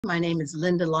My name is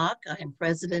Linda Locke. I am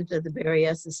president of the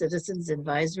Berryessa Citizens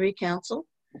Advisory Council.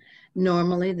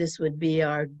 Normally, this would be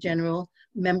our general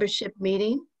membership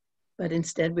meeting, but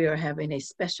instead we are having a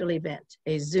special event,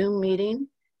 a Zoom meeting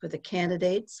for the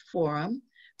candidates forum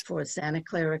for Santa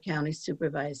Clara County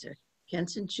Supervisor.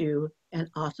 Kenson Chu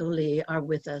and Otto Lee are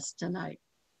with us tonight.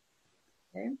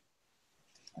 Okay.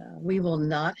 We will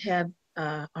not have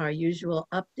our usual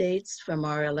updates from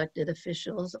our elected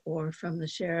officials or from the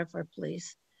sheriff or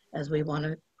police, as we want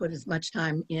to put as much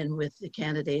time in with the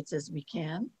candidates as we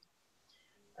can.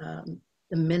 The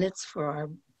minutes for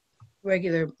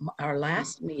our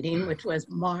last meeting, which was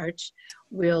March,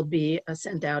 will be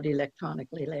sent out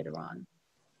electronically later on.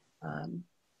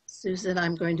 Susan,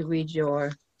 I'm going to read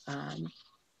your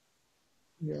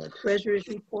treasurer's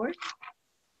report.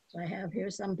 I have here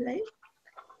someplace.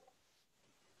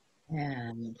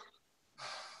 And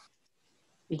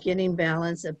beginning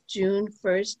balance of June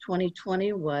 1st,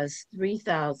 2020 was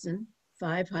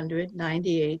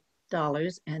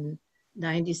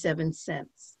 $3,598.97.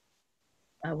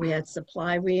 We had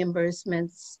supply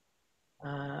reimbursements.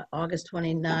 August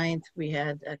 29th, we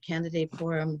had a candidate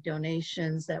forum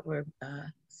donations that were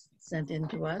sent in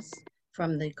to us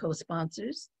from the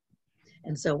co-sponsors.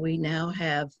 And so we now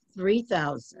have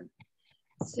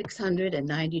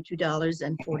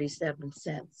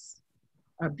 $3,692.47.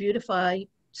 Our Beautify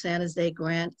San Jose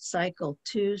Grant Cycle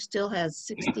 2 still has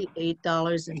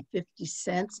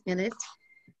 $68.50 in it,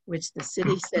 which the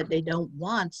city said they don't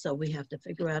want, so we have to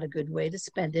figure out a good way to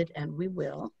spend it, and we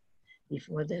will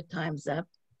before the time's up.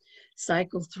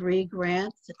 Cycle 3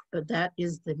 grant, but that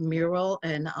is the mural,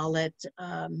 and I'll let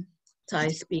Ty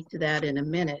speak to that in a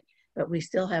minute, but we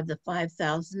still have the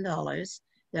 $5,000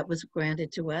 that was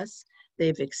granted to us.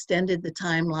 They've extended the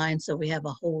timeline, so we have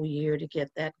a whole year to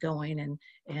get that going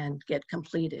and get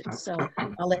completed. So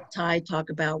I'll let Ty talk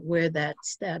about where that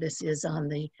status is on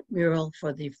the mural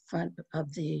for the front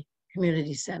of the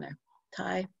community center.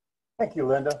 Ty? Thank you,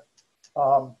 Linda.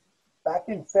 Back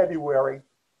in February,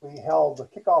 we held a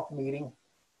kickoff meeting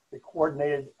that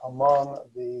coordinated among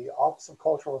the Office of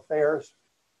Cultural Affairs,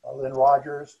 Lynn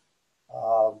Rogers,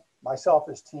 myself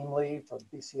as team lead for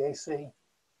BCAC.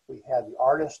 We had the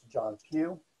artist, John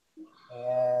Pugh,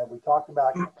 and we talked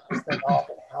about this thing off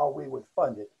and how we would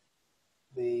fund it.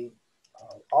 The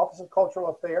Office of Cultural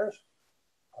Affairs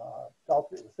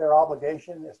felt it was their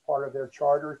obligation as part of their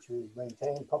charter to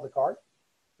maintain public art,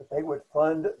 that they would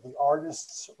fund the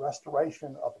artist's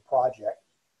restoration of the project.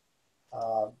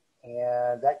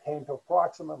 And that came to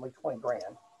approximately 20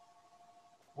 grand,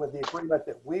 with the agreement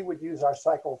that we would use our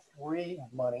Cycle 3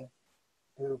 money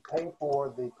to pay for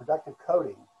the protective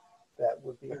coating that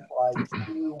would be applied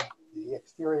to the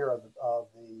exterior of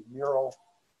the mural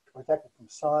to protect it from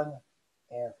sun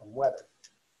and from weather.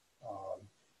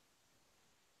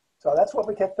 So that's what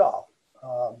we kicked off.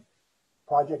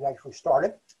 Project actually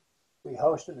started. We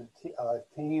hosted a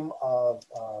team of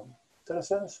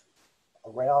citizens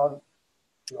around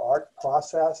the art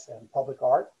process and public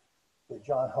art that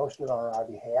John hosted on our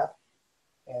behalf,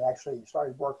 and actually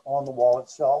started work on the wall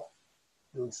itself,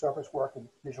 doing surface work and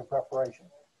visual preparation.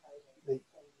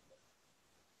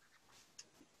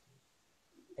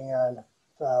 And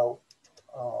so,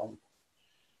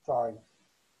 sorry,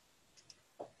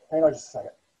 hang on just a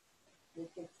second.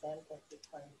 Okay.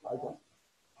 I'll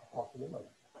talk to them later.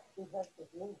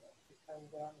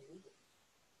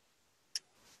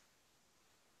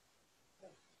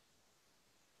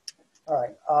 All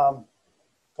right,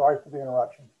 sorry for the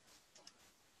interruption.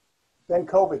 Then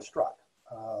COVID struck.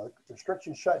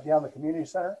 Restrictions shut down the community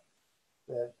center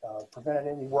that prevented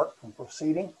any work from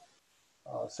proceeding.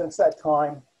 Since that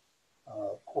time,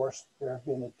 of course, there have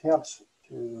been attempts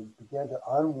to begin to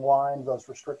unwind those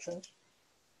restrictions.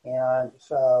 And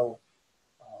so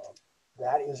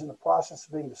that is in the process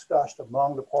of being discussed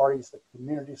among the parties, the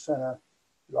community center,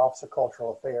 the Office of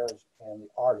Cultural Affairs, and the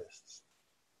artists.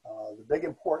 The big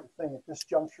important thing at this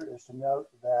juncture is to note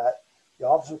that the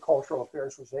Office of Cultural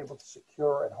Affairs was able to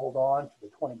secure and hold on to the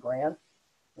 20 grand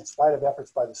in spite of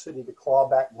efforts by the city to claw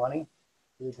back money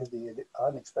due to the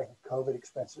unexpected COVID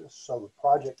expenses. So the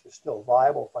project is still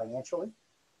viable financially.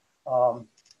 John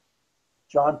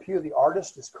Pugh, the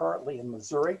artist, is currently in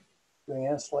Missouri doing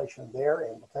installation there,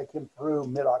 and will take him through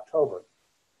mid-October.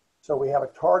 So we have a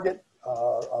target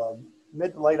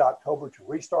mid to late October to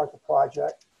restart the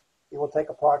project. It will take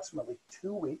approximately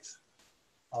 2 weeks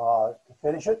to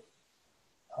finish it.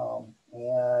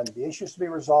 And the issues to be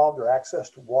resolved are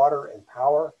access to water and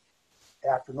power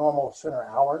after normal center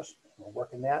hours. We're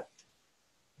working that.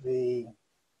 The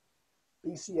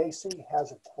BCAC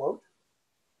has a quote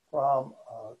from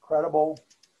a credible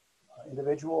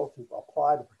individual to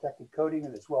apply the protected coating,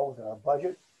 and it's well within our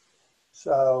budget.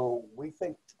 So we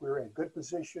think we're in a good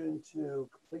position to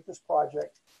complete this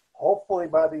project, hopefully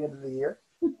by the end of the year.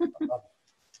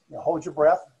 Hold your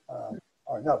breath.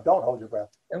 Or no, don't hold your breath.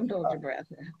 Don't hold your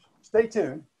breath. Stay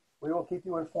tuned. We will keep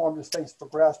you informed as things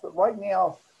progress. But right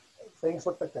now, things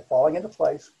look like they're falling into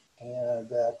place, and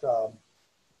that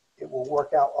it will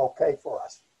work out okay for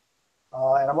us.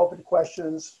 And I'm open to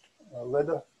questions.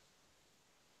 Linda?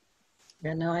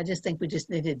 Yeah, no, I just think we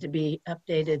just needed to be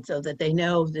updated so that they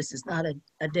know this is not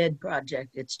a dead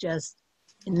project. It's just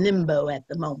in limbo at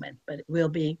the moment, but it will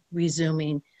be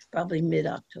resuming probably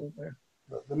mid-October.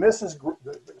 The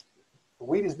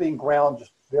wheat is being ground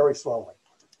just very slowly.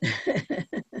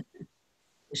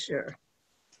 Sure.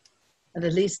 But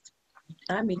at least,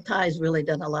 I mean, Ty's really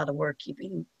done a lot of work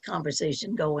keeping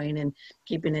conversation going and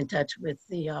keeping in touch with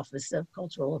the Office of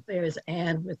Cultural Affairs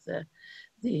and with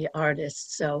the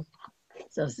artists. So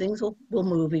things will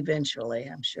move eventually,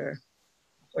 I'm sure.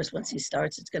 Of course, once he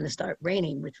starts, it's going to start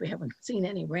raining, which we haven't seen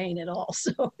any rain at all.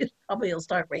 So it probably will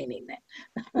start raining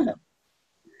then.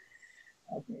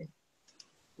 Okay.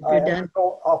 All right, I'm going to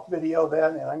go off video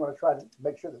then, and I'm going to try to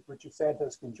make sure that Richard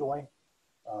Santos can join.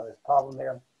 There's a problem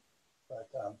there, but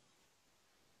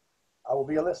I will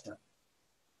be a listener.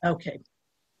 Okay.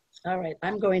 All right.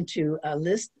 I'm going to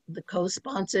list the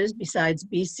co-sponsors besides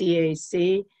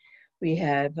BCAC. We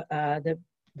have the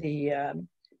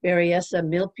Berryessa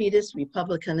Milpitas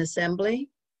Republican Assembly,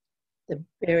 the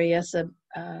Berryessa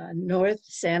North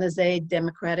San Jose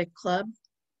Democratic Club,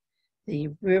 the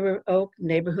River Oak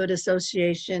Neighborhood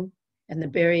Association, and the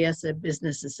Berryessa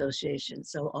Business Association.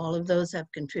 So all of those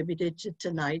have contributed to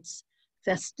tonight's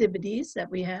festivities that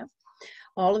we have.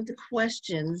 All of the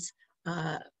questions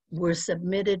were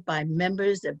submitted by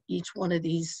members of each one of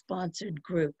these sponsored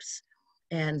groups,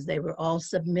 and they were all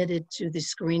submitted to the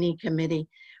screening committee.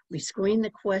 We screen the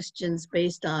questions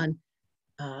based on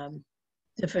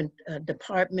different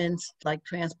departments like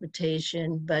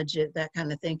transportation, budget, that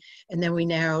kind of thing. And then we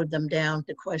narrowed them down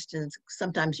to questions.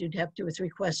 Sometimes you'd have 2 or 3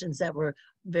 questions that were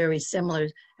very similar,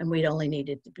 and we'd only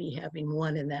needed to be having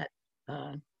one in that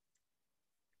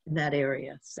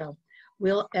area. So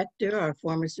Will Ector, our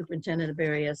former superintendent of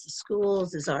Berryessa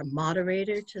Schools, is our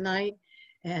moderator tonight,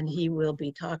 and he will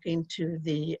be talking to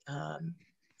the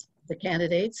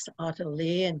candidates, Otto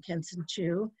Lee and Kenson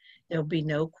Chu. There'll be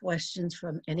no questions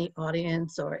from any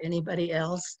audience or anybody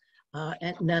else,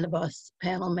 and none of us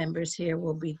panel members here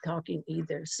will be talking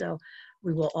either. So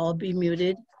we will all be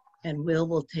muted, and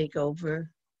will take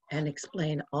over and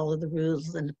explain all of the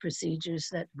rules and the procedures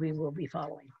that we will be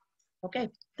following. Okay,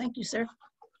 thank you, sir.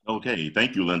 Okay,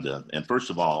 thank you, Linda. And first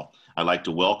of all, I'd like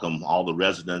to welcome all the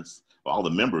residents, all the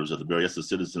members of the Berryessa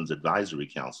Citizens Advisory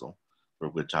Council, for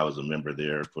which I was a member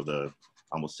there for the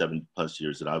almost 7+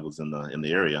 years that I was in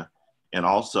the area, and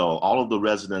also all of the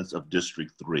residents of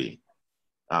District 3.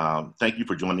 Thank you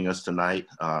for joining us tonight.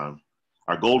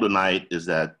 Our goal tonight is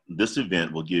that this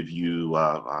event will give you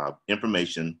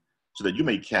information so that you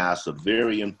may cast a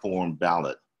very informed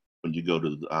ballot when you go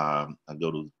to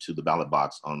the ballot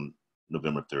box on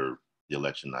November 3rd, the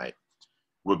election night.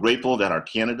 We're grateful that our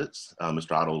candidates,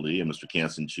 Mr. Otto Lee and Mr.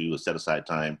 Kenson Chu, have set aside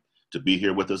time to be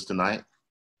here with us tonight.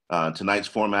 Tonight's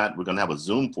format, we're going to have a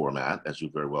Zoom format, as you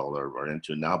very well are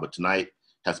into now, but tonight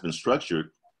has been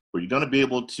structured where you're going to be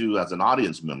able to, as an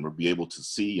audience member, be able to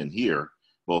see and hear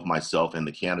both myself and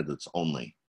the candidates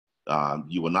only.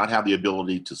 You will not have the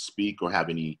ability to speak or have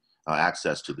any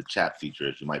access to the chat feature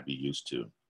as you might be used to.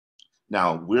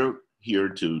 Now, we're here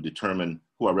to determine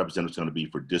who our representative is going to be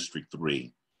for District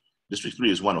 3. District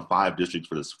 3 is one of 5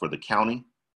 districts for the county,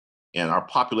 and our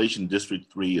population in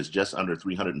District 3 is just under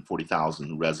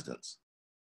 340,000 residents.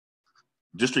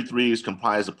 District 3 is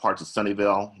comprised of parts of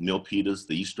Sunnyvale, Milpitas,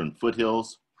 the Eastern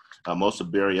Foothills, most of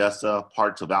Berryessa,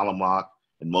 parts of Alamoc,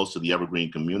 and most of the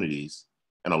Evergreen communities,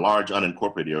 and a large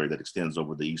unincorporated area that extends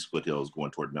over the East Foothills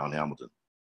going toward Mount Hamilton.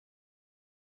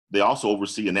 They also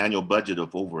oversee an annual budget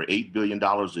of over $8 billion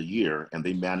a year, and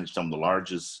they manage some of the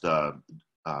largest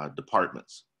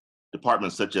departments.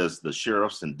 Departments such as the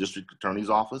Sheriff's and District Attorney's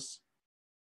Office,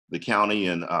 the county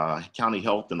and county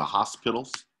health and the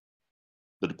hospitals,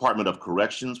 the Department of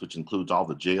Corrections, which includes all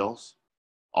the jails,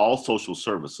 all social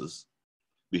services,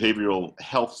 behavioral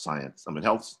health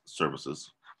health services,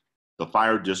 the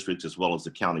fire districts, as well as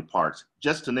the county parks,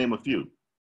 just to name a few.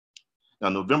 Now,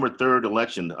 November 3rd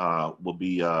election will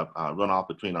be runoff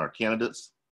between our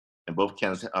candidates, and both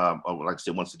candidates, like I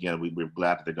said, once again, we're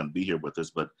glad that they're going to be here with us,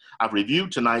 but I've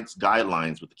reviewed tonight's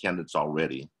guidelines with the candidates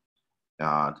already,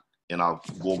 and I'll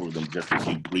go over them just a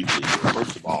few briefly.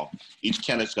 First of all, each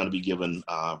candidate's going to be given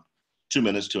 2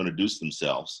 minutes to introduce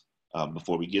themselves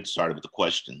before we get started with the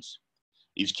questions.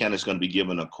 Each candidate is going to be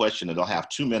given a question and they'll have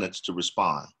 2 minutes to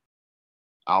respond.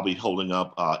 I'll be holding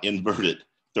up inverted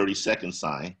 30-second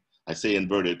sign. I say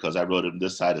inverted because I wrote it on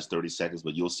this side as 30 seconds,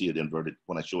 but you'll see it inverted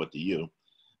when I show it to you.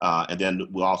 And then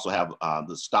we'll also have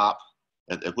the stop,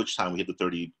 at which time we hit the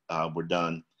 30, we're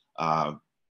done.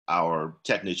 Our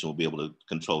technician will be able to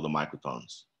control the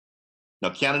microphones. Now,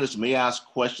 candidates may ask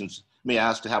questions, may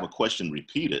ask to have a question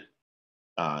repeated,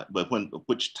 but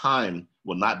which time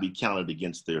will not be counted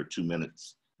against their 2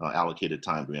 minutes allocated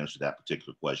time to answer that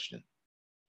particular question.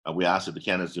 We ask that the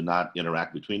candidates do not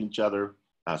interact between each other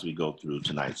as we go through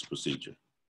tonight's procedure.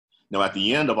 Now, at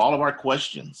the end of all of our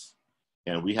questions,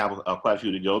 and we have quite a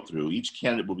few to go through, each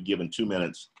candidate will be given 2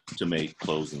 minutes to make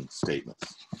closing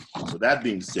statements. With that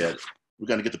being said, we're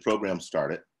going to get the program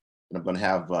started. And I'm going to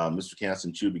have Mr.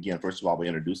 Kansan Chu begin, first of all, by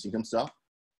introducing himself.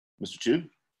 Mr. Chu?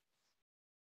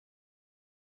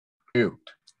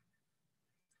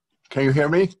 Can you hear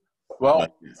me? Well,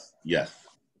 yes.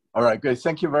 All right, good.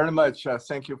 Thank you very much.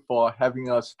 Thank you for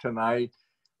having us tonight.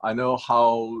 I know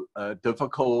how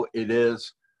difficult it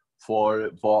is for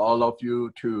all of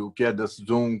you to get this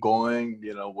Zoom going.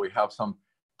 You know, we have some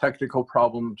technical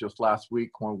problem just last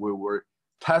week when we were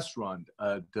test run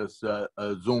this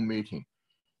Zoom meeting.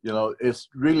 You know, it's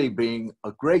really been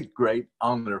a great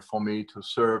honor for me to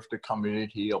serve the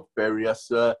community of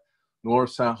Berryessa,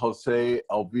 North San Jose,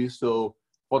 El Viso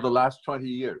for the last 20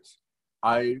 years.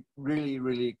 I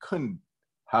really couldn't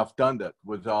have done that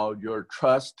without your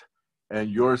trust and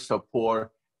your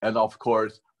support, and of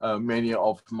course, many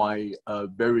of my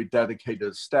very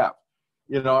dedicated staff.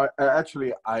 You know,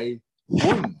 actually, I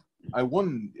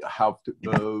wouldn't have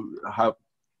to have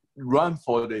run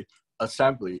for the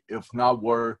assembly if not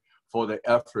were for the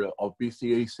effort of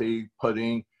BCAC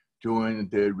during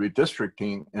the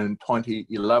redistricting in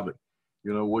 2011.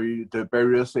 You know, the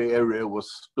Berryessa area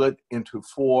was split into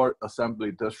 4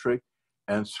 assembly districts,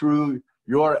 and through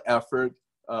your effort,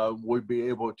 we'll be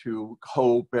able to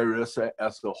hold Berryessa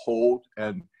as a whole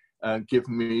and give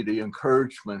me the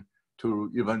encouragement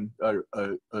to even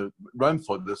run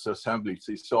for this assembly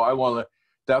seat. So I want to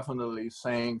definitely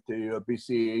thank the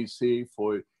BCAC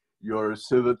for your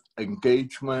civic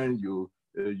engagement. You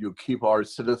keep our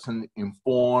citizens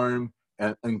informed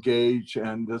and engaged,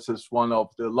 and this is one of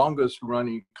the longest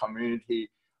running community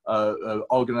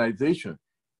organization.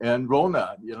 And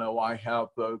Rona, you know, I have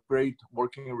a great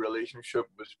working relationship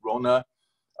with Rona.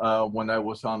 When I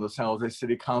was on the San Jose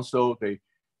City Council, they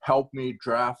helped me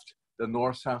draft the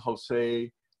North San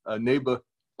Jose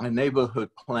neighborhood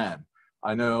plan.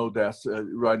 I know that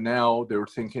right now they're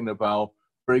thinking about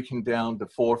breaking down the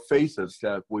 4 phases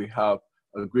that we have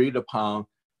agreed upon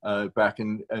back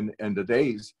in the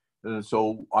days.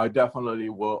 So I definitely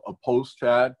will oppose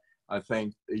that. I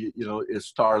think, you know, it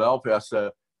started off as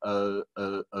a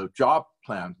job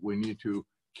plan. We need to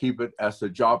keep it as a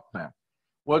job plan.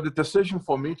 Well, the decision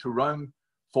for me to run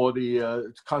for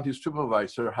the county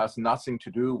supervisor has nothing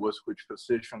to do with which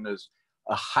position is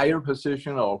a higher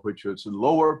position or which is a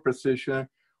lower position,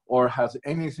 or has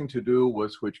anything to do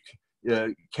with which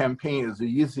campaign is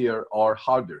easier or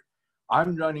harder.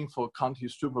 I'm running for county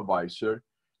supervisor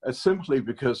simply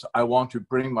because I want to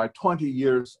bring my 20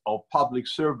 years of public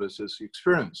services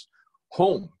experience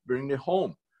home, bring it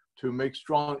home to make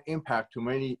strong impact to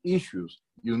many issues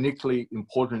uniquely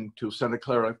important to Santa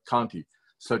Clara County,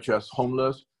 such as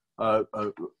homeless,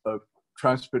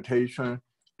 transportation,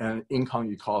 and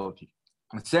income equality.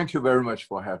 And thank you very much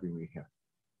for having me here.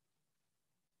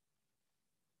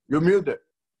 You're muted.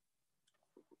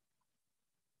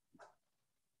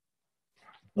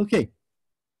 Okay.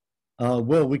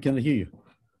 Well, we can hear you.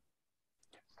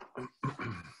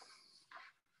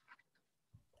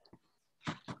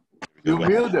 You're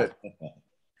muted.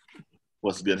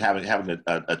 Well, it's good having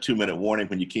a 2-minute warning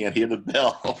when you can't hear the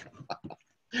bell.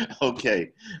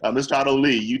 Okay, Mr. Otto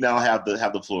Lee, you now have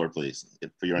the floor, please,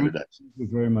 for your introduction. Thank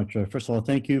you very much. First of all,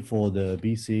 thank you for the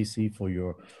BCAC for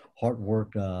your hard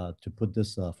work to put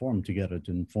this forum together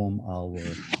to inform our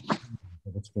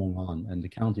what's going on. And the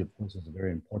county, of course, is a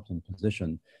very important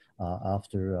position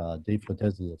after Dave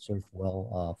Cortese has served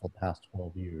well for the past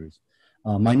 12 years.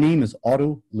 My name is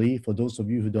Otto Lee. For those of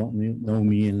you who don't know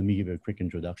me, and let me give you a quick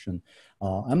introduction.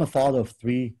 I'm a father of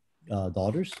 3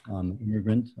 daughters. I'm an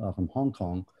immigrant from Hong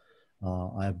Kong.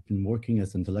 I've been working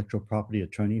as an intellectual property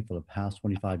attorney for the past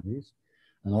 25 years,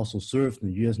 and also served in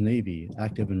the U.S. Navy,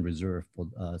 active in reserve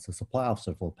as a supply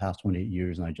officer for the past 28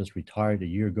 years, and I just retired a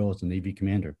year ago as a Navy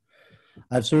commander.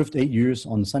 I've served 8 years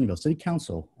on the Sunnyvale City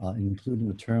Council, including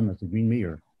a term as the Green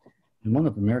Mayor in one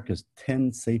of America's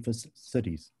 10 safest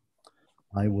cities.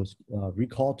 I was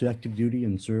recalled to active duty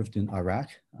and served in Iraq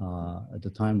at the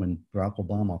time when Barack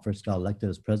Obama first got elected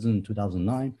as president in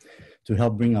 2009 to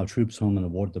help bring our troops home and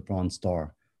award the Bronze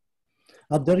Star.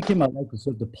 I've dedicated my life to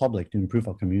serve the public to improve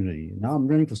our community. Now I'm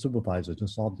running for supervisor to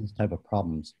solve these type of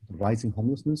problems: the rising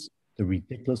homelessness, the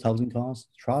ridiculous housing costs,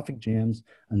 traffic jams,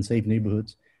 unsafe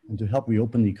neighborhoods, and to help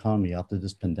reopen the economy after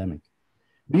this pandemic.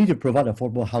 We need to provide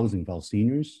affordable housing for our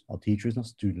seniors, our teachers, our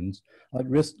students, our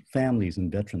at-risk families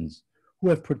and veterans who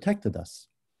have protected us.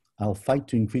 I'll fight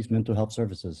to increase mental health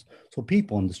services so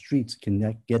people on the streets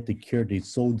can get the care they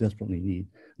so desperately need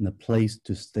and a place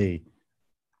to stay.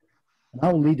 And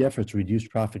I will lead efforts to reduce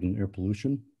traffic and air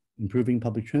pollution, improving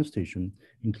public transportation,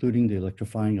 including the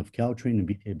electrifying of Caltrain and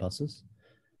BTA buses.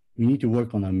 We need to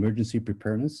work on emergency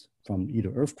preparedness from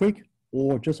either earthquake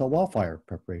or just a wildfire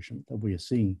preparation that we are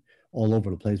seeing all over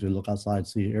the place. We look outside and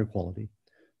see air quality.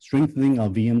 Strengthening our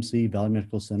VMC, Valley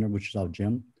Medical Center, which is our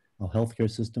gem, our healthcare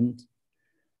systems,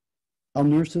 our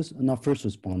nurses, and our first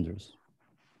responders.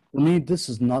 For me, this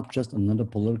is not just another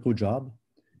political job.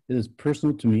 It is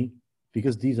personal to me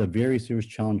because these are very serious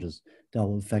challenges that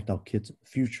will affect our kids'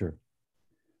 future.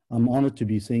 I'm honored to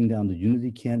be saying down the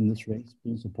unity can in this race,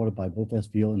 being supported by both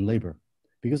SVO and labor,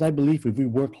 because I believe if we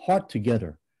work hard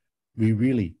together, we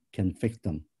really can fix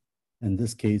them. In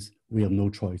this case, we have no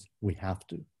choice. We have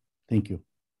to. Thank you.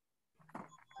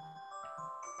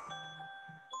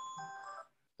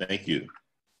 Thank you.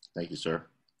 Thank you, sir.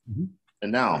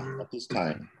 And now, at this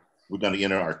time, we're going to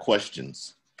enter our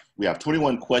questions. We have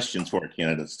 21 questions for our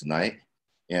candidates tonight,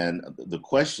 and the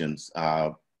questions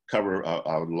cover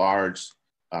a large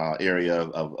area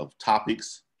of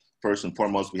topics. First and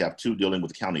foremost, we have 2 dealing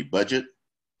with county budget.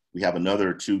 We have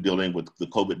another 2 dealing with the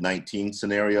COVID-19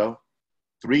 scenario,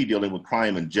 3 dealing with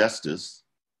crime and justice,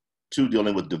 2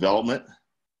 dealing with development,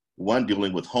 1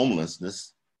 dealing with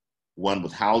homelessness, 1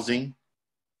 with housing,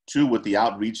 2 with the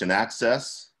outreach and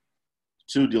access,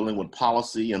 2 dealing with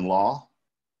policy and law,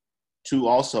 2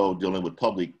 also dealing with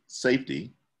public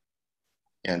safety,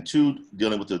 and 2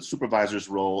 dealing with the supervisor's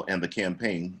role and the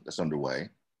campaign that's underway,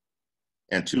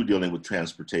 and 2 dealing with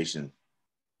transportation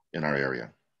in our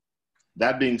area.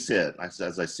 That being said,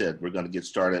 as I said, we're going to get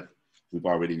started. We've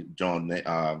already drawn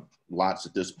lots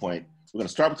at this point. We're going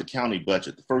to start with the county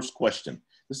budget. The first question.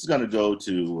 This is going to go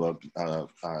to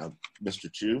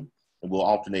Mr. Chu, and we'll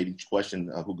alternate each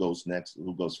question, who goes next,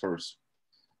 who goes first.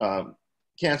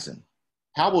 Kansan,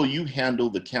 how will you handle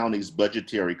the county's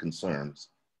budgetary concerns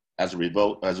as a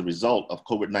result of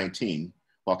COVID-19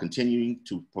 while continuing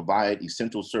to provide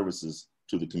essential services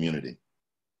to the community?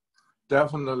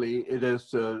 Definitely, it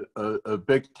is a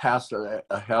big task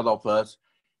ahead of us.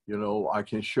 You know, I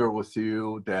can share with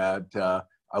you that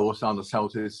I was on the San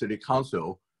Jose City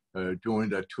Council during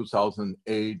the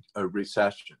 2008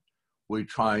 recession. We're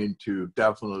trying to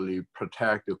definitely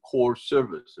protect the core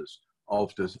services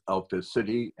of the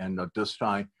city, and at this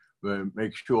time, we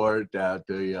make sure that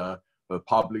the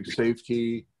public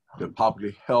safety, the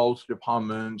public health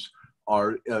departments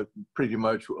are pretty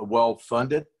much well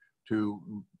funded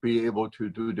to be able to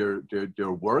do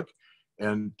their work,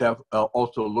 and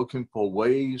also looking for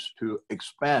ways to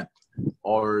expand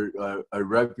our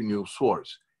revenue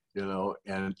source, you know,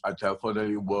 and I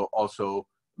definitely will also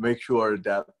make sure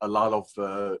that a lot of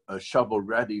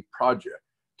shovel-ready project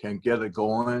can get it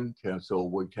going, so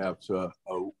we have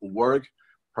work,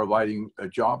 providing a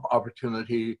job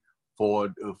opportunity for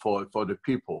the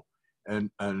people,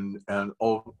 and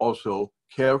also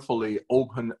carefully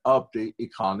open up the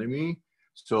economy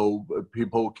so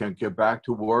people can get back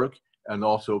to work and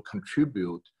also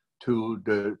contribute to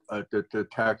the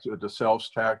tax, the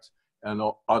sales tax, and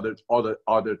other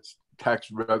tax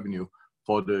revenue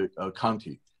for the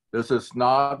county. This is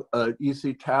not an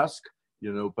easy task,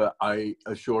 you know, but I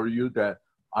assure you that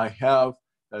I have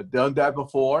done that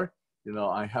before. You know,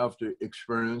 I have the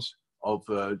experience of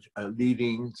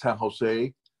leading San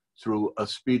Jose through a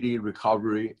speedy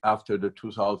recovery after the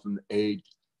 2008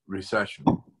 recession.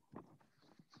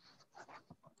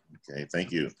 Okay,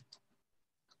 thank you.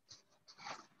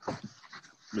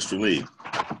 Mr. Lee,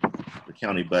 the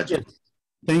county budget. Yes.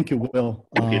 Thank you, Will.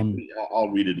 I'll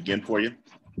read it again for you.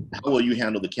 How will you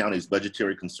handle the county's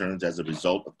budgetary concerns as a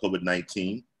result of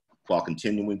COVID-19 while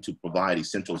continuing to provide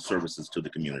essential services to the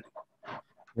community?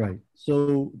 Right.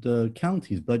 So the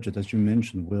county's budget, as you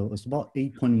mentioned, Will, is about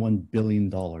 $8.1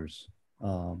 billion.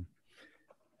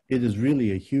 It is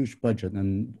really a huge budget,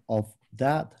 and of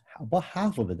that, about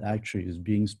half of it actually is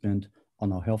being spent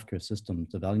on our healthcare system,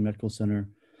 the Valley Medical Center.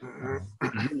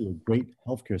 Really a great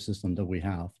healthcare system that we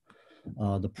have.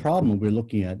 The problem we're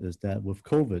looking at is that with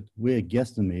COVID, we're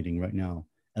guesstimating right now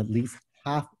at least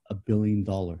 $500 $1 billion,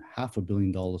 $500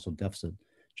 million of deficit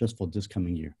just for this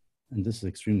coming year. And this is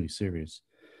extremely serious.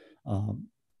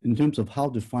 In terms of how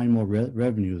to find more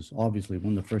revenues, obviously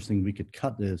one of the first things we could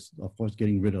cut is, of course,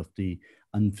 getting rid of the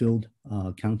unfilled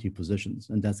county positions.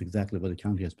 And that's exactly what the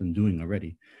county has been doing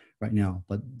already right now.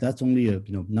 But that's only a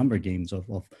number games of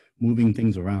moving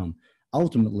things around.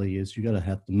 Ultimately is you got to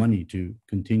have the money to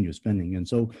continue spending. And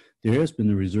so there has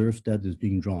been a reserve that is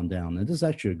being drawn down. And this is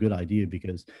actually a good idea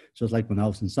because just like when I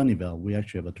was in Sunnyvale, we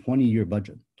actually have a 20-year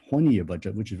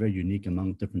budget, which is very unique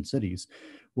among different cities,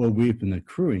 where we've been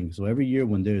accruing. So every year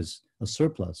when there's a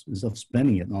surplus, instead of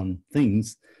spending it on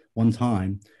things one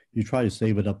time, you try to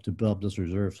save it up to build up this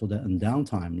reserve so that in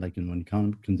downtime, like in when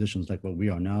conditions like what we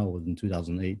are now in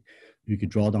 2008, you could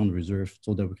draw down the reserve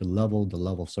so that we could level the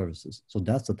level of services. So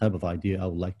that's the type of idea I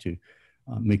would like to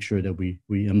make sure that we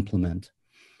implement.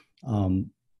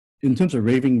 In terms of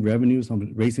raising revenues, I'm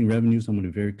going to be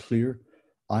very clear.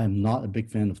 I am not a big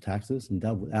fan of taxes, and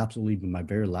that would absolutely be my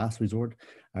very last resort.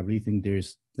 I really think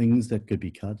there's things that could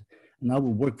be cut, and I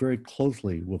will work very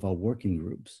closely with our working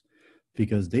groups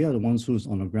because they are the ones who's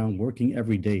on the ground working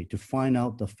every day to find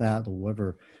out the fat or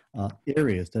whatever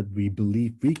areas that we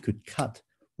believe we could cut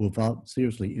without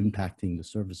seriously impacting the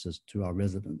services to our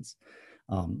residents.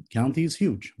 County is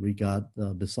huge. We got,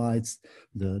 besides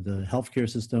the healthcare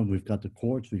system, we've got the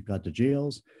courts, we've got the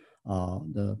jails,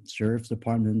 the sheriff's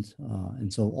department.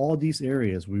 And so all these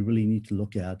areas we really need to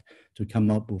look at to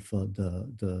come up with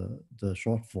the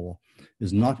shortfall.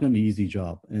 Is not going to be an easy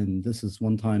job. And this is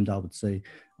one time that I would say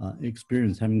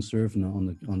experience having served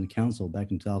on the council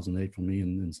back in 2008 for me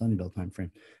in Sunnyvale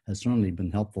timeframe has certainly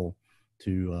been helpful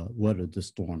to weather this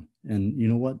storm. And you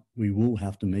know what? We will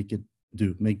have to make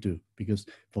do, because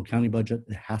for county budget,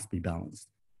 it has to be balanced.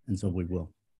 And so we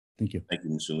will. Thank you. Thank you,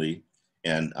 Mr. Lee.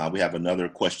 And we have another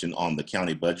question on the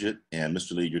county budget. And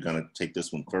Mr. Lee, you're going to take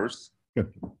this one first.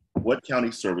 Sure. What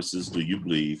county services do you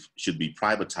believe should be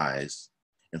privatized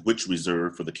and which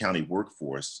reserved for the county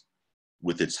workforce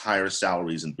with its higher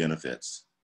salaries and benefits?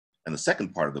 And the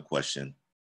second part of the question,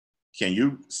 can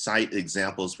you cite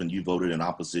examples when you voted in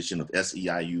opposition of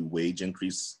SEIU wage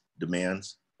increase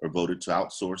demands or voted to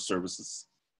outsource services?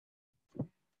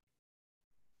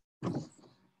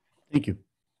 Thank you.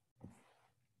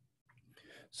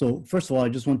 So first of all, I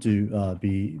just want to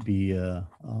be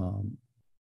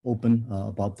open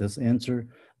about this answer.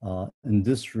 In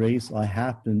this race, I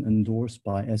have been endorsed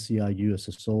by SEIU as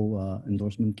a sole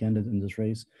endorsement candidate in this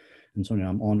race. And so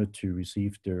I'm honored to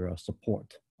receive their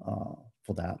support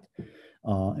for that.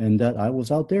 And that I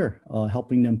was out there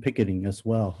helping them picketing as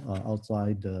well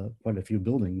outside quite a few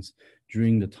buildings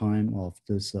during the time of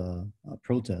this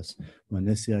protest when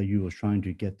SEIU was trying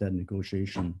to get that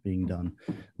negotiation being done.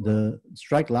 The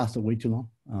strike lasted way too long,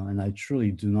 and I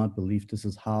truly do not believe this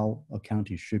is how a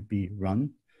county should be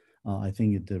run. I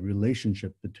think the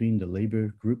relationship between the labor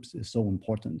groups is so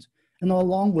important, and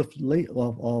along with the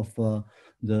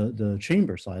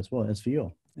chamber side as well,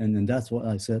 SVO. And that's what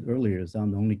I said earlier, is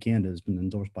I'm the only candidate that's been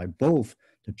endorsed by both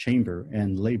the chamber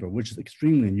and labor, which is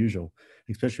extremely unusual,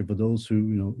 especially for those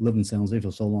who live in San Jose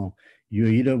for so long. You're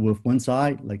either with one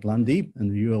side, like Landeep,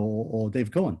 and you're or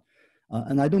Dave Cohen.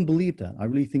 And I don't believe that. I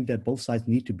really think that both sides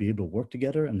need to be able to work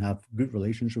together and have good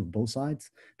relationship with both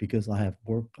sides, because I have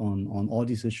worked on all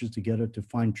these issues together to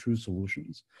find true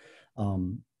solutions.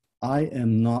 I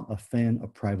am not a fan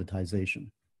of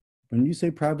privatization. When you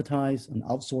say privatize and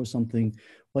outsource something,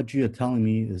 what you're telling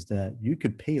me is that you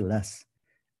could pay less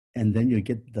and then you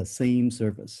get the same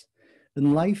service.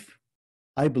 In life,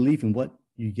 I believe in what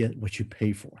you get, what you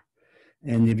pay for.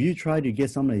 And if you try to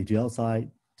get somebody to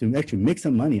outside to actually make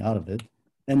some money out of it,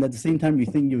 and at the same time you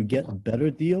think you get a better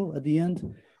deal at the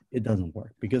end, it doesn't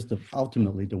work, because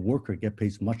ultimately the worker gets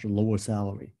paid much lower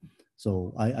salary.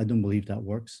 So I don't believe that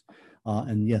works.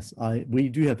 And yes, we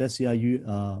do have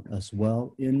SEIU as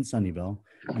well in Sunnyvale,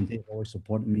 and they've always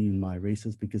supported me in my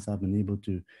races because I've been able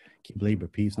to keep labor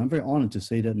peace. And I'm very honored to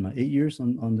say that in my 8 years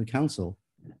on the council,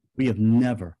 we have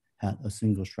never had a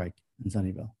single strike in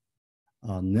Sunnyvale.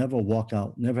 Never walk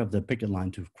out, never have the picket line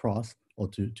to cross or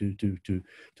to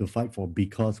fight for,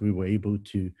 because we were able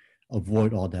to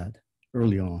avoid all that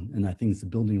early on. And I think it's the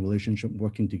building relationship,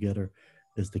 working together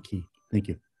is the key. Thank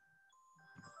you.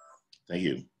 Thank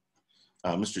you.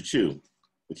 Mr. Chu,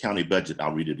 the county budget,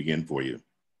 I'll read it again for you.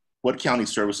 What county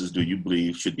services do you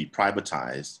believe should be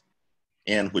privatized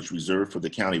and which reserved for the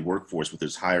county workforce with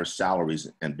its higher salaries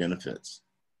and benefits?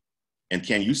 And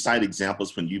can you cite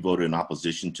examples when you voted in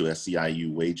opposition to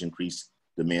SEIU wage increase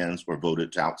demands or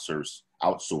voted to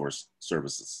outsource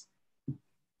services?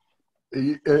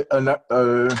 Can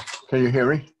you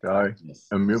hear me? Did I Yes.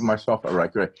 unmute myself? All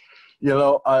right, great. You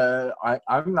know,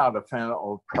 I'm not a fan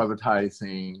of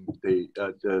privatizing the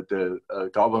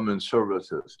government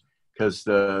services because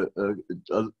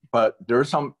but there's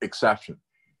some exception.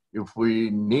 If we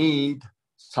need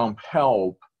some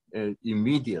help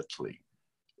immediately,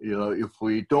 you know, if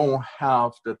we don't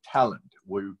have the talent,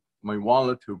 we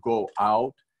wanted to go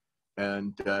out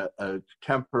and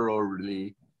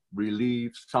temporarily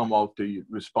relieve some of the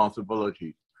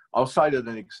responsibility. I'll cite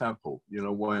an example. You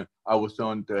know, when I was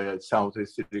on the San Jose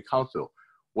City Council,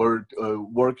 we're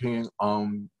working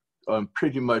on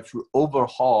pretty much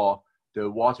overhaul the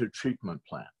water treatment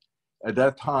plant. At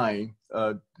that time,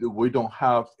 we don't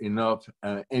have enough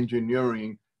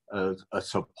engineering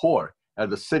support at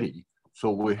the city, so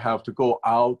we have to go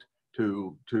out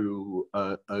to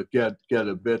get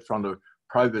a bid from the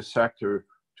private sector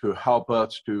to help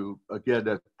us to get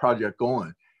that project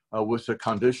going, with the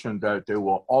condition that they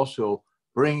will also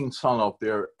bring some of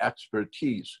their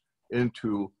expertise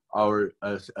into our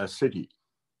city.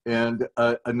 And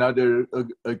another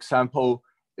example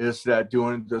is that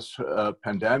during this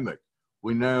pandemic,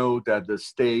 we know that the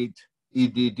state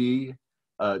EDD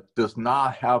does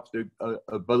not have the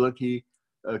ability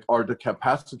or the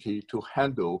capacity to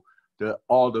handle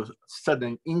all the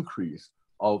sudden increase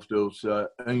of those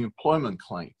unemployment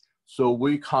claims. So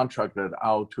we contracted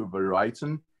out to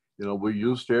Verizon. You know, we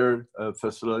use their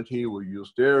facility, we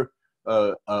use their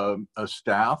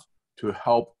staff to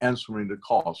help answering the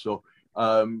call. So,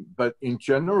 but in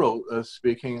general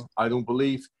speaking, I don't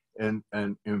believe in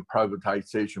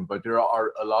privatization, but there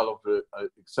are a lot of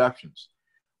exceptions.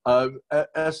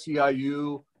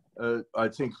 SEIU, I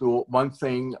think the one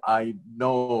thing I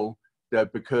know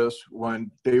that because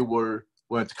when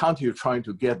the county was trying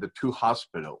to get the 2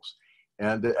 hospitals,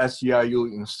 and the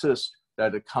SEIU insists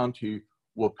that the county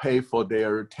will pay for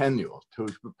their tenure, to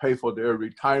pay for their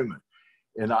retirement.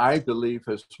 And I believe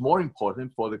it's more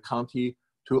important for the county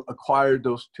to acquire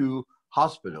those 2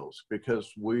 hospitals,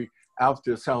 because we,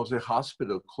 after San Jose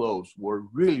Hospital closed, we're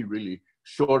really, really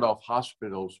short of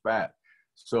hospitals bad.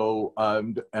 So,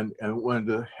 and when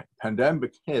the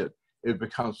pandemic hit, it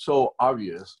becomes so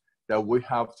obvious that we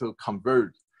have to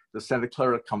convert the Santa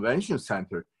Clara Convention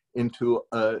Center into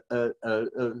a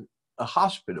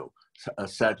hospital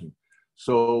setting.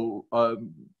 So okay,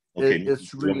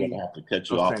 it's really— I'm gonna have to cut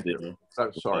you off there.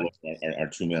 Sorry. Our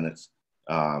 2 minutes.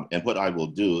 And what I will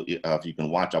do, if you can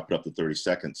watch, I'll put up the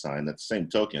 30-second sign. At the same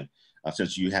token,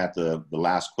 since you had the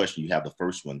last question, you have the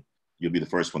first one. You'll be the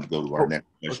first one to go to our next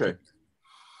question. Okay.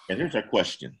 And here's our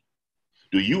question.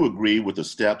 Do you agree with the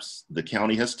steps the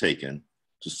county has taken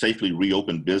to safely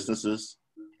reopen businesses?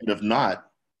 And if not,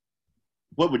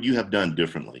 what would you have done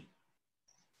differently?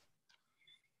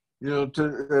 You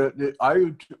know, I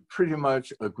would pretty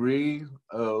much agree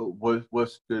with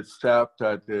the step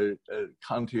that the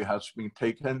county has been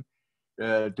taken.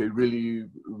 They really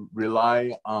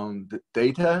rely on the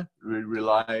data,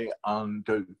 rely on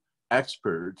the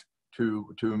expert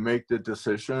to make the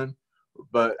decision.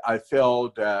 But I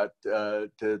felt that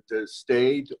the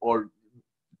state or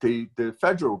the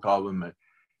federal government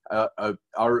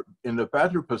are in a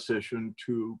better position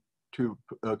to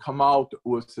come out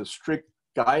with a strict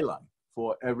guideline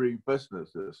for every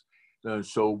businesses.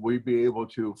 So we be able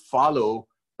to follow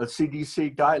a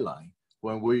CDC guideline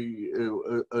when we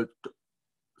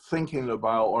thinking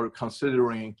about or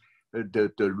considering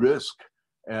the risk.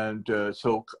 And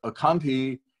so a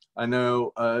county, I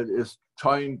know, is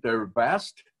trying their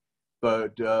best,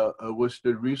 but with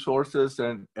the resources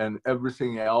and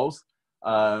everything else,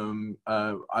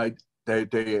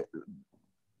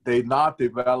 they're not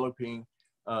developing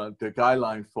the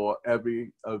guideline for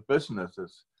every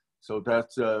businesses. So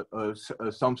that's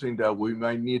something that we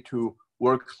might need to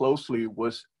work closely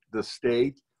with the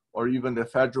state or even the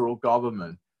federal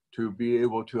government to be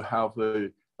able to have a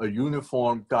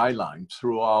uniform guideline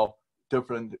throughout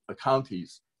different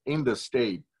counties in the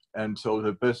state. And so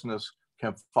the business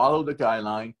can follow the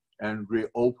guideline and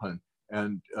reopen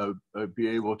and be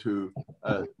able to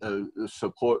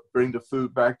support, bring the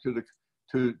food back to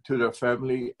their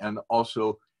family, and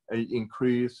also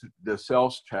increase the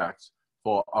sales tax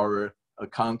for our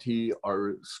county,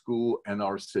 our school, and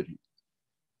our city.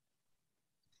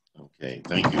 Okay,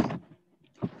 thank you.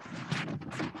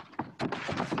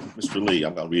 Mr. Lee,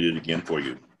 I'm gonna read it again for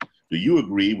you. Do you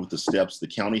agree with the steps the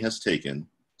county has taken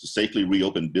to safely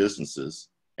reopen businesses?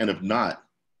 And if not,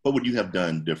 what would you have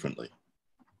done differently?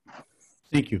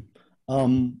 Thank you.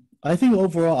 I think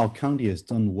overall our county has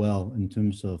done well in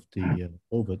terms of the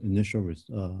COVID initial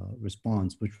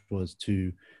response, which was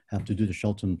to have to do the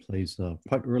shelter in place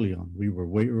quite early on. We were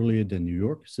way earlier than New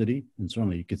York City, and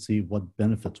certainly you could see what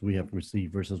benefits we have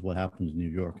received versus what happened in New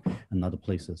York and other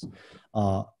places.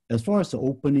 As far as the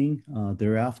opening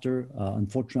thereafter,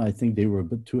 unfortunately, I think they were a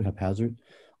bit too haphazard.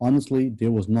 Honestly,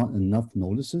 there was not enough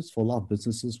notices for a lot of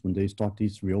businesses when they start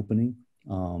these reopening.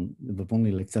 With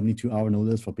only like 72-hour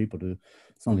notice for people to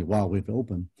suddenly, wow, we've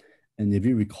opened. And if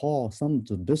you recall, some of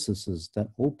the businesses that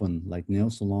opened, like nail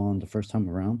salon the first time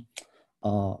around,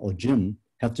 or gym,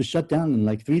 have to shut down in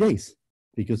like 3 days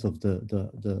because of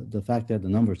the fact that the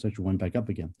numbers actually went back up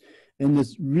again. And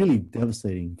it's really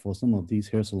devastating for some of these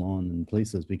hair salon and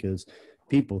places because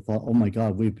people thought, oh my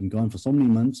God, we've been gone for so many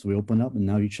months, we open up and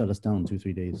now you shut us down in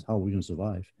 2-3 days. How are we going to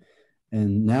survive?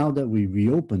 And now that we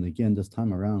reopen again this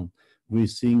time around, we're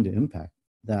seeing the impact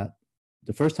that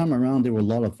the first time around, there were a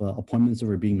lot of appointments that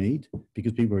were being made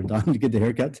because people were dying to get their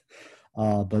haircut.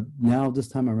 But now this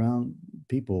time around,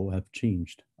 people have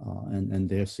changed and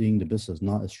they're seeing the business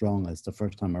not as strong as the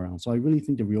first time around. So I really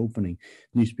think the reopening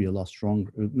needs to be a lot stronger.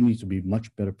 We need to be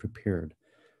much better prepared.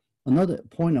 Another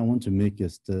point I want to make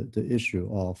is the issue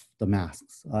of the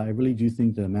masks. I really do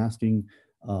think the masking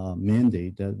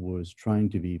mandate that was trying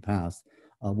to be passed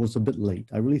was a bit late.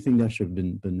 I really think that should have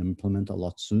been implemented a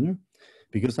lot sooner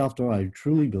because after all, I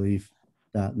truly believe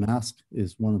that mask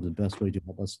is one of the best ways to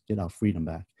help us get our freedom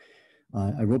back.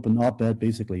 I wrote an op-ed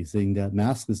basically saying that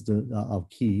mask is our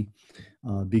key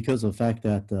because of the fact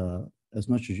that as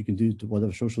much as you can do to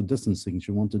whatever social distancing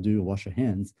you want to do or wash your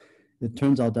hands, it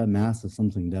turns out that mask is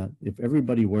something that if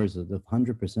everybody wears it, if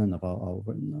 100% of our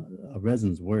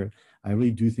residents wear it, I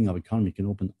really do think our economy can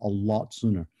open a lot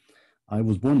sooner. I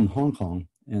was born in Hong Kong,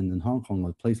 and in Hong Kong,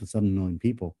 a place of 7 million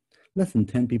people, less than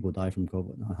 10 people die from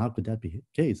COVID. Now, how could that be the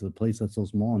case? A place that's so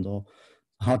small and all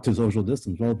hard to social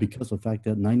distance? Well, because of the fact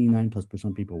that 99+%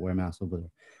 of people wear masks over there.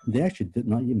 They actually did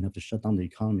not even have to shut down the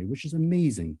economy, which is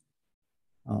amazing.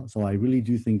 So I really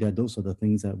do think that those are the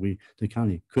things that the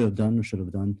county could have done or should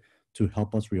have done to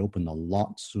help us reopen a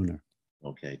lot sooner.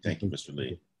 Okay, thank you, Mr.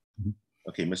 Lee.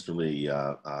 Okay, Mr. Lee,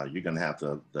 you're going to have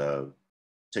to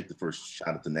take the first shot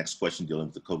at the next question dealing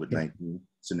with the COVID-19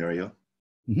 scenario.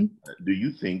 Do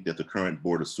you think that the current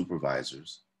Board of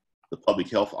Supervisors, the public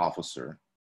health officer,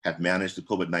 have managed the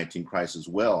COVID-19 crisis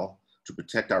well to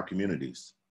protect our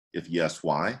communities? If yes,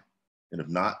 why? And if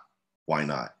not, why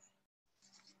not?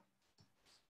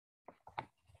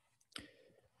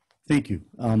 Thank you.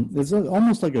 It's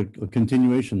almost like a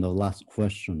continuation of the last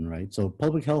question, right? So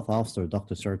public health officer,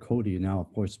 Dr. Sarah Cody, now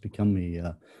of course become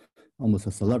almost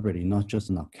a celebrity, not just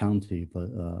in our county, but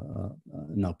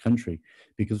in our country,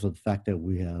 because of the fact that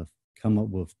we have come up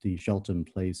with the shelter in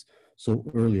place so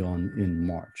early on in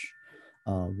March.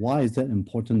 Why is that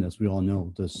important? As we all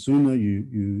know, the sooner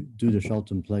you do the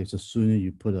shelter in place, the sooner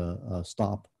you put a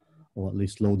stop or at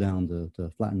least slow down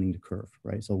the flattening the curve,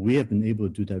 right? So we have been able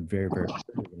to do that very, very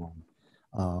early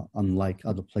on, unlike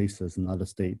other places in other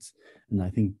states. And I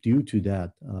think due to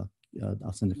that,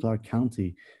 Santa Clara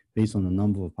County, based on the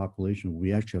number of population,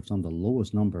 we actually have some of the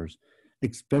lowest numbers,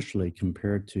 especially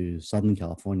compared to Southern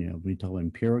California. We talk about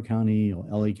Imperial County or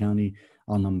LA County,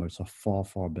 our numbers are far,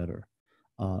 far better.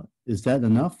 Is that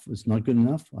enough? It's not good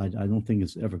enough. I don't think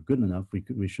it's ever good enough.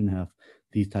 We shouldn't have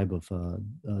these type of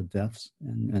deaths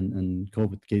and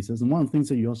COVID cases. And one of the things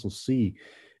that you also see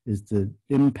is the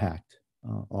impact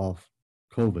of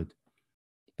COVID.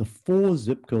 The 4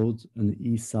 zip codes on the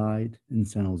east side in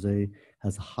San Jose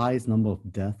has the highest number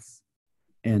of deaths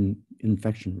and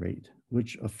infection rate,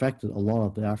 which affected a lot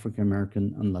of the African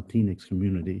American and Latinx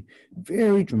community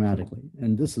very dramatically.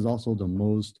 And this is also the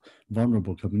most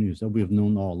vulnerable communities that we have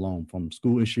known all along, from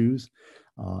school issues,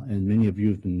 and many of you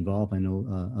have been involved. I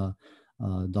know,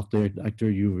 Dr. Hector,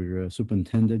 you were a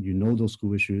superintendent, you know those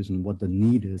school issues and what the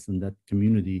need is in that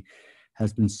community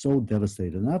has been so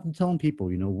devastated. And I've been telling people,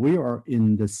 you know, we are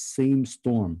in the same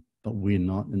storm, but we're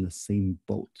not in the same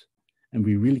boat. And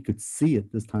we really could see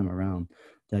it this time around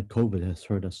that COVID has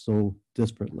hurt us so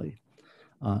desperately.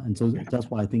 And so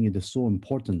that's why I think it is so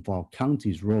important for our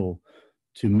county's role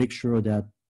to make sure that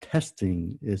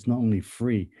testing is not only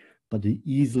free, but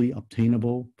easily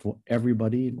obtainable for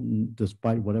everybody,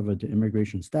 despite whatever the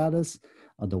immigration status,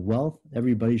 the wealth.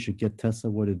 Everybody should get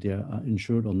tested, whether they're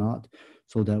insured or not,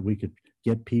 so that we could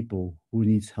get people who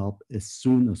needs help as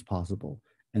soon as possible.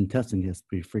 And testing has to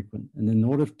be frequent. And in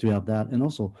order to have that, and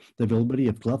also the availability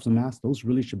of gloves and masks, those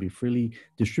really should be freely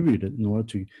distributed in order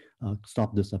to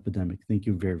stop this epidemic. Thank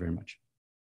you very, very much.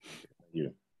 Thank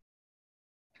you.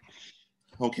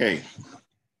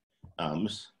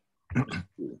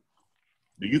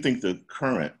 Do you think the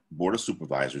current Board of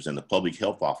Supervisors and the public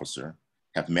health officer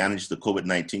have managed the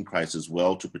COVID-19 crisis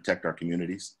well to protect our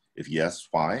communities? If yes,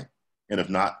 why? And if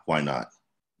not, why not?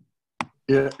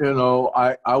 You know,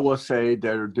 I will say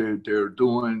they're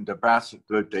doing the best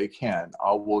that they can.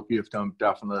 I will give them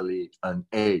definitely an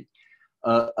A.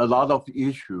 A lot of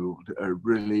issues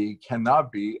really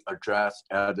cannot be addressed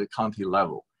at the county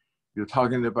level. You're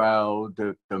talking about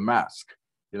the mask.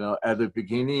 You know, at the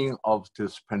beginning of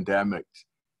this pandemic,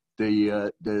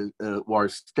 our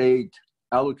state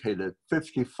allocated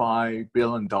 $55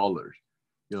 billion,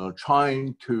 you know,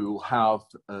 trying to have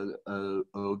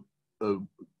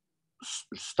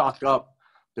stock up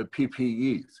the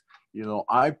PPEs. You know,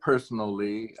 I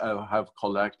personally have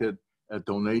collected a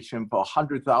donation for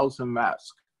 100,000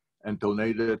 masks and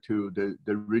donated to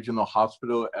the regional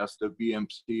hospital as the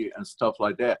BMC and stuff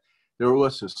like that. There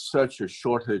was such a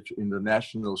shortage in the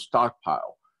national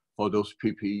stockpile for those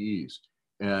PPEs.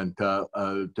 And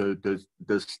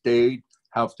the state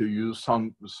have to use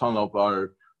some of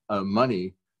our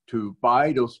money to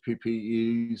buy those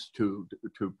PPEs to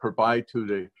provide to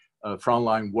the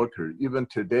frontline workers. Even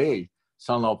today,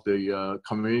 some of the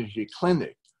community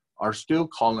clinics are still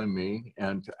calling me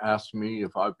and ask me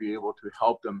if I'd be able to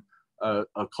help them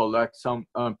collect some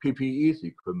PPE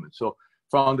equipment. So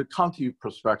from the county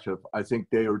perspective, I think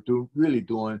they are really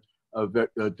doing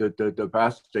the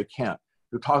best they can.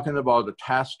 You're talking about the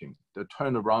testing, the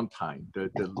turnaround time, the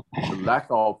lack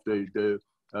of the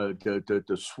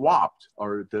swaps,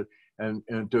 or it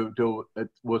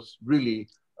was really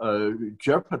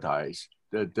jeopardized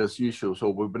this issue. So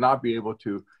we will not be able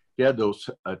to get those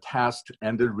tests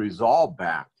and the result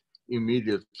back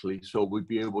immediately. So we'll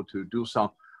be able to do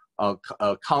some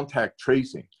contact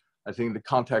tracing. I think the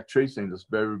contact tracing is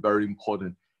very, very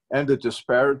important. And the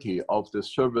disparity of the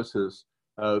services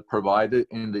provided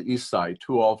in the east side.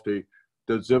 Two of the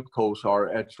zip codes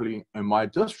are actually in my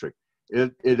district.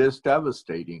 It is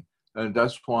devastating. And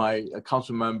that's why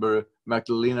Councilmember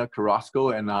Magdalena Carrasco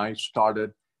and I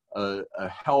started a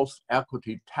health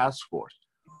equity task force.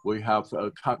 We have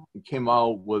came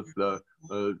out with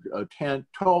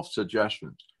 12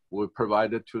 suggestions we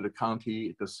provided to the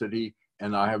county, the city,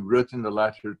 and I have written the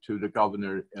letter to the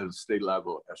governor at the state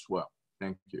level as well.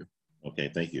 Thank you.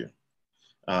 Okay, thank you.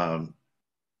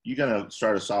 You're gonna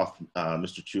start us off,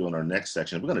 Mr. Chu, on our next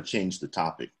section. We're gonna change the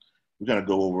topic. We're gonna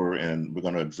go over and we're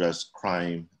gonna address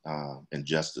crime and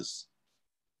justice.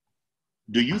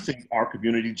 Do you think our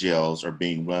community jails are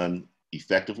being run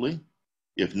effectively?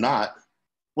 If not,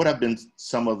 what have been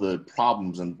some of the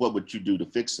problems and what would you do to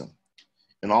fix them?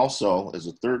 And also, as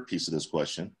a third piece of this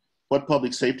question, what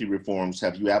public safety reforms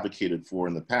have you advocated for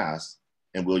in the past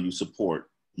and will you support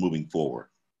moving forward?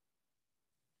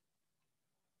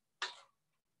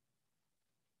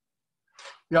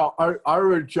 Yeah,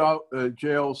 our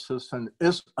jail system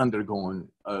is undergoing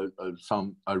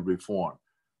some reform.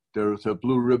 There's a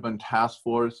Blue Ribbon Task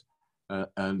Force,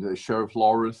 and Sheriff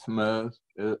Laura Smith,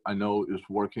 I know, is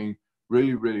working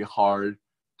really, really hard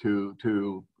to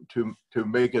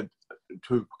make it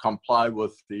to comply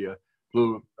with the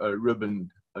Blue Ribbon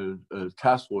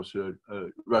Task Force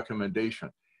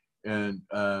recommendation. And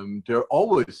there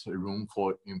always room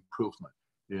for improvement,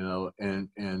 you know, in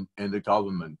the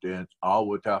government. And I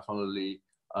would definitely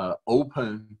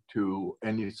open to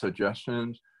any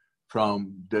suggestions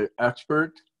from the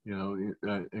expert, you know,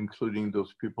 including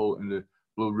those people in the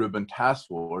Blue Ribbon Task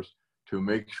Force, to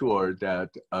make sure that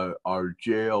our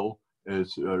jail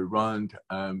is run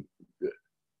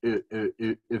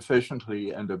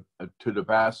efficiently and to the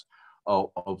best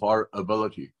of our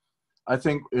ability. I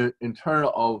think in terms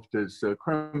of this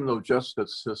criminal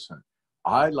justice system,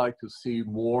 I'd like to see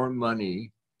more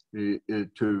money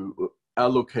to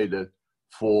allocated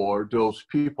for those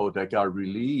people that got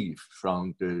relief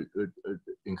from the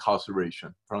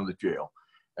incarceration, from the jail,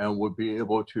 and would be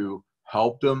able to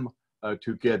help them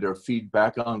to get their feet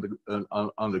back on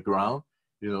the ground,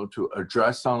 you know, to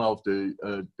address some of the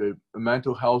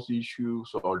mental health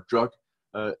issues or drug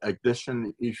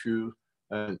addiction issues,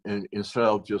 and instead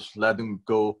of just letting them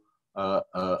go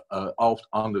out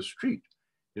on the street.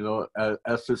 You know,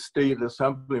 as a state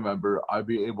assembly member, I'd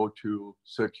be able to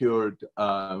secure with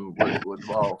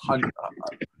about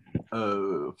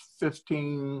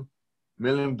 $15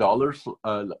 million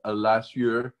last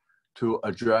year to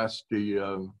address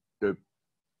the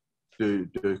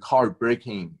car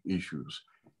braking issues,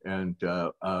 and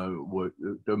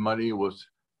the money was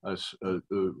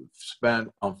spent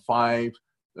on 5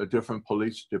 different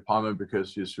police departments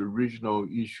because it's regional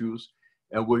issues,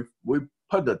 and we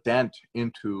put a dent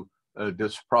into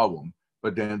this problem.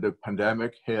 But then the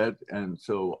pandemic hit, and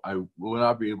so I will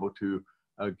not be able to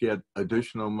get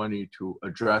additional money to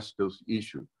address those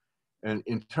issues. And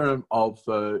in terms of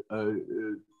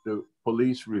the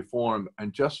police reform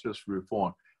and justice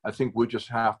reform, I think we just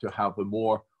have to have a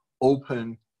more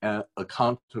open and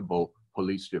accountable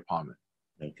police department.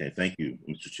 Okay, thank you,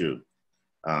 Mr. Chu.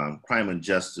 Crime and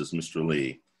justice, Mr.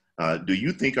 Lee. Do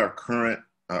you think our current,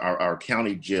 our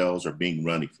county jails are being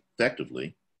run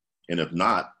effectively? And if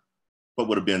not, what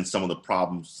would have been some of the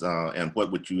problems and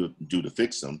what would you do to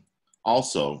fix them?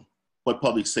 Also, what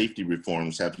public safety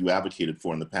reforms have you advocated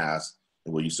for in the past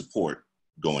and will you support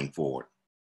going forward?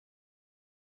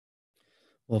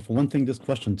 Well, for one thing, this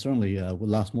question certainly will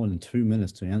last more than 2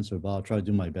 minutes to answer, but I'll try to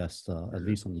do my best, at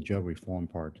least on the jail reform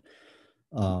part.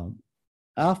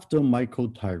 After Michael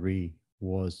Tyree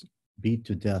was beat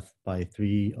to death by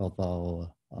 3 of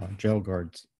our jail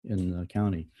guards in the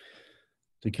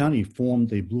county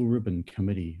formed a blue ribbon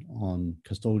committee on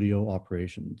custodial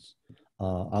operations.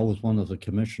 I was one of the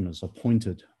commissioners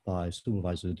appointed by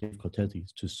Supervisor Dave Cortetti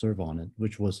to serve on it,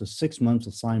 which was a 6-month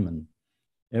assignment.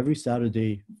 Every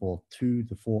Saturday for 2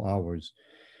 to 4 hours,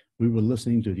 we were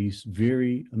listening to these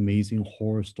very amazing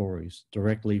horror stories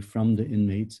directly from the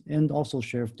inmates and also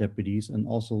sheriff deputies and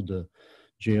also the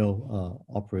jail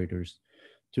operators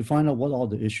to find out what all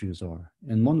the issues are.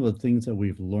 And one of the things that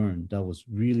we've learned that was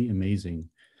really amazing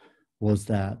was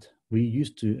that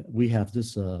we have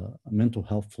this mental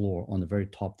health floor on the very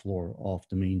top floor of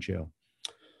the main jail,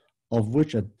 of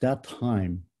which at that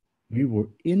time, we were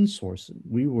insourcing.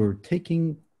 We were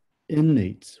taking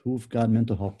inmates who've got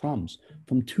mental health problems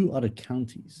from 2 other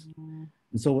counties. And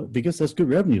so, because that's good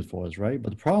revenue for us, right?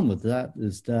 But the problem with that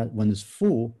is that when it's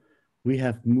full, we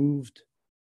have moved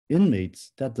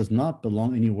inmates that does not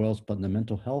belong anywhere else but in the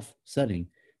mental health setting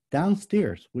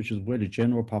downstairs, which is where the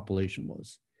general population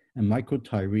was. And Michael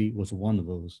Tyree was one of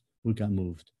those who got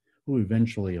moved, who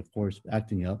eventually, of course,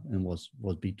 acting up and was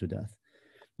beat to death.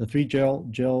 The 3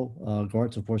 jail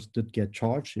guards, of course, did get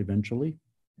charged eventually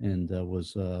and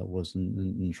was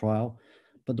in trial.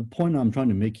 But the point I'm trying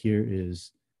to make here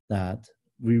is that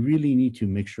we really need to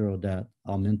make sure that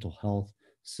our mental health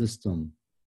system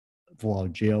for our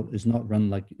jail is not run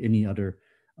like any other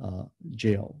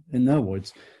jail. In other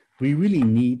words, we really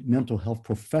need mental health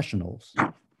professionals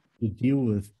to deal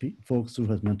with folks who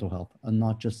have mental health and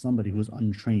not just somebody who's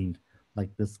untrained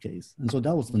like this case. And so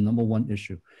that was the #1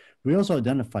 issue. We also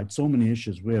identified so many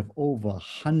issues. We have over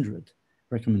 100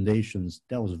 recommendations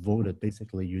that was voted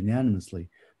basically unanimously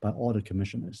by all the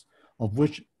commissioners, of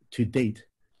which to date,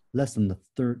 less than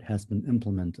 1/3 has been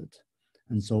implemented.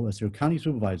 And so as your county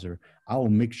supervisor, I will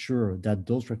make sure that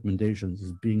those recommendations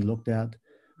is being looked at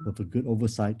with a good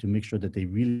oversight to make sure that they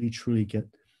really truly get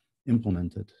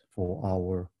implemented for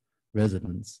our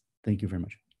residents. Thank you very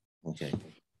much. Okay.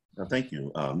 Now, thank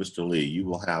you, Mr. Lee. You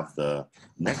will have the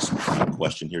next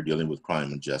question here dealing with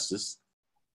crime and justice.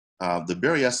 The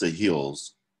Berryessa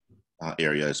Hills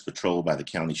area is patrolled by the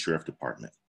County Sheriff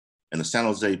Department, and the San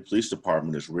Jose Police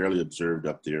Department is rarely observed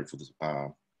up there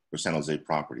for San Jose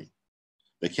property.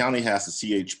 The county has the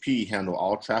CHP handle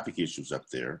all traffic issues up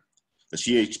there. The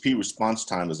CHP response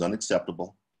time is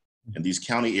unacceptable, and these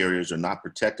county areas are not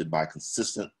protected by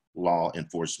consistent law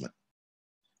enforcement.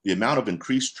 The amount of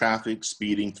increased traffic,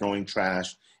 speeding, throwing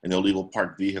trash, and illegal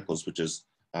parked vehicles, which is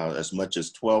as much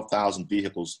as 12,000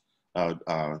 vehicles,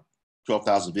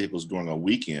 12,000 vehicles during a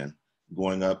weekend,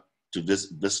 going up to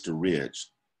Vista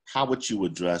Ridge. How would you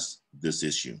address this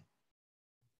issue?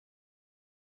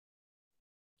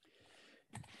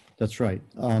 That's right.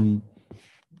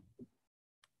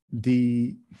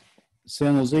 The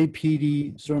San Jose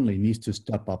PD certainly needs to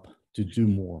step up to do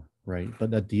more, right?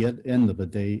 But at the end of the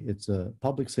day, it's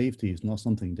public safety is not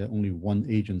something that only one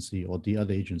agency or the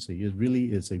other agency. It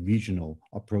really is a regional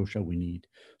approach that we need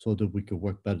so that we could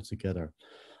work better together.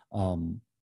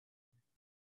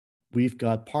 We've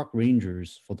got park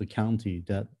rangers for the county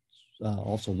that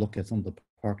also look at some of the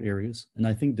park areas. And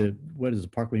I think that whether it's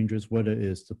the park rangers, whether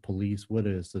it's the police,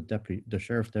 whether it's the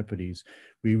sheriff deputies,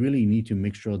 we really need to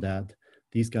make sure that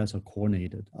these guys are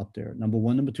coordinated up there. Number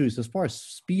one. Number two is as far as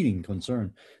speeding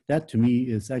concerned, that to me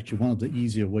is actually one of the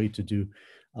easier way to do.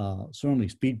 Certainly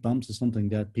speed bumps is something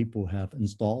that people have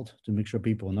installed to make sure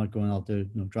people are not going out there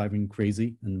driving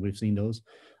crazy, and we've seen those.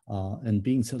 And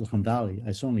being Silicon Valley,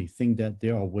 I certainly think that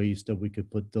there are ways that we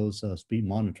could put those speed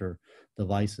monitor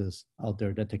devices out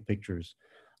there that take pictures.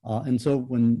 And so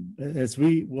as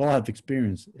we all have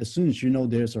experience, as soon as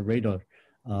there's a radar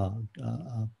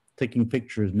taking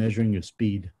pictures, measuring your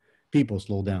speed, people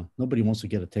slow down. Nobody wants to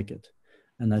get a ticket.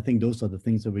 And I think those are the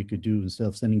things that we could do. Instead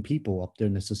of sending people up there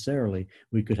necessarily,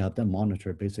 we could have them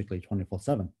monitor basically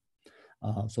 24/7.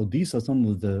 So these are some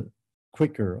of the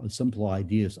quicker or simpler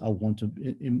ideas I want to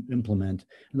implement.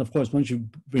 And of course, once you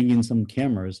bring in some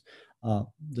cameras,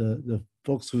 the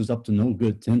folks who's up to no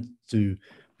good tend to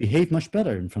behave much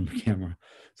better in front of the camera.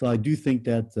 So I do think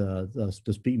that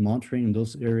the speed monitoring in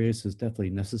those areas is definitely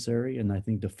necessary. And I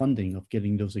think the funding of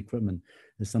getting those equipment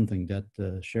is something that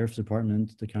the Sheriff's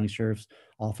Department, the County Sheriff's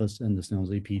Office, and the San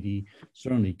Jose PD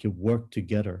certainly could work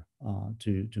together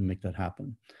to make that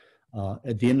happen.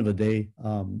 At the end of the day,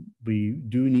 we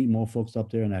do need more folks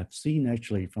up there. And I've seen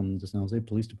actually from the San Jose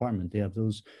Police Department, they have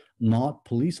those not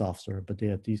police officer, but they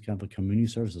have these kind of community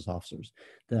services officers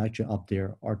that actually up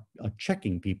there are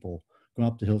checking people going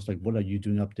up the hills. Like, what are you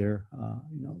doing up there?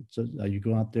 So are you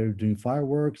going up there doing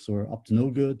fireworks or up to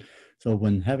no good? So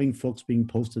when having folks being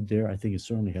posted there, I think it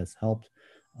certainly has helped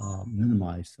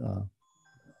minimize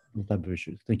those type of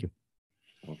issues. Thank you.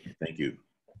 Okay, thank you.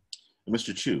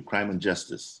 Mr. Chu, Crime and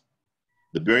Justice.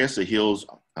 The Berryessa Hills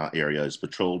area is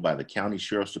patrolled by the County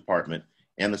Sheriff's Department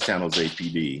and the San Jose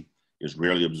PD. Is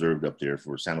rarely observed up there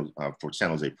for San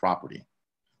Jose property.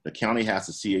 The county has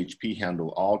the CHP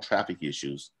handle all traffic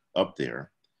issues up there.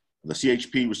 The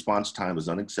CHP response time is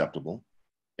unacceptable,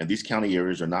 and these county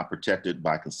areas are not protected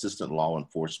by consistent law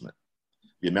enforcement.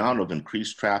 The amount of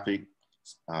increased traffic,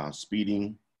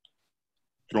 speeding,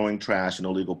 throwing trash, and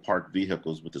illegal parked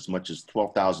vehicles with as much as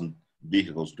 12,000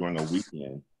 vehicles during a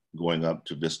weekend going up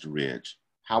to Vista Ridge.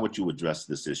 How would you address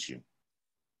this issue?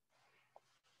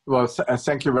 Well,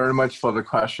 thank you very much for the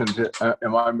question.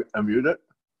 Am I unmuted?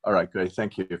 All right, great,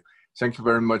 thank you. Thank you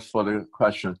very much for the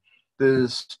question. The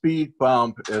speed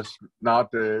bump is not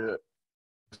the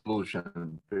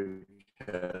solution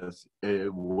because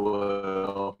it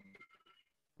will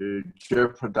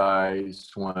jeopardize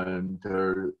when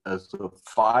there is a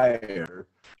fire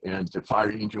and the fire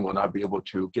engine will not be able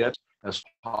to get as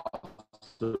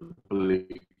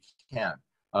possibly can.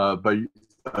 But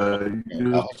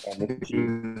Mr.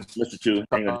 Chu,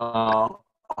 hang on.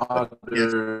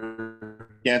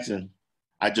 Jansen,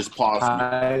 I just paused.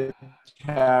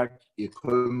 High-tech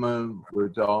equipment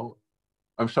without,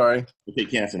 I'm sorry? Okay,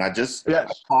 Jansen, I just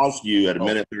paused you at a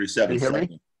minute 37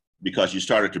 seconds because you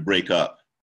started to break up.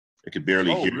 I could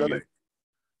barely hear you.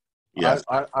 Yes.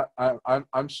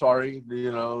 I'm sorry,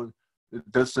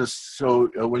 this is so,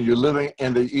 when you're living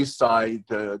in the east side,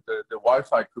 the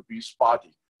Wi-Fi could be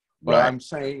spotty. But right. I'm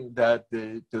saying that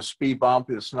the speed bump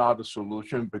is not a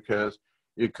solution because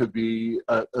it could be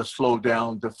a slow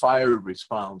down the fire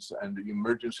response and the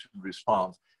emergency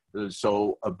response.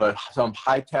 So, but some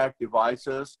high-tech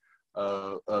devices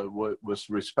with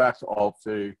respect of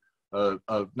the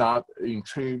not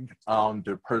intrude on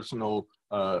the personal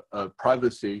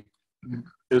privacy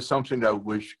is something that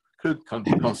we could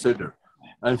consider.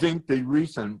 I think the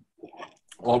reason,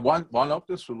 or one of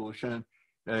the solutions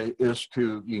is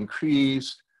to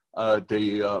increase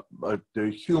the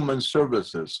human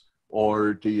services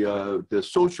or the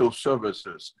social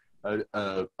services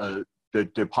the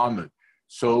department,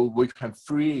 so we can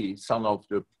free some of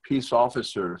the peace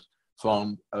officers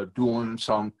from doing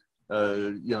some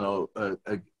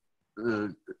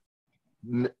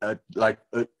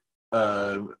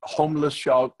homeless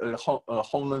shelter,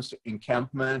 homeless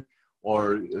encampment,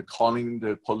 or calling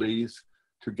the police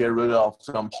to get rid of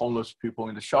some homeless people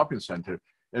in the shopping center.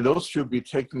 And those should be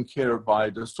taken care of by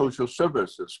the social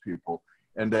services people.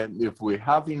 And then if we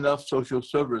have enough social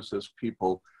services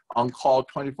people on call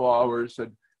 24 hours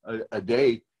a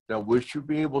day, then we should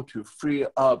be able to free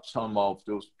up some of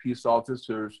those peace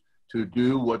officers to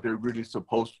do what they're really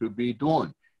supposed to be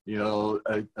doing.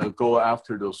 Go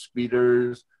after those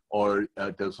speeders or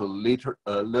those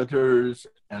litters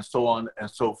and so on and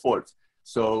so forth.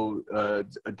 So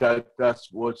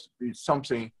that's what's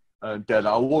something that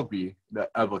I will be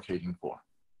advocating for,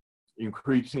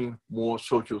 increasing more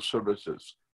social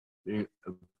services,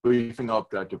 beefing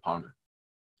up that department.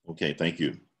 Okay, thank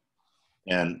you.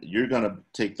 And you're going to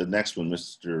take the next one,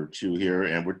 Mr. Chu here,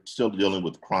 and we're still dealing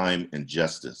with crime and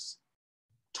justice.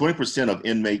 20% of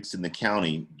inmates in the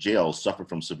county jail suffer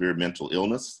from severe mental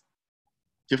illness.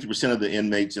 50% of the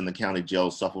inmates in the county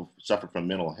jail suffer from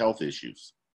mental health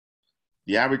issues.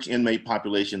 The average inmate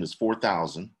population is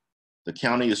 4,000. The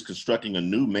county is constructing a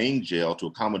new main jail to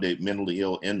accommodate mentally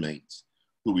ill inmates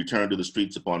who return to the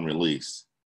streets upon release.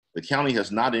 The county has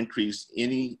not increased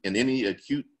in any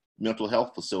acute mental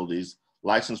health facilities,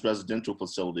 licensed residential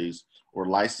facilities, or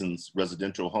licensed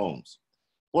residential homes.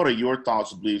 What are your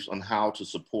thoughts and beliefs on how to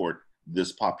support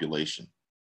this population?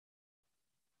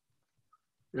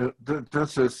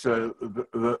 This is an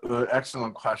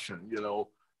excellent question.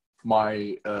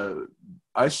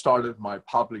 I started my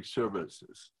public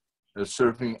services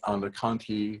serving on the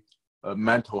county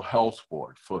mental health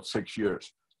board for 6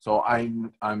 years. So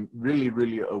I'm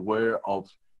really aware of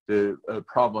the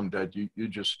problem that you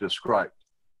just described.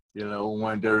 You know,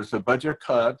 when there's a budget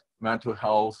cut, mental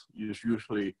health is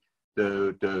usually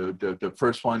the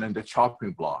first one in the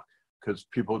chopping block, because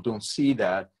people don't see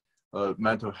that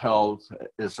mental health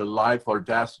is a life or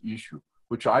death issue,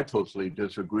 which I totally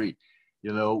disagree.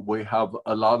 You know, we have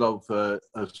a lot of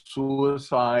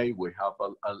suicide, we have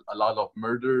a lot of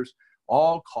murders,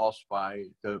 all caused by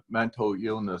the mental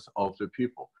illness of the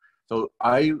people. So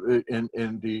in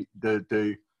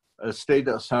the State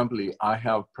Assembly, I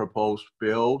have proposed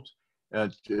bills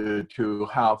to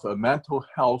have a mental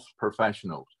health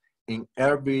professionals in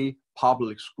every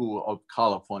public school of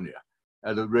California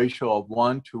at a ratio of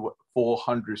 1 to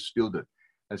 400 students.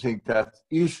 I think that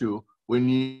issue, we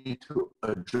need to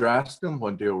address them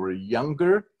when they were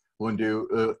younger, when they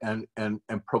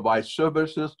and provide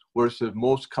services where's the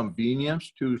most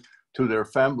convenience to their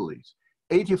families.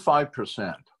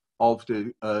 85% of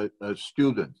the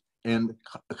students in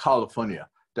California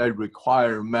that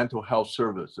require mental health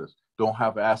services don't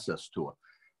have access to it.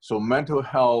 So mental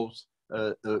health,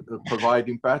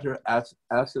 providing better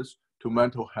access to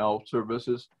mental health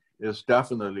services is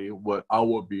definitely what I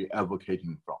will be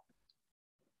advocating for.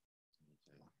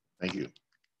 Thank you.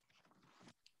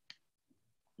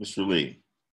 Mr. Lee,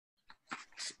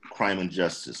 crime and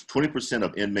justice. 20%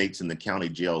 of inmates in the county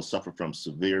jail suffer from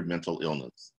severe mental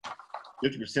illness.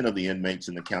 50% of the inmates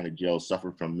in the county jail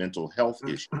suffer from mental health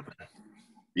issues.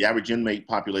 The average inmate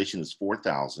population is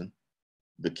 4,000.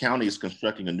 The county is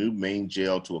constructing a new main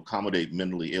jail to accommodate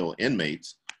mentally ill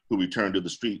inmates who return to the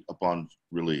street upon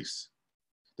release.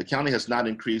 The county has not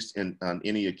increased in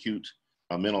any acute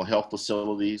mental health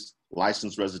facilities,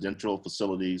 licensed residential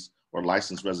facilities, or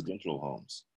licensed residential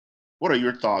homes. What are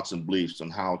your thoughts and beliefs on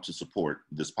how to support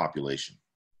this population?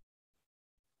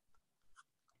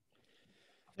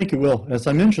 Thank you, Will. As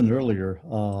I mentioned earlier,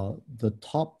 the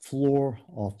top floor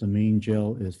of the main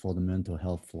jail is for the mental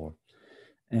health floor.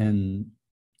 And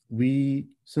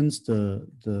since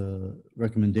the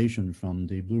recommendation from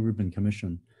the Blue Ribbon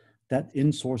Commission, that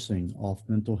insourcing of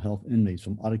mental health inmates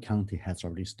from other county has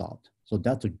already stopped. So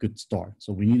that's a good start.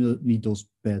 So we need those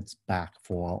beds back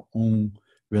for our own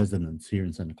residents here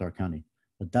in Santa Clara County.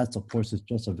 But that's, of course, is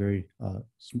just a very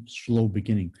slow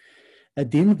beginning.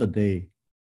 At the end of the day,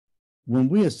 when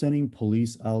we are sending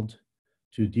police out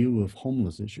to deal with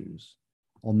homeless issues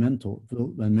or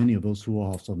and many of those who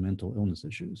are also mental illness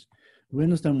issues, we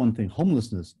understand one thing: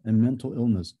 homelessness and mental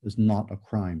illness is not a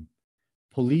crime.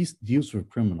 Police deals with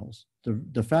criminals.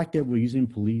 The fact that we're using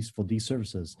police for these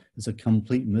services is a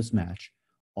complete mismatch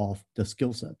of the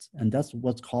skill sets. And that's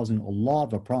what's causing a lot of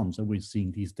the problems that we're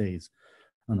seeing these days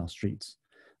on our streets.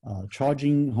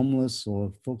 Charging homeless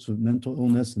or folks with mental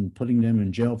illness and putting them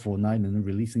in jail for a night and then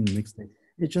releasing the next day,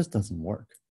 it just doesn't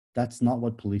work. That's not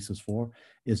what police is for.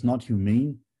 It's not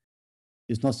humane.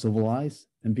 It's not civilized.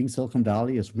 And being Silicon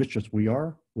Valley, as rich as we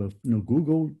are, with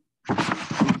Google,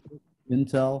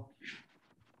 Intel,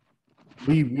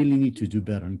 we really need to do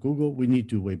better. And Google, we need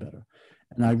to do way better.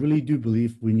 And I really do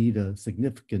believe we need a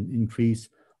significant increase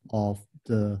of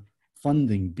the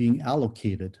funding being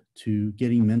allocated to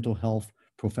getting mental health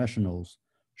professionals,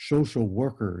 social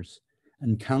workers,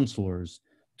 and counselors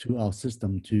to our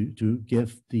system to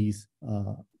give these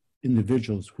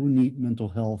individuals who need mental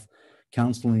health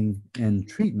counseling and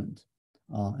treatment.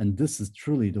 And this is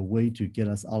truly the way to get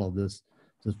us out of this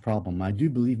problem. I do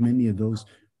believe many of those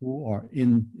who are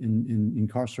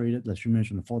incarcerated, as you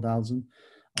mentioned, 4,000,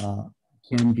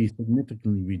 can be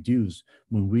significantly reduced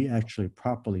when we actually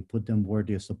properly put them where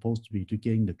they're supposed to be to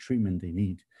getting the treatment they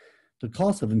need. The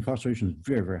cost of incarceration is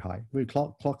very, very high. We're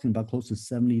clocking about close to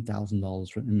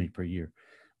 $70,000 for an inmate per year.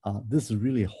 This is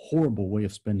really a horrible way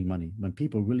of spending money. When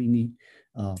people really need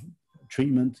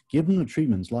treatment, give them the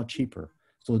treatment. It's a lot cheaper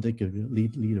so they could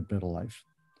lead a better life.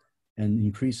 And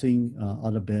increasing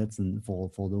other beds and for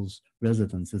those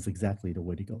residents is exactly the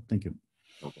way to go. Thank you.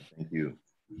 Okay, thank you.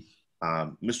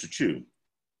 Mr. Chu,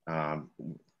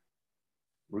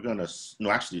 we're gonna,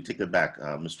 no, actually take that back,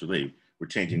 Mr. Lee. We're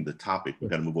changing the topic. We're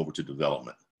gonna move over to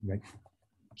development. Right.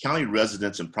 County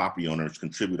residents and property owners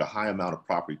contribute a high amount of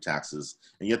property taxes,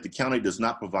 and yet the county does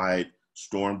not provide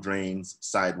storm drains,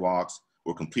 sidewalks,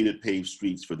 or completed paved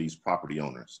streets for these property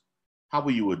owners. How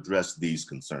will you address these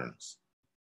concerns?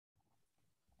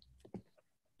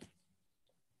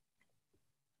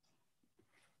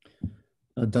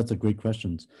 That's a great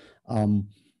question.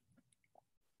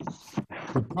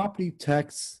 The property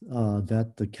tax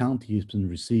that the county has been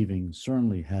receiving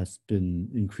certainly has been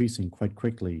increasing quite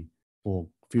quickly for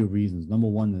a few reasons. Number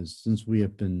one is since we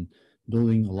have been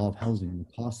building a lot of housing. The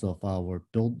cost of our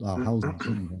housing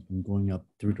certainly has been going up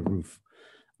through the roof.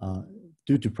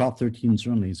 Due to Prop 13,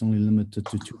 certainly it's only limited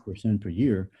to 2% per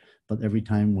year, but every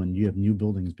time when you have new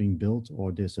buildings being built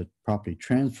or there's a property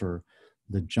transfer,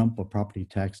 the jump of property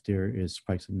tax there is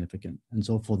quite significant. And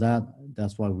so for that,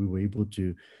 that's why we were able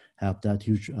to have that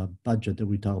huge budget that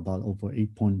we talk about, over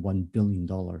 $8.1 billion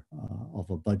of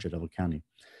a budget of a county.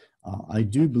 I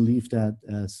do believe that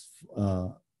as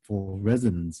for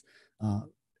residents,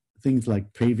 things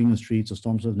like paving the streets or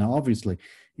storm surge. Now, obviously,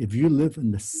 if you live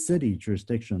in the city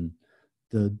jurisdiction,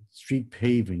 the street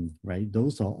paving, right,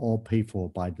 those are all paid for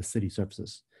by the city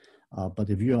services. But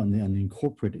if you're in an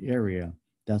incorporated area,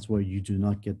 that's where you do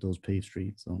not get those paved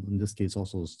streets. So in this case,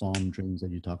 also the storm drains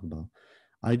that you talk about.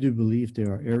 I do believe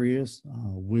there are areas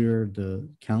where the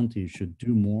county should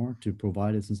do more to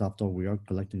provide it, since after all, we are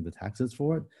collecting the taxes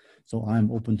for it. So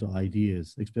I'm open to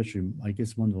ideas, especially, I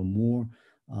guess, one of the more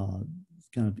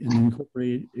kind of an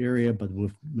incorporated area, but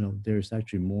with, you know, there's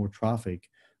actually more traffic,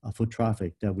 foot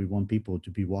traffic, that we want people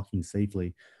to be walking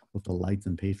safely with the lights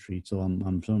and paved streets. So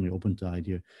I'm certainly open to the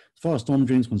idea. As far as storm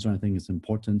drains concerned, I think it's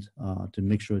important to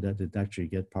make sure that it actually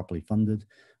get properly funded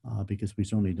because we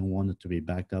certainly don't want it to be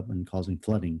backed up and causing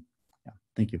flooding. Yeah,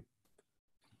 thank you.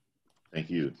 Thank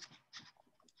you.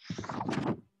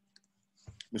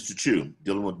 Mr. Chu,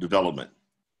 dealing with development.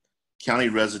 County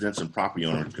residents and property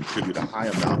owners contribute a high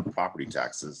amount of property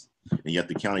taxes, and yet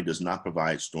the county does not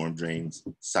provide storm drains,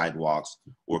 sidewalks,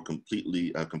 or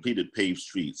completed paved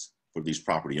streets for these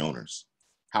property owners.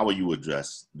 How will you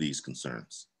address these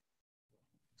concerns?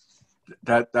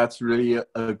 That's really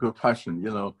a good question. You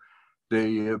know,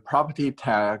 the property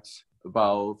tax,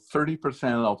 about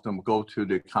 30% of them go to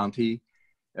the county,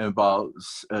 and about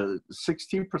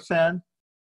 60%,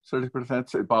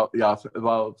 30%,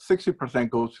 about 60%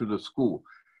 goes to the school,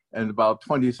 and about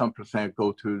 20-some%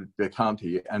 go to the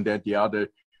county, and then the other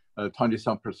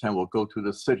 20-some% will go to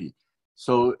the city.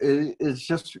 So it's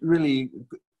just really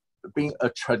being a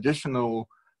traditional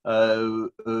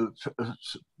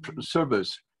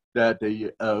service that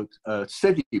the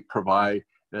city provide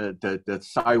the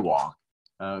sidewalk,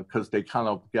 because they kind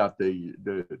of got the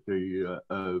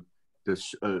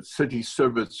city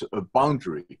service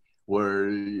boundary, where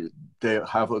they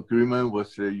have agreement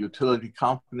with the utility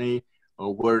company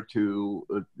where to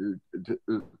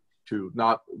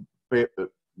not,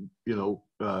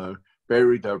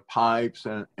 bury their pipes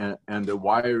and the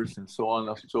wires and so on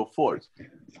and so forth.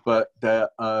 But the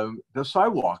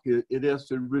sidewalk, it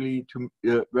is a really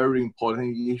very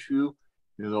important issue,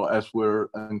 you know, as we're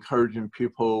encouraging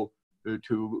people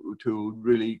to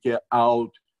really get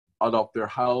out of their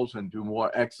house and do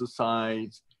more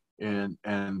exercise. And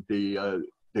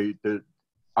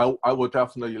I will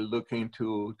definitely look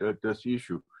into this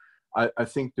issue. I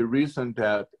think the reason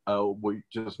that we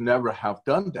just never have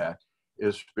done that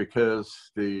is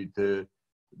because the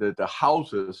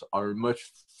houses are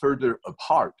much further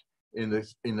apart in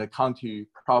the county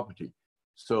property.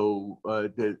 So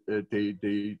the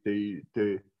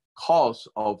cost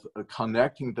of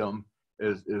connecting them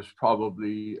is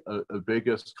probably a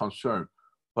biggest concern.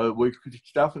 But we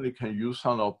definitely can use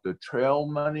some of the trail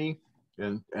money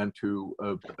and to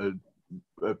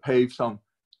pave some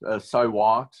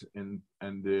sidewalks and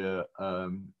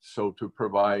so to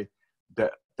provide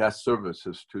that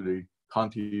services to the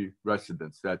county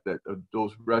residents, that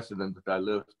those residents that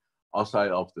live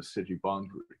outside of the city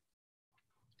boundary.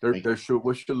 We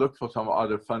should look for some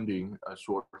other funding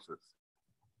sources.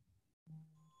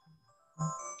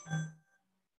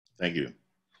 Thank you.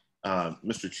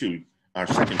 Mr. Chu, our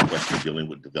second question dealing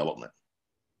with development.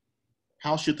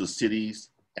 How should the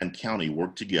cities and county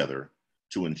work together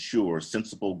to ensure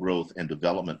sensible growth and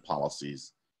development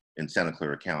policies in Santa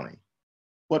Clara County?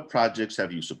 What projects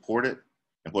have you supported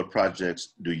and what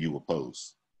projects do you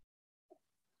oppose?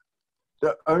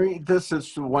 I mean, this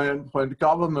is when the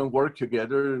government work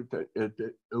together,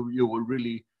 you will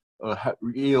really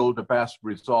yield the best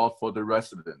result for the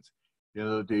residents. You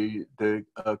know, the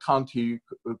county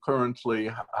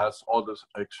currently has all those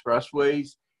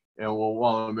expressways, and we'll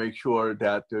want to make sure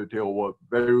that they were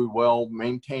very well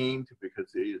maintained, because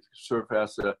they serve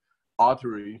as an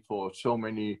artery for so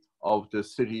many of the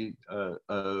city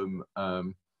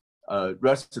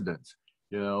residents.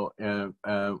 You know, and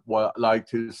what I'd like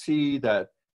to see that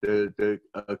the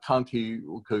county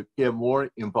could get more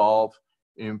involved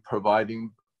in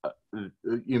providing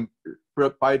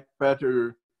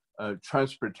better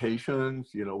transportation.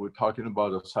 You know, we're talking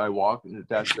about a sidewalk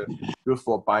that's good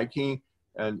for biking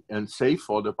and safe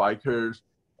for the bikers,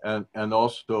 and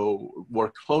also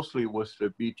work closely with the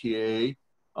BTA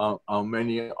on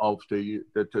many of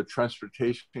the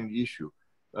transportation issue.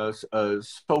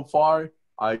 So far,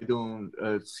 I don't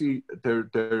see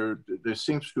there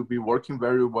seems to be working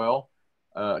very well.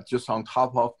 Just on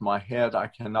top of my head, I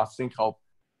cannot think of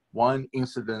one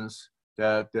incident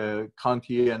that the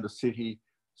county and the city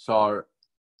are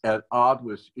at odds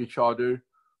with each other,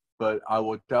 but I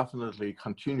will definitely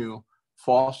continue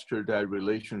foster that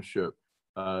relationship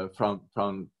from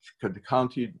the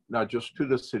county, not just to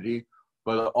the city,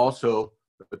 but also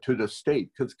to the state,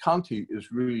 because county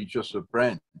is really just a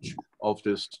branch of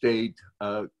the state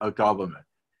government.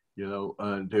 You know,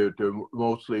 they're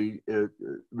mostly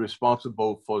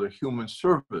responsible for the human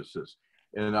services.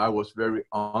 And I was very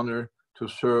honored to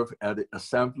serve at the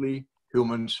Assembly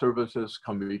Human Services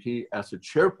Committee as a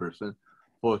chairperson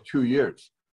for 2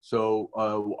 years. So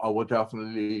I will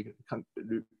definitely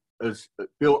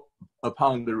build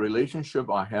upon the relationship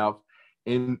I have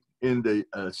in the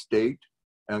state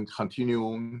and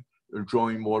continue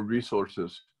drawing more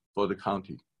resources for the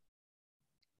county.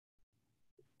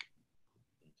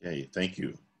 Okay, thank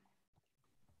you.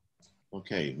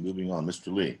 Okay, moving on,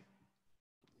 Mr. Lee.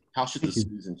 How should the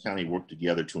cities and county work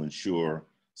together to ensure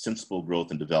sensible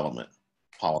growth and development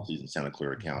policies in Santa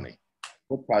Clara County?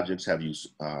 What projects have you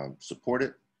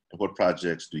supported, and what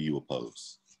projects do you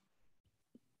oppose?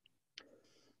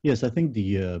 Yes, I think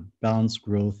the balanced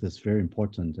growth is very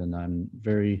important, and I'm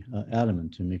very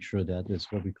adamant to make sure that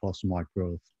it's what we call smart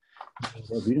growth.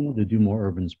 We don't want to do more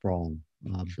urban sprawl.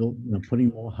 Putting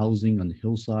more housing on the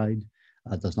hillside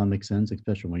does not make sense,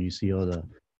 especially when you see all the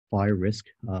fire risk,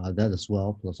 that as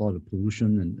well, plus all the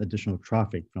pollution and additional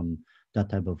traffic from that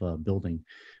type of building.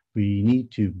 We need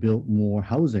to build more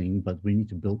housing, but we need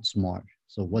to build smart.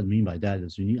 So what I mean by that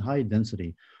is you need high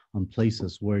density on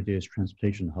places where there's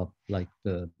transportation hub, like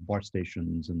the BART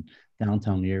stations and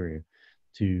downtown area,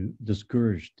 to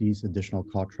discourage these additional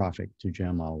car traffic to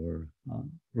jam our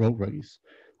roadways.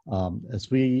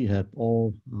 As we have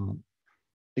all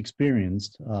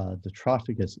experienced, the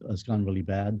traffic has gone really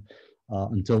bad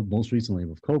until most recently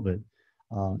with COVID.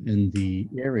 In the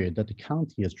area that the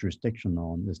county has jurisdiction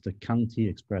on is the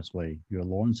county expressway, your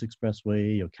Lawrence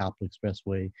Expressway, your Capitol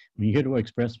Expressway. When you hear the word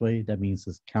expressway, that means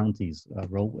it's county's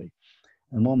roadway.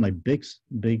 And one of my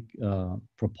big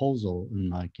proposal in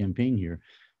my campaign here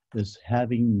is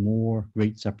having more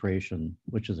grade separation,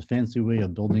 which is a fancy way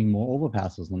of building more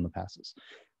overpasses than underpasses.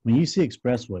 When you see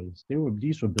expressways,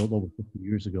 these were built over 50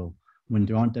 years ago when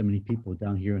there aren't that many people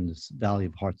down here in this Valley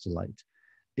of Hearts Delight.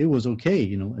 It was okay,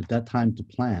 you know, at that time to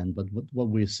plan, but what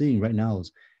we're seeing right now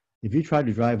is if you try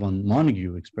to drive on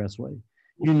Montague Expressway,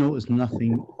 you know it's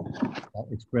nothing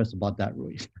express about that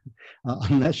road.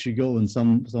 Unless you go in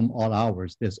some odd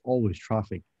hours, there's always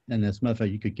traffic. And as a matter of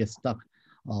fact, you could get stuck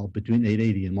between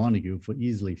 880 and Montague for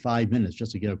easily 5 minutes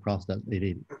just to get across that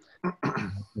 880.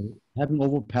 So having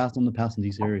overpass, underpass in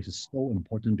these areas is so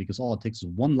important because all it takes is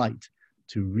one light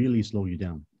to really slow you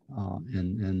down.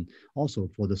 And also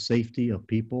for the safety of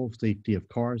people, safety of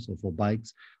cars, or for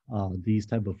bikes, these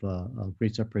type of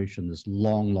grade separation is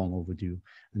long overdue.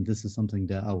 And this is something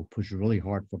that I will push really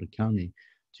hard for the county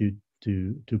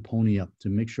to pony up, to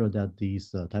make sure that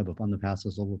these type of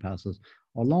underpasses, overpasses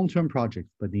are long-term projects,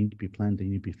 but they need to be planned, they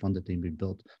need to be funded, they need to be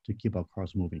built to keep our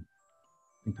cars moving.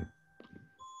 Thank you.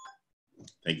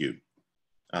 Thank you.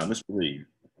 Mr. Lee,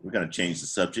 we're going to change the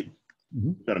subject.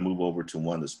 We're going to move over to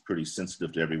one that's pretty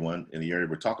sensitive to everyone in the area.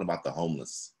 We're talking about the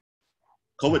homeless.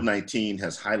 COVID-19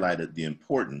 has highlighted the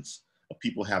importance of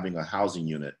people having a housing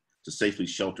unit to safely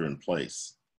shelter in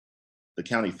place. The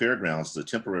county fairgrounds is a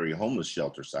temporary homeless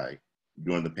shelter site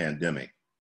during the pandemic.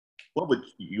 What would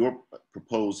your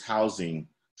proposed housing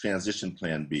transition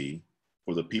plan be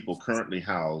for the people currently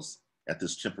housed at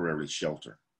this temporary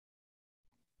shelter?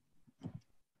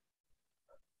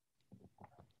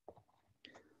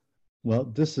 Well,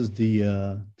 this is the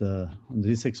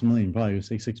 $6 million, probably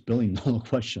say $6 billion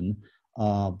question.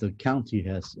 The county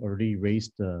has already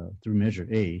raised through Measure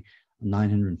A,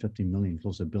 $950 million,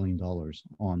 close to $1 billion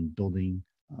on building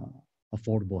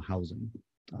affordable housing.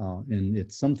 And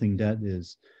it's something that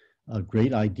is a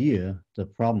great idea. The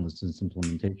problem is its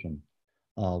implementation.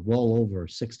 Well over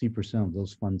 60% of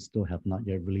those funds still have not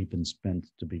yet really been spent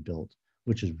to be built,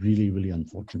 which is really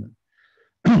unfortunate.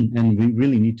 And we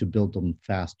really need to build them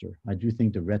faster. I do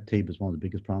think the red tape is one of the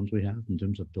biggest problems we have in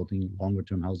terms of building longer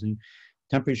term housing.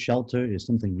 Temporary shelter is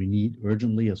something we need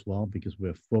urgently as well because we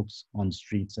have folks on the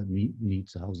streets that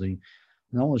needs housing.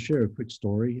 And I want to share a quick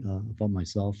story about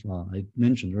myself. I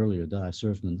mentioned earlier that I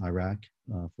served in Iraq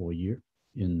for a year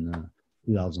in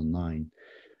 2009.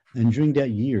 And during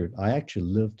that year, I actually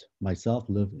lived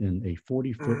in a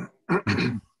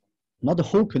 40-foot not the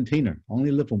whole container,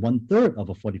 only live in 1/3 of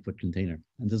a 40-foot container.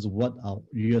 And this is what our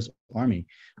US Army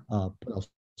put our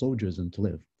soldiers in to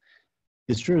live.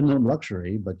 It's sure no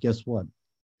luxury, but guess what?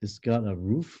 It's got a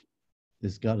roof,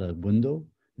 it's got a window,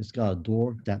 it's got a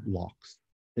door that locks.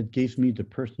 It gives me the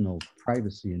personal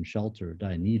privacy and shelter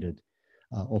that I needed.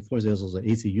 Of course, there's also an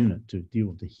AC unit to deal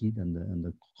with the heat and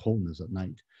the coldness at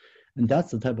night. And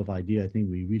that's the type of idea I think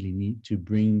we really need to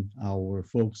bring our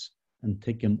folks and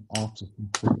take them off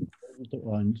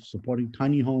on supporting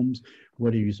tiny homes,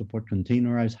 whether you support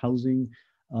containerized housing.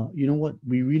 You know what?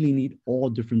 We really need all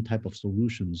different type of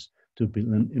solutions to be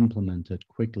implemented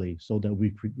quickly so that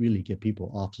we could really get people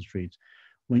off the streets.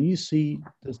 When you see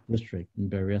this district in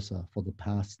Berryessa for the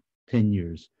past 10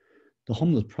 years, the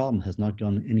homeless problem has not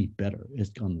gone any better. It's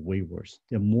gone way worse.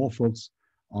 There are more folks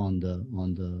on the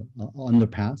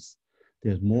underpass.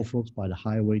 There's more folks by the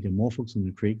highway. There are more folks in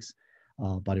the creeks,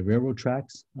 by the railroad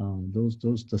tracks.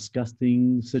 Those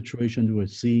disgusting situations we're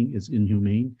seeing is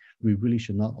inhumane. We really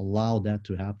should not allow that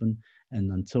to happen.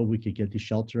 And until we could get the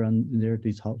shelter in there,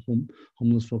 these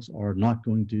homeless folks are not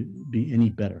going to be any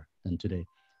better than today.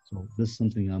 So this is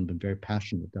something I've been very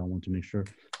passionate that I want to make sure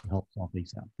to help solve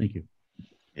ASAP. Thank you.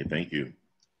 Okay, thank you.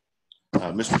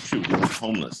 Mr. Chu, dealing with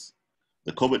homeless.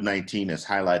 The COVID-19 has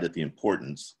highlighted the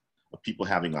importance of people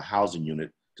having a housing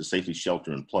unit to safely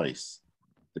shelter in place.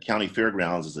 The county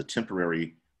fairgrounds is a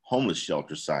temporary homeless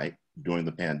shelter site during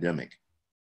the pandemic.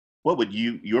 What would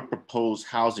your proposed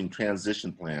housing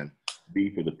transition plan be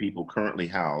for the people currently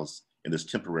housed in this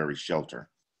temporary shelter?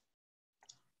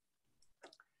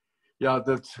 Yeah,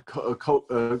 that's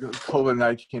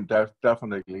COVID-19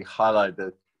 definitely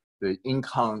highlighted the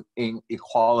income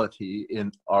inequality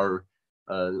in our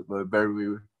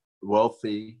very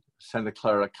wealthy Santa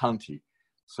Clara County.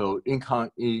 So income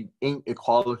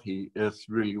inequality is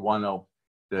really one of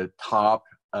the top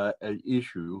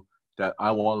issue that I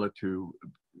wanted to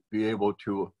be able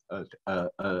to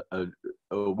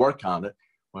work on it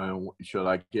when should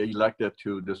I get elected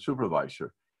to the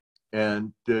supervisor.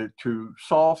 And to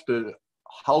solve the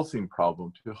housing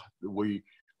problem,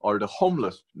 or the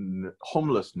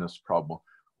homelessness problem,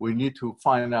 we need to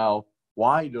find out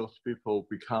why those people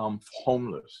become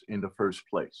homeless in the first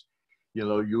place. You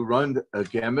know, you run a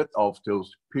gamut of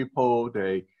those people,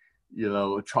 they, you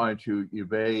know, trying to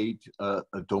evade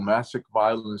a domestic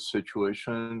violence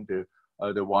situation. The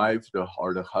wife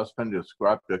or the husband just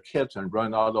grab the kids and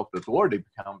run out of the door, they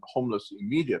become homeless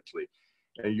immediately.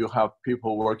 And you have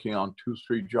people working on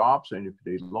 2-3 jobs, and if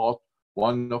they lost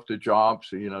one of the jobs,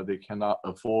 you know, they cannot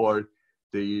afford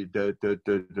the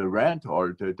rent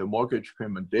or the mortgage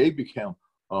payment, they become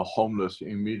homeless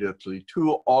immediately.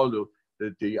 To all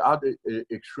the other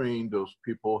extreme, those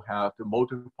people have the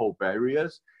multiple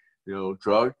barriers, you know,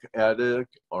 drug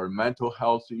addict or mental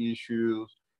health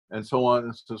issues, and so on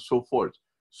and so forth.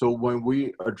 So when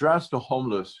we address the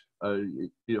homelessness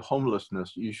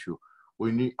issue,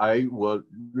 I would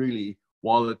really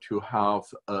wanted to have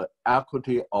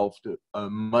equity of the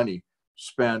money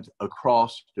spent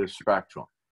across the spectrum.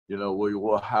 You know, we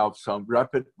will have some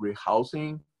rapid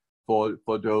rehousing for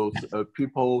those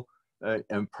people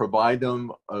and provide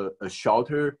them a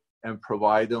shelter and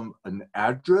provide them an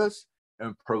address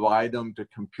and provide them the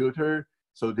computer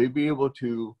so they be able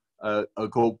to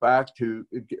go back to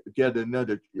get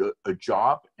another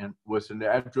job and with an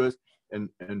address and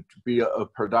to be a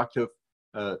productive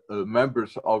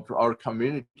members of our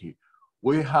community.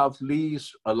 We have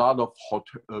leased a lot of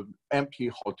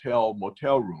empty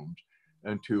motel rooms,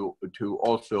 and to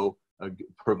also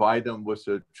provide them with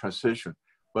a transition.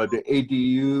 But the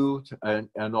ADU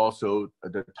and also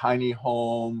the tiny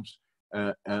homes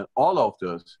and all of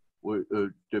this,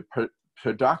 the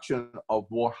production of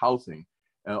more housing,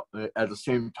 at the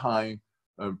same time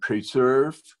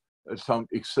preserve some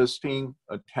existing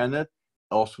tenant,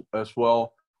 also as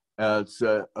well as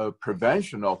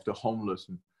prevention of the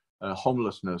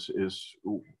homelessness is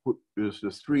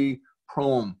the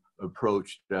 3-pronged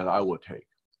approach that I would take.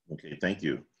 Okay, thank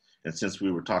you. And since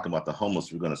we were talking about the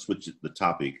homeless, we're going to switch the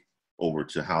topic over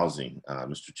to housing,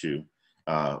 Mr. Chu.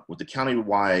 With the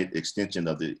county-wide extension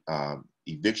of the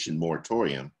eviction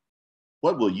moratorium,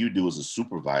 what will you do as a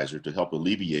supervisor to help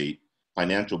alleviate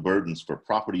financial burdens for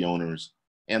property owners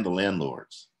and the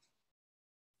landlords?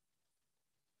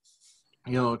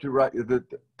 You know,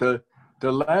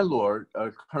 the landlord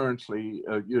currently,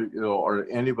 or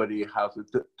anybody has a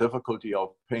difficulty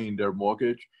of paying their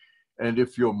mortgage, and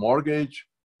if your mortgage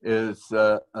is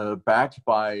backed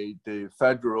by the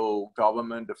federal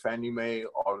government, the Fannie Mae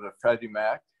or the Freddie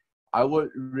Mac, I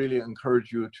would really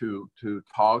encourage you to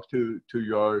talk to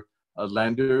your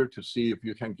lender to see if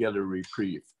you can get a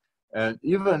reprieve. And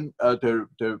even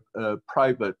the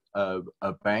private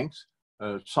banks,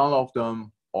 some of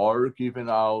them are giving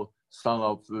out some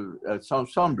of the,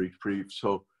 some reprieve.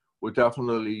 So we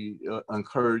definitely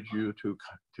encourage you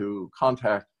to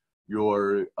contact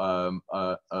your a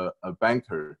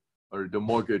banker or the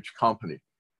mortgage company.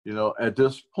 You know, at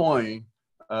this point,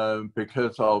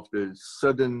 because of the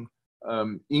sudden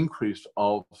increase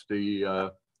of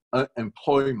the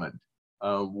unemployment,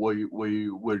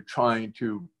 we're trying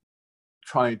to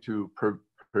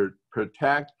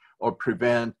protect or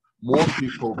prevent more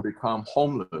people become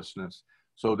homelessness.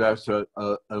 So that's a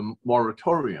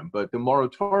moratorium, but the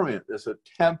moratorium is a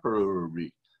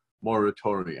temporary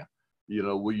moratorium. You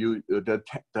know, the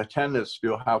tenants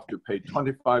still have to pay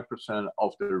 25%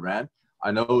 of the rent.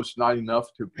 I know it's not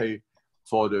enough to pay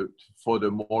for the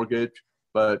mortgage,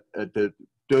 but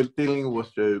dealing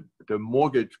with the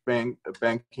mortgage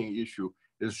banking issue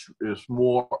is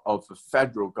more of a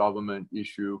federal government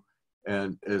issue,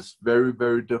 and it's very,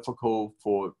 very difficult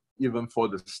even for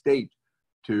the state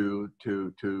to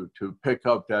pick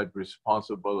up that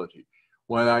responsibility.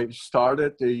 When I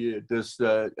started this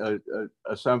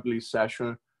assembly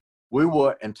session, we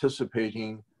were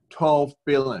anticipating $12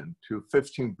 billion to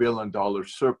 $15 billion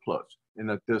surplus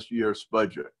in this year's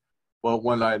budget. But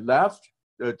when I left,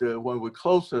 when we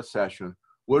closed the session,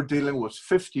 we're dealing with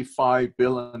 $55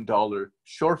 billion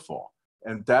shortfall,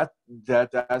 and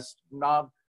that's not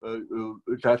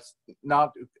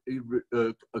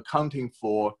accounting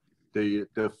for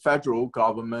the federal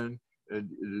government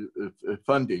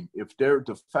funding. If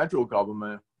the federal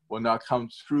government will not come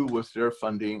through with their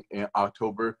funding in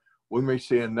October, we may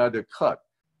see another cut.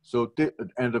 So,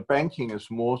 and the banking is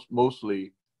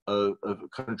mostly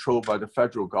controlled by the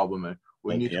federal government.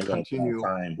 We need to continue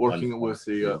working with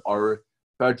our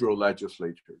federal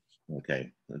legislatures.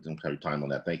 Okay, I don't have time on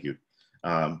that. Thank you.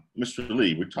 Mr.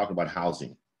 Lee, we're talking about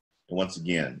housing. And once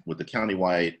again, with the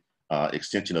countywide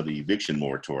extension of the eviction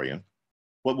moratorium,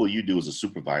 what will you do as a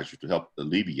supervisor to help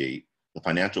alleviate the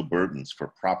financial burdens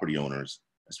for property owners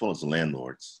as well as the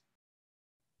landlords?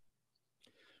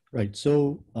 Right.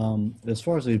 So as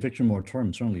far as the eviction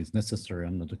moratorium, certainly is necessary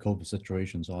under the COVID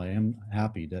situation. So I am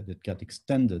happy that it got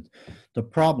extended. The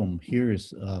problem here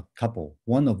is a couple,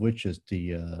 one of which is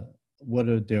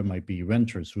whether there might be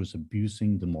renters who's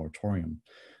abusing the moratorium.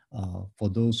 For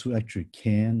those who actually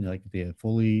can, like they are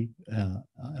fully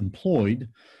employed,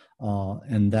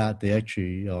 and that they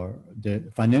actually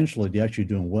financially, they're actually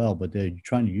doing well, but they're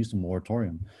trying to use the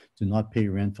moratorium to not pay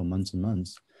rent for months and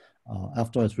months.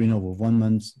 Afterwards, we know with 1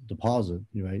 month's deposit,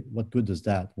 right? What good is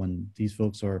that when these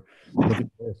folks are living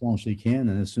as long as they can,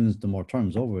 and as soon as the moratorium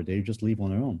is over, they just leave on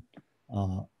their own.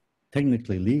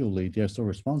 Technically, legally, they're still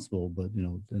responsible, but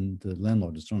then the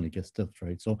landlord certainly gets stiffed,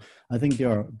 right? So I think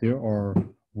there are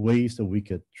ways that we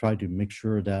could try to make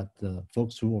sure that the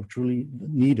folks who are truly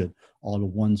needed are the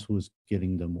ones who is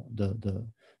getting the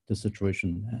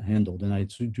situation handled. And I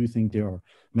do think there are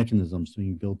mechanisms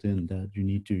being built in that you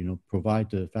need to provide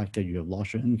the fact that you have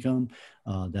lost your income,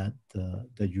 that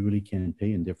you really can't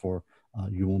pay, and therefore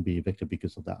you won't be evicted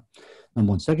because of that.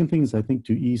 Number one. Second thing is, I think,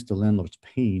 to ease the landlord's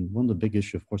pain, one of the big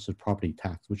issues, of course, is property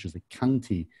tax, which is a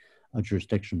county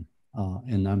jurisdiction.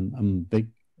 And I'm a big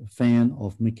fan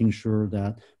of making sure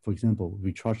that, for example,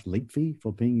 we charge late fee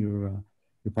for paying your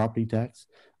property tax.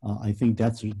 I think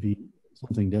that should be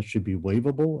something that should be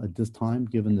waivable at this time,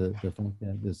 given the fact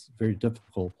that it's very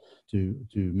difficult to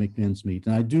make ends meet.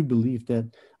 And I do believe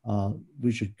that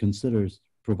we should consider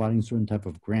providing certain type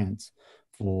of grants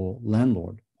for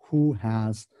landlord who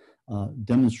has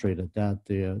demonstrated that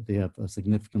they have a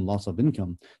significant loss of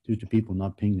income due to people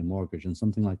not paying the mortgage, and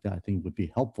something like that I think would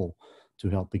be helpful to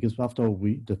help, because after all,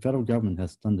 the federal government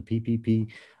has done the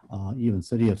PPP, even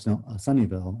city of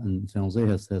Sunnyvale and San Jose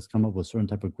has come up with certain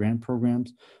type of grant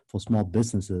programs for small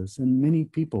businesses, and many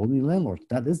people, landlords,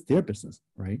 that is their business,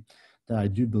 right? That I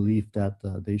do believe that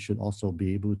they should also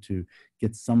be able to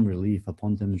get some relief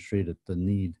upon demonstrated the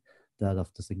need that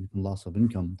of the significant loss of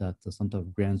income, that some type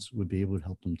of grants would be able to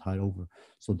help them tide over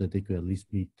so that they could at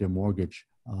least meet their mortgage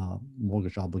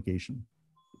obligation.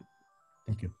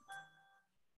 Thank you.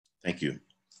 Thank you.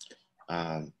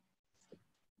 Hey,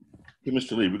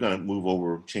 Mr. Lee, we're going to move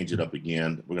over, change it up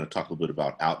again. We're going to talk a little bit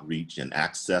about outreach and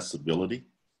accessibility.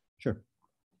 Sure.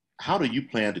 How do you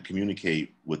plan to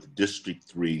communicate with District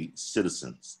 3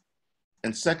 citizens?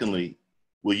 And secondly,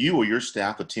 will you or your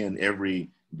staff attend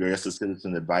every Berryessa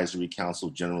Citizen Advisory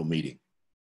Council general meeting?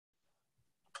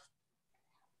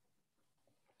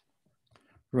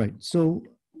 Right. So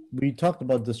we talked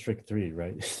about District 3,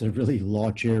 right? It's a really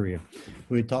large area.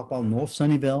 We talked about North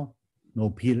Sunnyvale,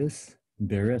 Milpitas,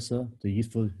 Berryessa, the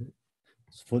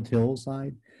Foothill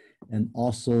side, and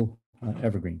also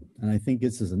Evergreen. And I think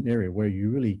this is an area where you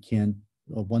really can't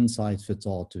one size fits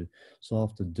all to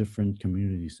solve the different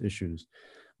communities' issues.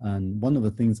 And one of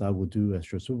the things I will do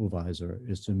as your supervisor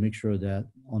is to make sure that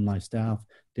on my staff,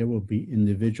 there will be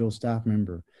individual staff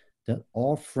member that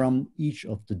are from each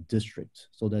of the districts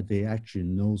so that they actually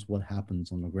knows what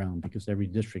happens on the ground, because every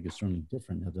district is certainly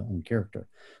different, have their own character,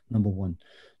 number one.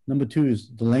 Number two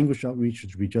is the language outreach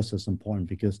should be just as important,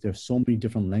 because there's so many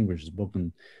different languages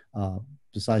spoken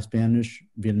besides Spanish,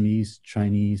 Vietnamese,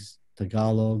 Chinese,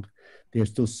 Tagalog. There's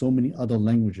still so many other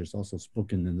languages also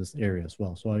spoken in this area as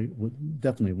well. So I would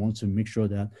definitely want to make sure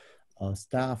that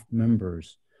staff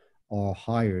members are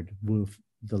hired with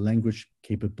the language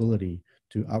capability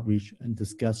to outreach and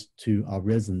discuss to our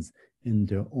residents in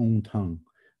their own tongue.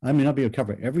 I may not be able to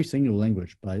cover every single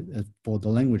language, but for the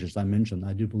languages I mentioned,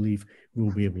 I do believe we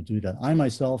will be able to do that. I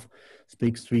myself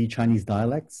speak 3 Chinese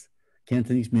dialects,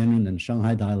 Cantonese, Mandarin, and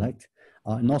Shanghai dialect,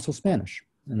 and also Spanish.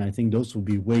 And I think those will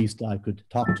be ways that I could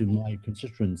talk to my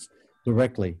constituents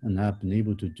directly, and have been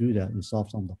able to do that and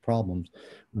solve some of the problems.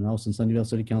 When I was in Sunnyvale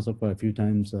City Council quite a few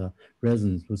times,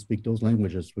 residents who speak those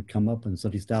languages would come up, and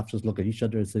city staff just look at each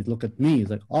other and say, look at me.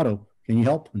 It's like, Otto, can you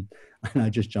help? And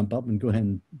I just jump up and go ahead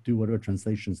and do whatever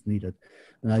translations needed.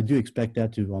 And I do expect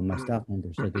that to my staff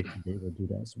members, that they can be able to do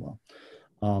that as well.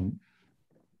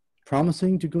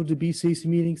 Promising to go to BCAC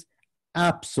meetings?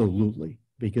 Absolutely,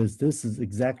 because this is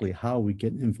exactly how we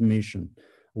get information,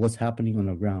 what's happening on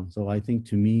the ground. So I think,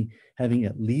 to me, having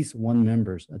at least one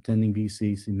member attending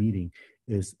BCAC meeting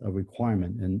is a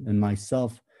requirement. And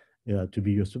myself, to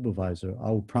be your supervisor, I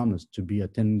will promise to be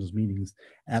attending those meetings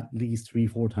at least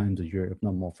 3-4 times a year, if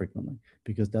not more frequently,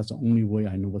 because that's the only way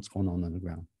I know what's going on the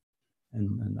ground.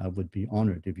 And I would be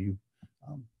honored if you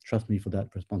trust me for that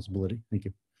responsibility. Thank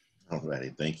you. All righty,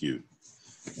 thank you.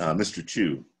 Mr.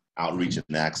 Chu, Outreach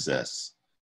and Access.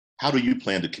 How do you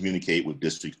plan to communicate with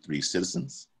District 3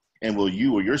 citizens? And will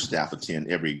you or your staff attend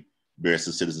every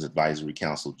Berryessa Citizens Advisory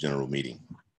Council general meeting?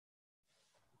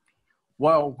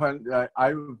 Well, when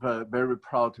I'm very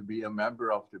proud to be a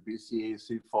member of the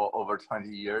BCAC for over 20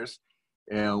 years.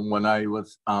 And when I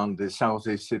was on the San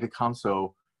Jose City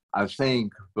Council, I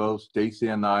think both Stacy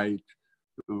and I,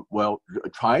 well,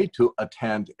 try to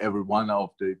attend every one of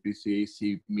the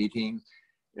BCAC meetings.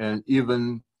 And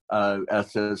even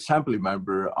as an assembly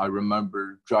member, I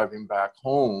remember driving back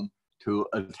home to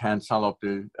attend some of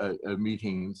the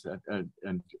meetings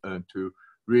and to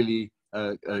really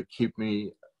keep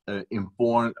me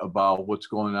informed about what's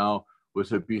going on with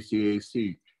the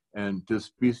BCAC. And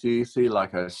this BCAC,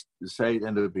 like I said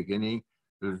in the beginning,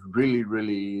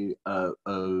 really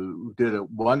did a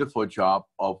wonderful job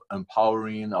of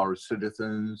empowering our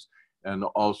citizens, and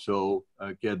also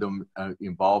get them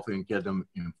involved and get them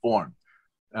informed.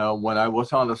 When I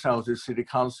was on the San Jose City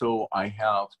Council, I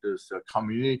have this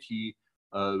community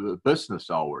business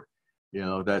hour,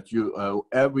 that you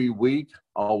every week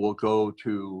I will go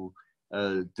to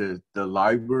the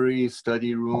library,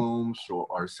 study rooms,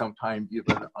 or sometimes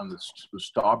even on the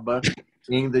Starbucks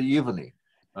in the evening.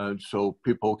 So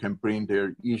people can bring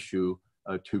their issue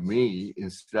to me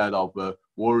instead of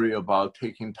worry about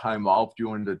taking time off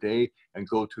during the day and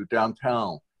go to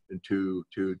downtown to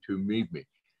meet me.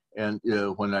 And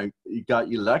when I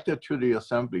got elected to the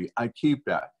assembly, I keep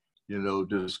that.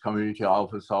 This community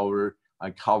office hour,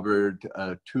 I covered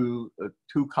two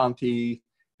counties,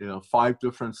 5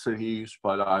 different cities,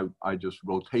 but I just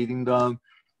rotating them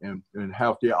and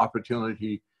have the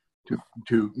opportunity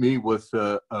to meet with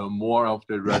more of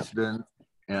the residents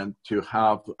and to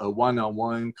have a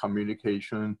one-on-one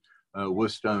communication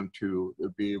with them, to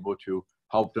be able to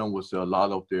help them with a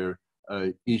lot of their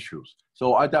issues.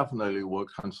 So I definitely will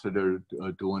consider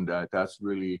doing that. That's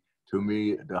really, to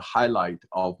me, the highlight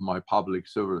of my public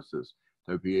services,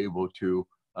 to be able to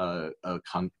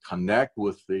connect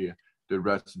with the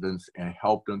residents and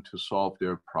help them to solve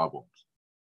their problems.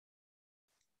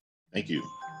 Thank you.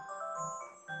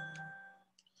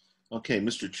 Okay,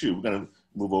 Mr. Chu, we're going to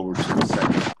move over to the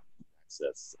second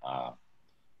access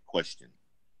question.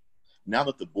 Now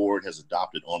that the board has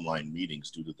adopted online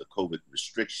meetings due to the COVID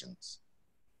restrictions,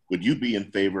 would you be in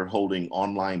favor of holding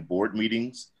online board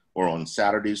meetings or on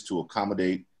Saturdays to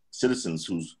accommodate citizens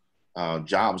whose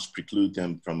jobs preclude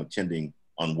them from attending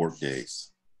on work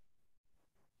days?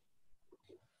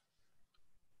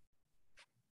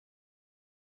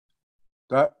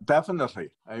 Definitely.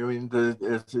 I mean,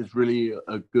 it's really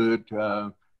a good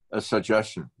a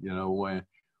suggestion.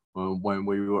 When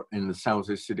we were in the San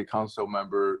Jose City Council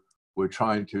member, we're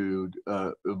trying to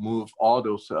move all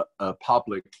those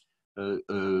public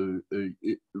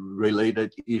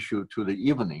related issue to the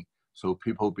evening. so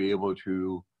people be able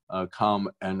to come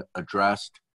and address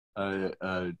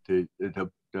the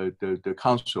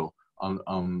council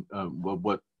on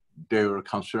what their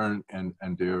concern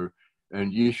and their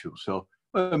issue. So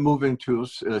moving to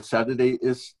Saturday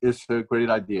is a great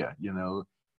idea. You know,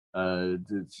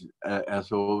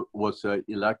 as I was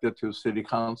elected to city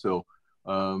council,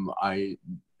 I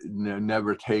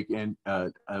never take in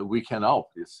a weekend off.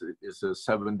 It's a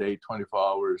 7-day, 24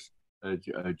 hours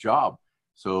job.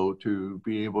 So to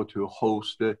be able to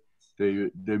host the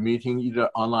meeting either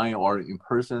online or in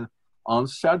person on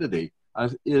Saturday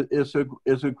is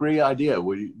a great idea.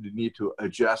 We need to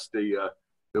adjust the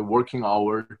working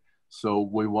hour, so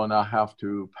we will not have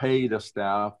to pay the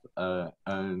staff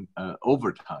and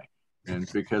overtime,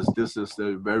 and because this is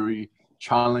a very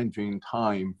challenging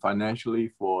time financially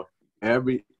for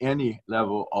any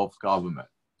level of government,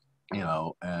 you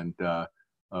know, and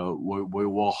we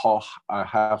will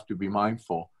have to be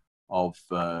mindful of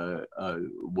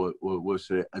what was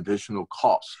the additional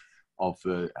cost of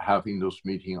having those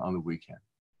meetings on the weekend.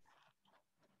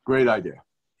 Great idea.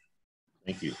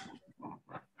 Thank you.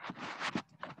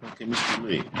 Okay, Mr.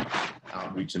 Lee,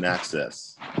 outreach and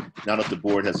access. Now that the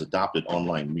board has adopted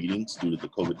online meetings due to the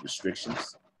COVID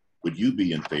restrictions, would you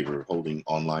be in favor of holding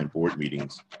online board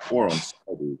meetings or on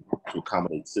Saturday to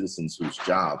accommodate citizens whose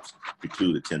jobs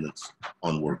preclude attendance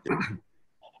on work days?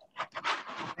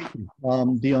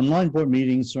 The online board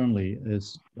meeting certainly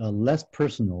is less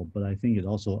personal, but I think it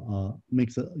also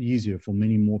makes it easier for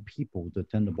many more people to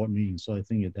attend the board meeting. So I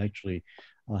think it actually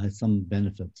has some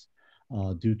benefits.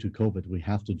 Due to COVID, we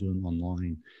have to do it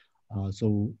online.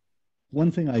 So one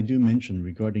thing I do mention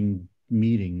regarding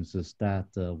meetings is that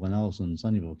when I was on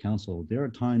Sunnyvale Council, there are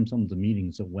times some of the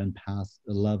meetings that went past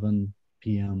 11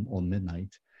 p.m. or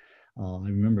midnight. I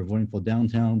remember voting for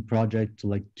downtown project to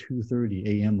like 2:30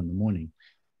 a.m. in the morning.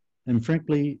 And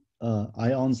frankly,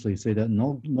 I honestly say that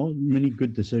not many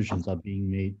good decisions are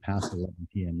being made past 11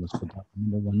 p.m. Let's put that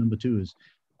number one. Number two is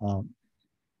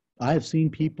I have seen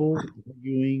people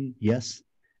arguing yes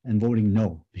and voting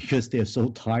no because they're so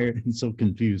tired and so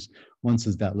confused once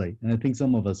it's that late. And I think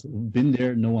some of us who've been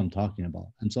there know what I'm talking about.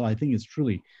 And so I think it's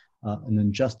truly an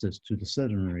injustice to the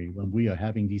citizenry when we are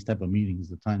having these type of meetings,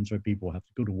 the times where people have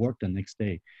to go to work the next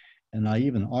day. And I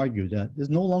even argue that there's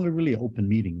no longer really an open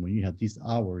meeting when you have these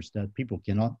hours that people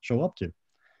cannot show up to.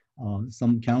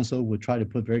 Some council would try to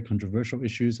put very controversial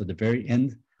issues at the very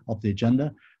end of the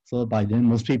agenda. So by then,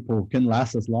 most people can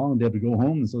last as long, they have to go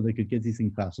home, and so they could get these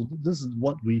things passed. So this is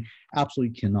what we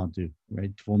absolutely cannot do,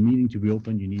 right? For a meeting to be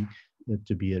open, you need it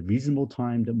to be a reasonable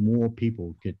time that more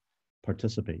people could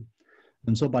participate.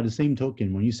 And so by the same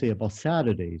token, when you say about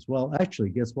Saturdays, well, actually,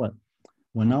 guess what?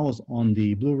 When I was on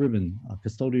the Blue Ribbon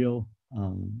Custodial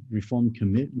Reform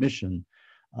Commission,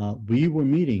 we were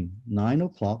meeting 9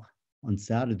 o'clock on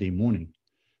Saturday morning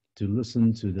to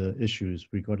listen to the issues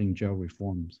regarding jail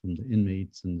reforms from the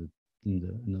inmates and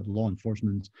the law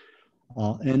enforcement.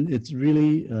 And it's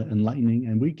really enlightening.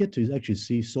 And we get to actually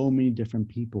see so many different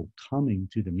people coming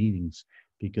to the meetings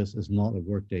because it's not a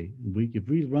work day. If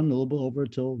we run a little bit over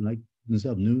till like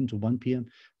instead of noon to 1 p.m.,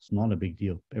 it's not a big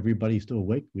deal. Everybody's still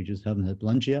awake. We just haven't had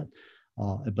lunch yet.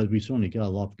 But we certainly get a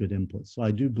lot of good input. So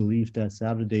I do believe that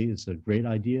Saturday is a great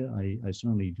idea. I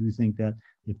certainly do think that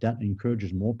if that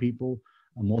encourages more people,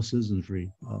 more citizenry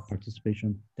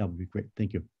participation, that would be great.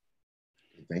 Thank you.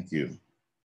 Thank you.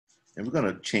 And we're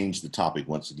going to change the topic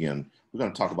once again. We're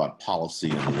going to talk about policy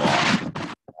and law.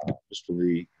 Mr.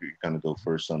 Lee, you're going to go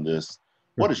first on this.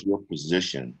 What is your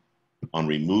position on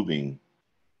removing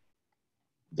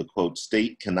the quote,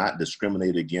 state cannot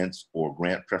discriminate against or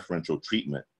grant preferential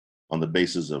treatment on the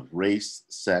basis of race,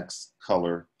 sex,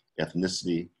 color,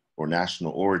 ethnicity, or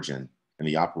national origin in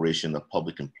the operation of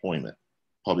public employment,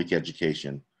 public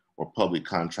education, or public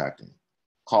contracting,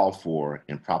 called for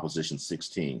in Proposition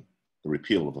 16, the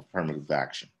repeal of affirmative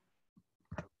action?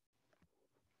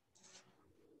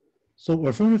 So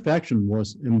affirmative action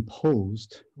was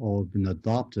imposed or been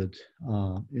adopted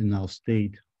in our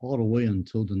state all the way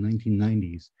until the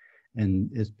 1990s,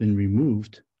 and it's been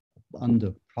removed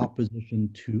under Proposition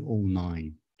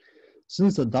 209.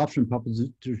 Since adoption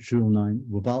Proposition 209,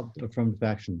 without affirmative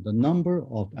action, the number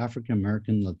of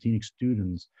African-American Latinx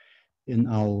students in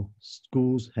our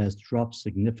schools has dropped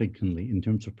significantly in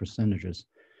terms of percentages.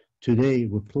 Today,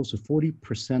 with close to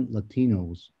 40%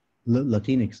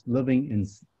 Latinx living in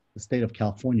the state of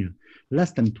California,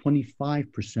 less than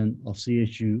 25% of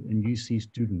CSU and UC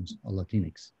students are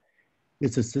Latinx.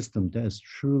 It's a system that is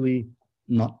truly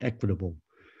not equitable.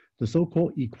 The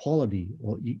so-called equality,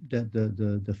 or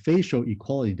the facial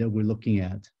equality that we're looking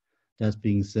at, that's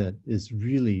being said, is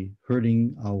really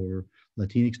hurting our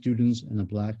Latinx students and the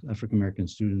Black African-American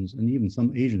students, and even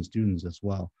some Asian students as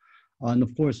well. And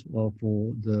of course, for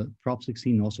the Prop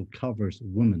 16 also covers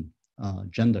women,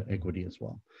 gender equity as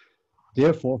well.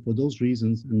 Therefore, for those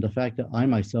reasons, and the fact that I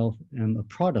myself am a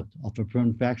product of a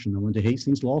affirmative faction, I went to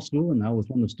Hastings Law School, and I was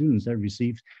one of the students that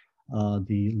received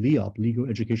the LEOP, Legal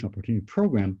Education Opportunity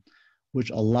Program, which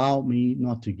allowed me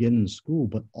not to get in school,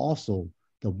 but also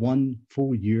the 1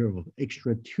 full year of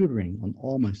extra tutoring on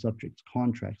all my subjects,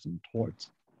 contracts and torts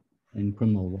and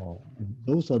criminal law. And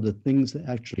those are the things that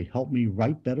actually helped me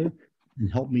write better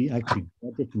and helped me actually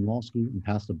graduate from law school and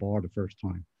pass the bar the first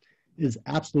time. It is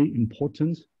absolutely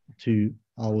important to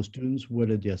our students,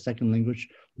 whether they're a second language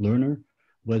learner,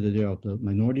 whether they're of the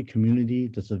minority community,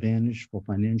 disadvantaged for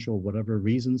financial, whatever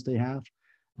reasons they have,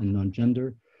 and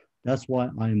non-gender. That's why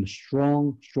I am a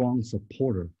strong, strong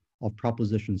supporter of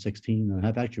Proposition 16. And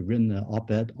I've actually written an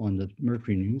op-ed on the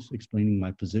Mercury News explaining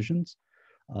my positions,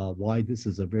 why this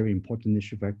is a very important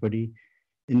issue of equity.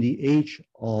 In the age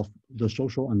of the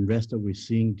social unrest that we're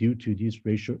seeing due to this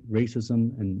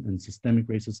racism and systemic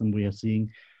racism we are seeing,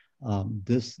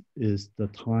 this is the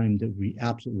time that we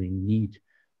absolutely need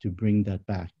to bring that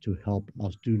back to help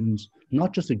our students,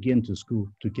 not just to get into school,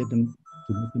 to get them,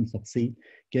 to make them succeed,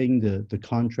 getting the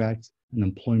contracts and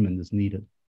employment is needed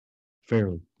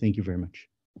fairly. Thank you very much.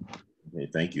 Okay,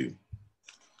 thank you.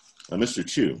 Mr.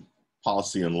 Chu,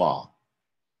 policy and law.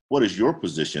 What is your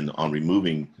position on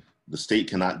removing the state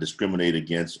cannot discriminate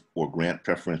against or grant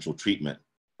preferential treatment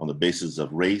on the basis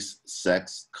of race,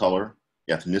 sex, color,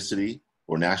 ethnicity,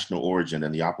 or national origin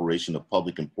in the operation of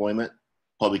public employment,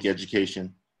 public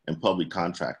education, and public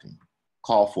contracting?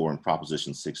 Call for in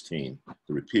Proposition 16,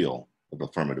 the repeal of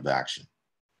affirmative action.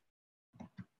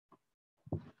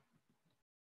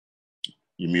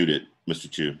 You're muted, Mr.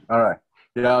 Chu. All right.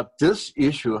 Yeah, this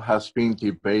issue has been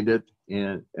debated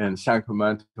in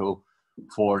Sacramento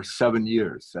for 7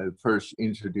 years. First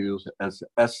introduced as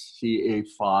SCA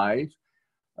 5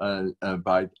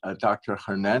 by Dr.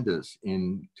 Hernandez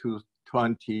in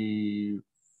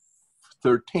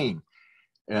 2013.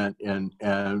 And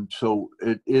so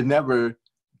it never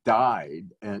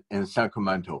died in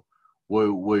Sacramento.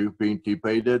 We've been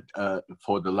debated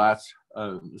for the last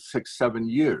 6-7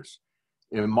 years.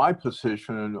 In my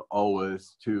position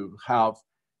always to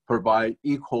provide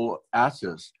equal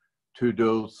access to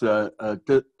those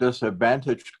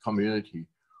disadvantaged community.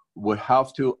 We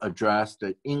have to address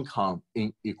the income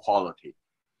inequality.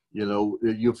 You know,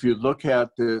 if you look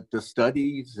at the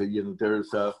studies, you know,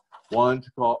 there's one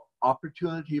called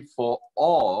Opportunity for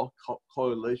All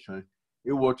coalition.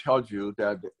 It will tell you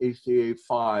that the ACA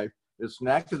 5 is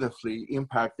negatively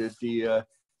impacted the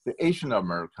Asian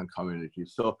American community.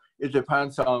 So it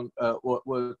depends on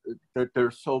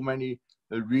there's so many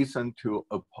reasons to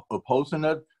oppose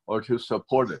it or to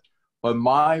support it. But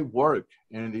my work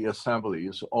in the assembly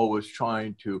is always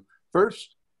trying to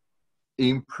first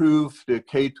improve the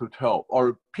K-12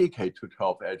 or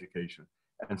PK-12 education,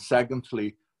 and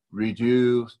secondly,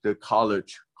 reduce the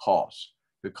college costs,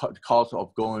 the cost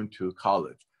of going to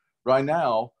college. Right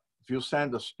now, if you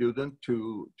send a student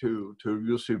to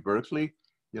UC Berkeley,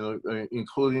 you know,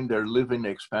 including their living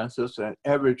expenses, and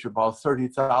average about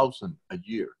 $30,000 a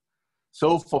year.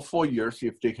 So for 4 years,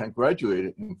 if they can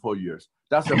graduate in 4 years,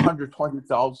 that's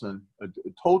 $120,000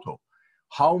 total.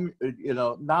 How, you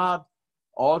know, not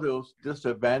all those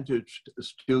disadvantaged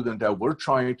students that we're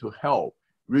trying to help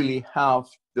really have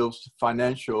those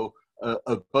financial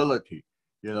ability.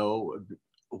 You know,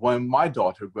 when my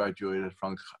daughter graduated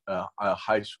from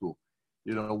high school,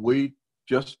 you know, we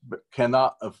just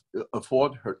cannot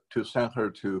afford her to send her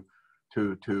to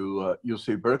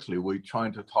UC Berkeley. We're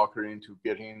trying to talk her into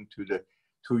getting into the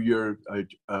 2-year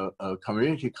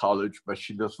community college, but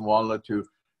she doesn't want to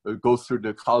go through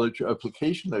the college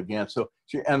application again. So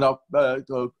she ended up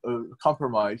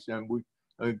compromised, and we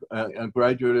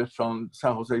graduated from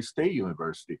San Jose State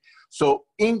University. So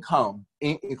income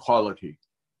inequality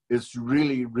is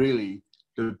really, really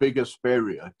the biggest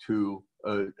barrier to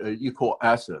equal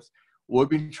access. We've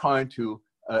been trying to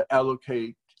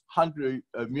allocate $100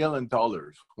 million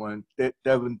when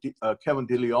Kevin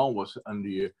DeLeon was on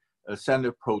the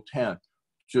Senate Pro Tem,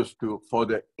 just for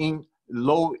the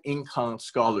low-income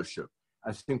scholarship.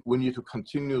 I think we need to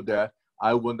continue that.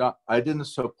 I didn't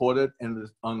support it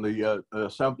on the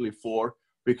assembly floor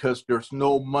because there's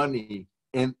no money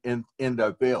in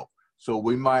that bill. So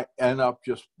we might end up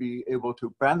just be able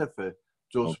to benefit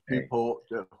those people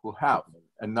who have,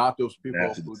 and not those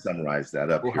people who summarize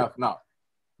that up who here. have not.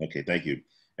 Okay, thank you.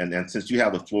 And since you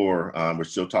have the floor, we're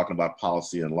still talking about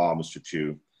policy and law, Mr.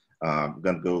 Chu. I'm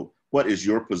going to go. What is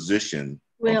your position?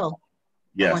 Will,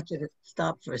 Yes. want you to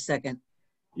stop for a second.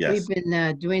 Yes. We've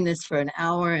been doing this for an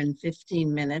hour and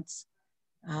 15 minutes.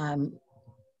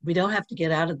 We don't have to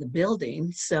get out of the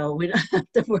building, so we don't have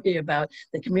to worry about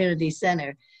the community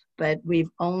center, but we've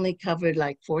only covered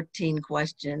like 14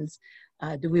 questions.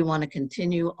 Do we want to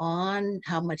continue on?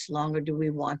 How much longer do we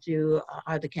want to?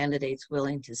 Are the candidates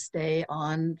willing to stay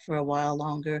on for a while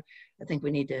longer? I think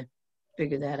we need to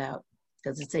figure that out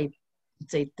because it's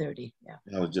 8:30. Yeah.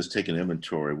 I was just taking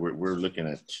inventory. We're looking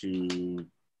at 2.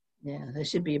 Yeah, there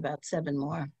should be about 7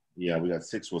 more. Yeah, we got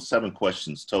 7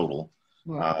 questions total.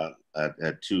 Right.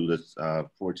 At 2, that's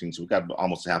 14. So we've got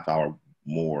almost a half hour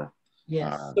more.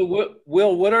 Yes. So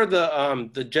Will, what are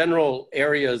the general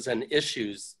areas and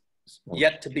issues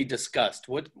yet to be discussed?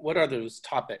 What are those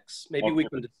topics? Maybe we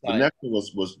can decide. The next one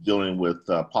was dealing with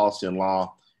policy and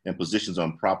law and positions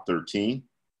on Prop 13.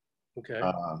 Okay.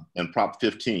 And Prop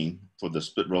 15 for the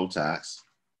split road tax.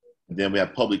 And then we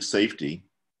have public safety.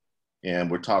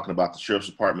 And we're talking about the Sheriff's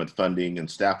Department funding and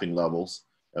staffing levels,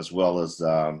 as well as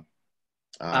good.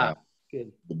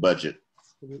 the budget.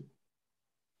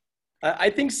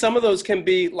 I think some of those can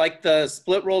be like the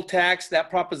split roll tax, that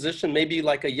proposition, maybe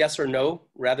like a yes or no,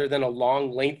 rather than a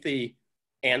long, lengthy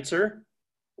answer,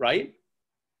 right?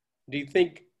 Do you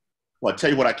think? Well, I'll tell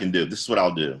you what I can do. This is what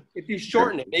I'll do. If you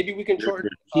shorten it, maybe we can shorten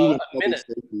a minute.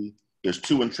 Safety, there's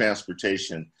 2 in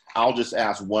transportation. I'll just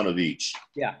ask 1 of each.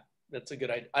 Yeah, that's a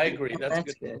good idea. I agree.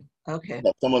 That's good. Okay.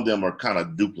 But some of them are kind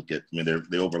of duplicate. I mean,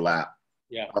 they overlap.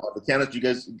 Yeah. The candidates, you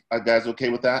guys okay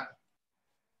with that?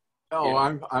 Oh,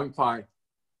 yeah. I'm fine.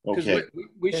 Okay.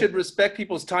 We should respect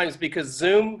people's times because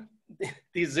Zoom,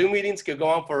 these Zoom meetings could go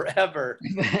on forever.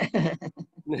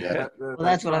 Yeah. Well,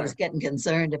 that's what I was getting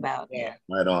concerned about. Yeah.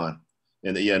 Right on.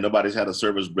 And yeah, nobody's had a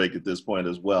service break at this point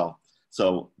as well.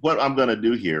 So what I'm going to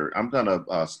do here, I'm going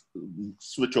to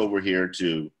switch over here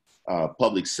to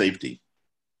public safety.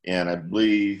 And I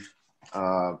believe,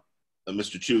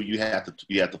 Mr. Chu, you have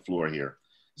the floor here.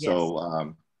 Yes.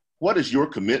 So what is your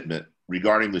commitment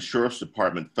regarding the Sheriff's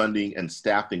Department funding and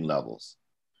staffing levels?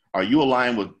 Are you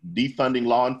aligned with defunding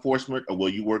law enforcement, or will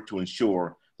you work to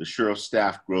ensure the Sheriff's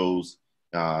staff grows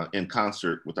in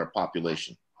concert with our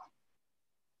population?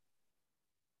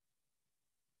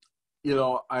 You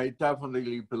know, I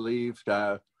definitely believe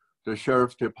that the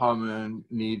Sheriff's Department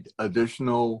need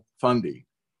additional funding.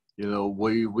 You know,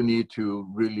 we need to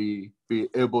really be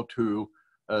able to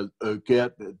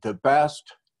get the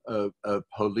best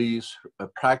police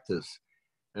practice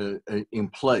in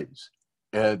place,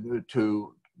 and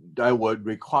that would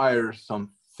require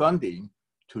some funding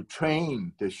to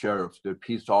train the sheriff, the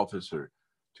peace officer,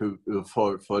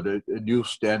 for the new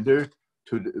standard,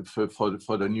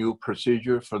 for the new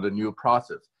procedure, for the new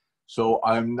process. So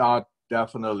I'm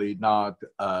definitely not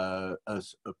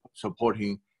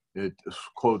supporting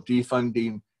quote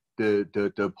defunding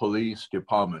the police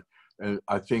department. And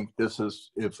I think this is,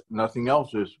 if nothing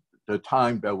else, is the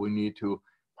time that we need to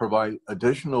provide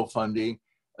additional funding,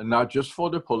 and not just for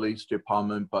the police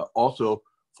department, but also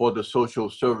for the social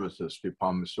services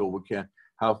department, so we can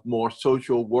have more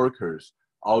social workers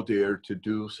out there to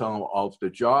do some of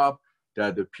the job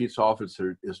that the peace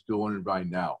officer is doing right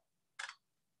now.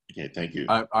 Okay, thank you.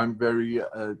 I'm very,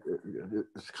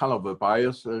 it's kind of a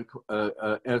biased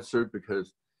answer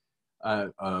because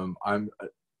I'm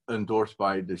endorsed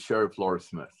by the Sheriff Laura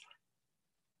Smith.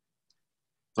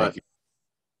 Thank you.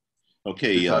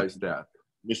 Okay, besides that,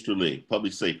 Mr. Lee,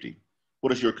 public safety.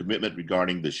 What is your commitment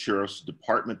regarding the Sheriff's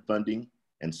Department funding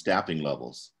and staffing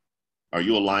levels? Are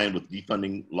you aligned with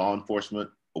defunding law enforcement,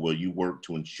 or will you work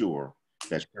to ensure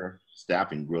that sheriff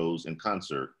staffing grows in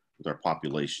concert with our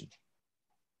population?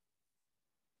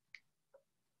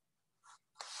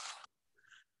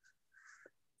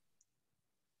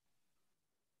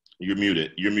 You're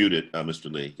muted,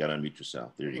 Mr. Lee. You gotta unmute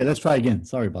yourself. There you go. Let's try again.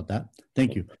 Sorry about that.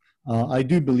 Thank you. I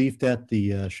do believe that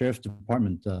the Sheriff's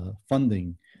Department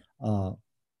funding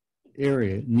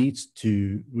area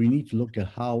we need to look at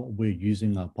how we're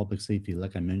using our public safety,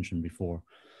 like I mentioned before.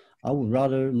 I would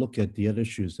rather look at the other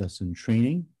issues that's in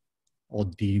training or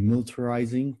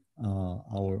demilitarizing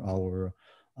our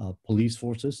police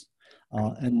forces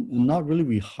and not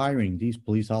really rehiring these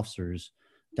police officers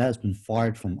that has been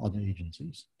fired from other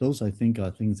agencies. Those, I think,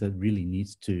 are things that really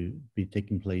needs to be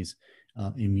taking place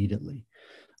immediately.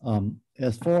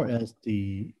 As far as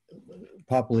the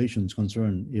population is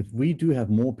concerned, if we do have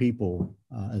more people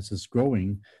as it's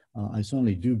growing, I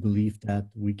certainly do believe that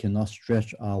we cannot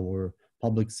stretch our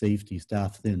public safety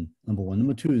staff thin, number one.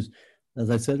 Number two is,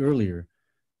 as I said earlier,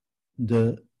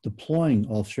 the deploying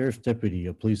of sheriff's deputy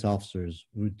or police officers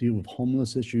who deal with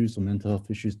homeless issues or mental health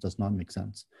issues does not make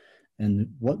sense. And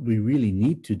what we really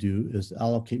need to do is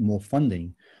allocate more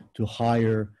funding to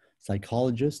hire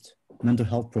psychologists, mental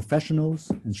health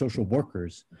professionals, and social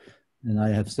workers. And I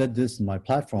have said this in my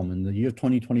platform. In the year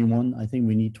 2021, I think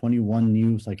we need 21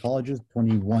 new psychologists,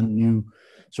 21 new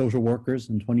social workers,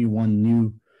 and 21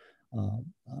 new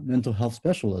mental health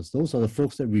specialists. Those are the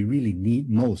folks that we really need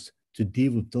most to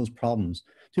deal with those problems,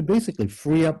 to basically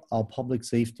free up our public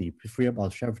safety, free up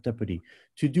our sheriff deputy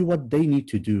to do what they need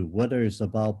to do, whether it's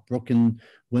about broken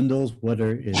windows,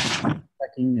 whether it's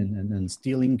checking and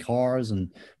stealing cars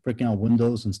and breaking out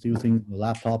windows and stealing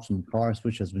laptops and cars,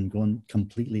 which has been going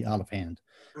completely out of hand.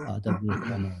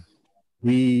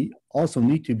 We also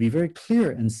need to be very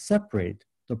clear and separate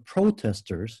the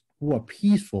protesters who are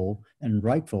peaceful and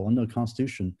rightful under the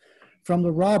Constitution from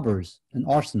the robbers and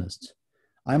arsonists.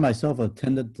 I myself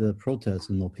attended the protests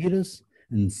in Milpitas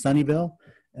and Sunnyvale,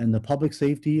 and the public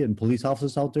safety and police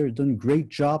officers out there have done a great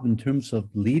job in terms of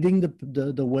leading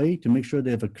the way to make sure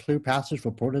they have a clear passage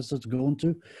for protesters to go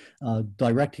into,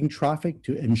 directing traffic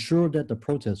to ensure that the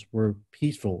protests were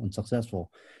peaceful and successful.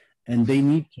 And they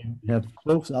need to have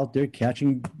folks out there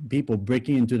catching people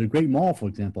breaking into the Great Mall, for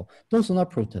example. Those are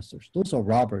not protesters. Those are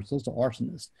robbers. Those are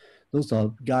arsonists. Those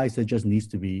are guys that just needs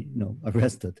to be,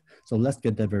 arrested. So let's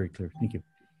get that very clear. Thank you.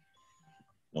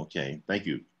 Okay, thank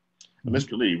you.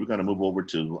 Mr. Lee, we're going to move over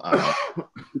to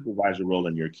supervisor role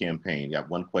in your campaign. You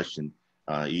have one question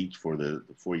each for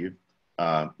you.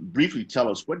 Briefly tell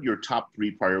us what your top 3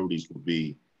 priorities will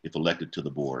be if elected to the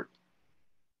board.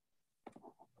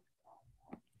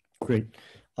 Great.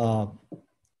 The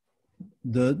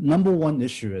number one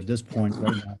issue at this point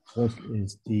right now, of course,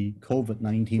 is the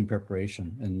COVID-19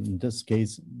 preparation. And in this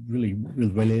case, really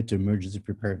related to emergency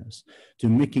preparedness, to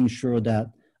making sure that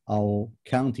our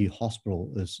county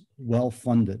hospital is well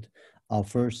funded. Our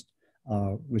first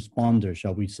responders,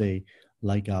 shall we say,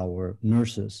 like our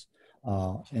nurses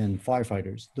and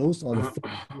firefighters, those are the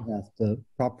folks who have the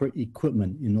proper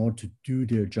equipment in order to do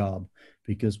their job.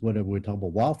 Because whether we're talking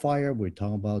about wildfire, we're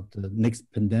talking about the next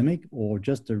pandemic, or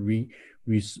just the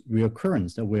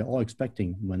reoccurrence that we're all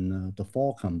expecting when the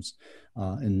fall comes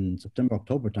in September,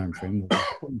 October timeframe,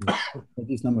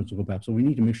 these numbers will go back. So we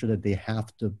need to make sure that they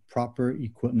have the proper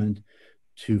equipment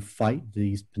to fight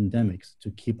these pandemics, to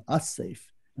keep us safe.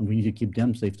 And we need to keep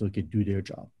them safe so they can do their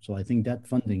job. So I think that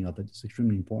funding of it is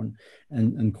extremely important.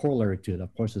 And corollary to it,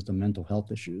 of course, is the mental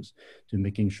health issues, to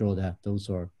making sure that those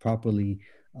are properly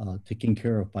taken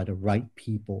care of by the right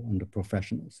people and the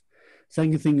professionals.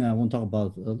 Second thing I want to talk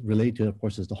about related to, of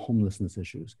course, is the homelessness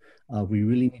issues. We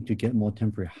really need to get more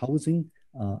temporary housing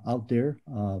out there.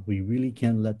 We really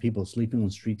can't let people sleeping on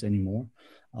streets anymore,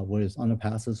 whether it's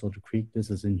underpasses or the creek. This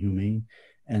is inhumane.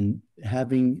 And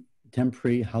having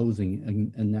temporary housing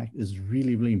and that is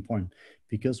really, really important,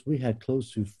 because we had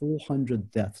close to 400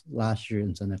 deaths last year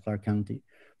in Santa Clara County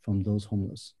from those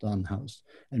homeless, the unhoused.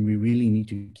 And we really need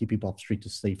to keep people off the street to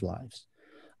save lives.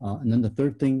 And then the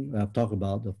third thing I've talked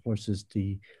about, of course, is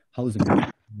the housing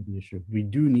issue. We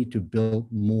do need to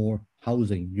build more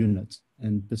housing units.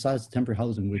 And besides temporary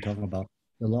housing, we're talking about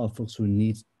a lot of folks who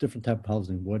need different type of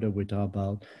housing, whether we're talking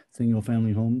about single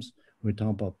family homes, we're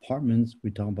talking about apartments,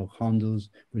 we're talking about condos,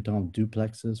 we're talking about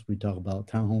duplexes, we talk about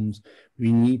townhomes.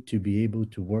 We need to be able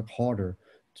to work harder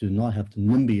to not have the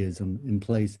NIMBYism in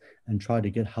place and try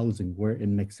to get housing where it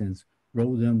makes sense,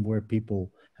 roll them where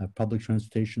people have public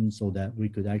transportation so that we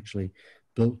could actually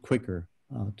build quicker.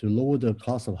 To lower the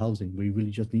cost of housing, we really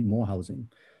just need more housing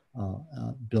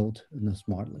built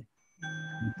smartly.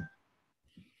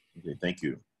 Okay, thank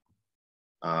you.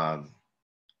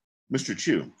 Mr.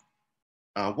 Chu,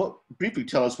 briefly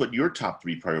tell us what your top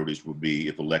 3 priorities will be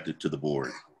if elected to the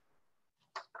board.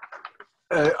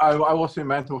 I will say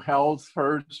mental health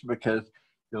first, because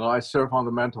I serve on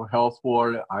the mental health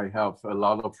board. I have a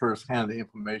lot of firsthand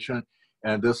information,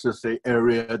 and this is the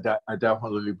area that I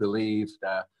definitely believe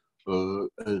that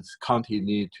county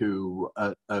need to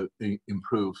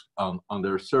improve on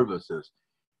their services.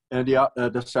 And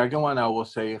the second one, I will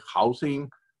say housing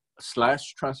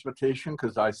 / transportation,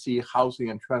 because I see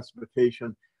housing and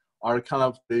transportation are kind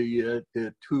of the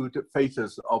two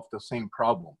faces of the same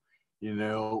problem.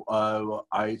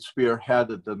 I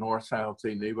spearheaded the North San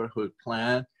Jose neighborhood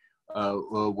plan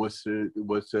with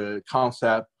the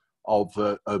concept of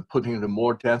putting the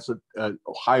more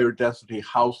higher density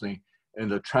housing in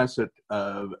the transit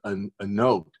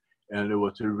node. And it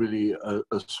was really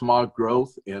a smart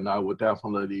growth, and I would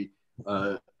definitely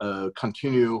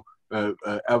continue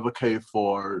advocate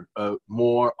for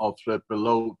more of the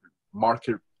below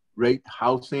market rate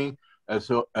housing, as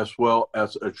well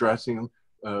as addressing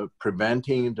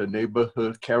preventing the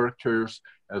neighborhood characters,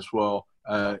 as well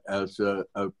as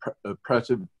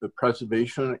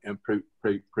preservation and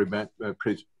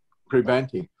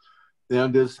preventing.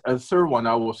 And this a third one,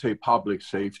 I will say public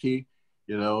safety.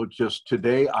 You know, just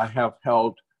today I have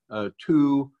held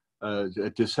two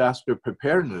disaster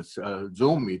preparedness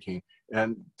Zoom meeting,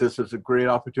 and this is a great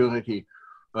opportunity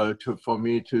for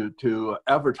me to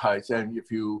advertise. And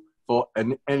if you, for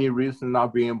any reason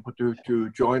not being able to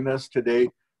join us today,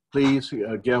 please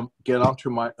get onto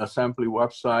my assembly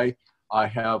website. I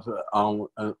have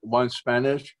one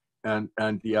Spanish and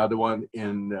the other one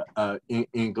in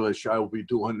English. I will be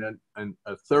doing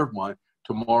a third one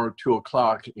tomorrow, 2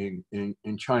 o'clock in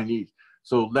Chinese.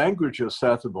 So language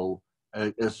accessible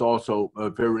is also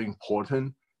very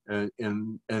important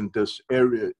in this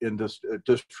area, in this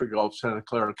district of Santa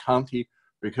Clara County,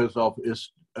 because of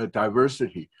its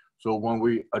diversity. So when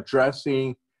we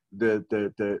addressing the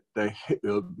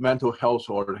mental health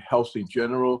or health in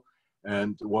general,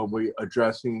 and when we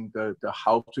addressing the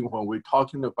housing, when we're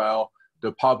talking about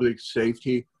the public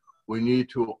safety, we need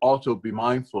to also be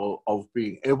mindful of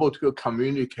being able to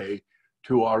communicate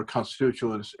to our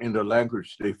constituents in the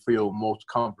language they feel most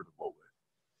comfortable with.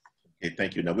 Okay,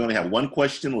 thank you. Now we only have one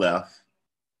question left,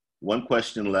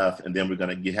 and then we're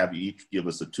going to have you each give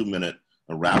us a 2-minute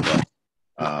wrap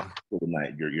up for the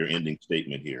night, your ending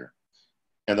statement here.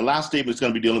 And the last statement is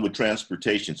going to be dealing with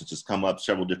transportation, since it's come up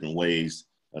several different ways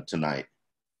tonight.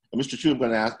 And Mr. Chu, I'm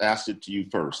going to ask it to you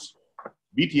first.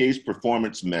 BTA's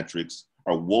performance metrics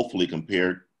are woefully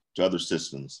compared to other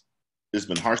systems. It's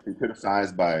been harshly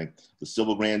criticized by the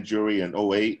civil grand jury in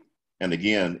 2008 and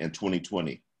again in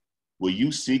 2020. Will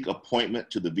you seek appointment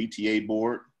to the VTA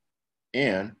board?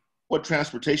 And what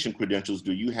transportation credentials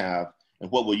do you have,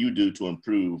 and what will you do to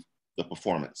improve the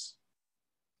performance?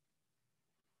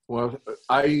 Well,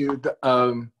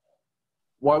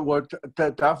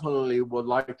 definitely would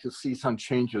like to see some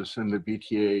changes in the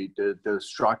BTA, the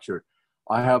structure.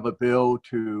 I have a bill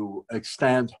to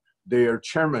extend their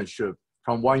chairmanship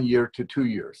from 1 year to 2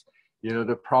 years. You know,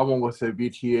 the problem with the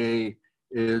BTA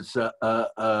is a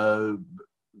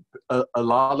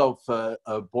lot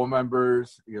of board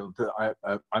members, you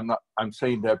know, I'm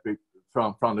saying that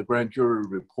from the grand jury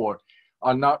report,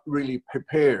 are not really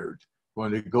prepared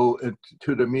when they go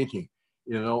into the meeting.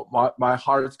 You know, my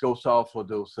heart goes out for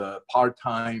those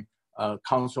part-time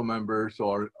council members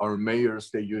or mayors.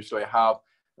 They usually have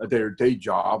their day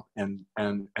job, and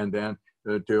then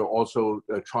they're also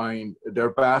trying their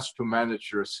best to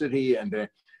manage their city, and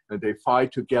they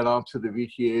fight to get onto the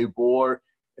VTA board,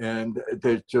 and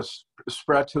they just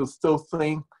spread too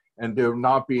thin, and they're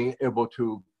not being able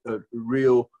to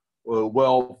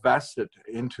well vested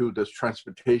into this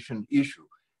transportation issue.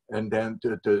 And then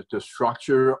the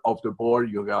structure of the board,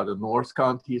 you got the North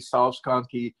County, South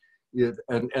County,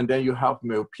 and then you have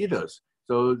Milpitas.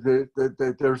 So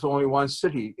there's only one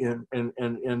city in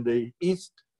the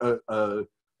east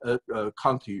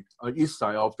county, east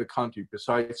side of the county,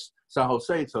 besides San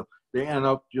Jose. So they end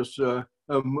up just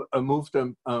move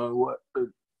them to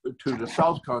the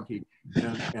South County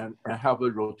and have a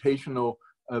rotational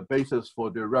basis for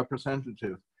the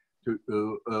representative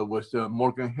with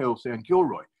Morgan Hills and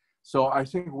Gilroy. So I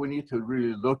think we need to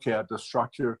really look at the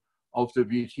structure of the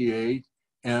VTA.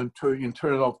 And in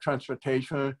terms of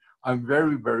transportation, I'm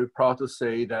very, very proud to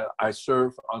say that I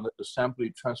served on the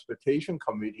Assembly Transportation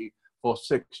Committee for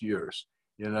 6 years.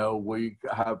 You know, we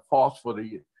have fought for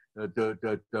the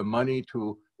money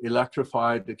to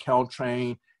electrify the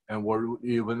Caltrain, and we're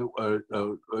even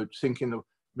thinking of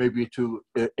maybe to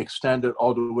extend it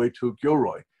all the way to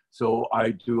Gilroy. So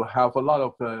I do have a lot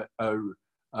of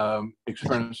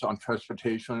experience on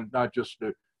transportation, not just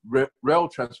the rail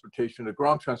transportation, the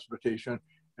ground transportation,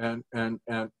 and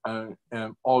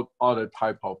all other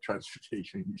type of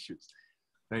transportation issues.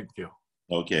 Thank you.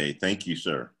 Okay, thank you,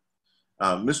 sir.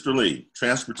 Mr. Lee,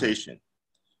 transportation.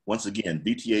 Once again,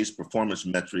 BTA's performance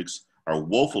metrics are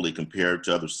woefully compared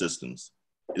to other systems.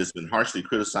 It has been harshly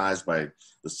criticized by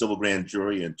the civil grand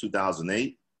jury in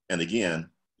 2008 and again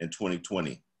in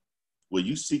 2020. Will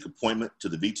you seek appointment to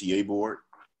the VTA board?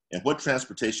 And what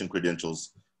transportation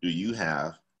credentials do you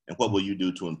have? And what will you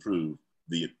do to improve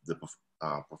the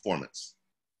performance?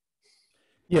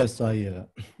 Yes, I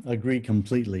agree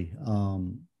completely.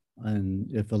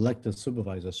 And if elected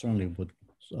supervisor, I certainly would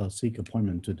seek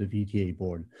appointment to the VTA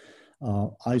board.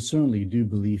 I certainly do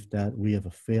believe that we have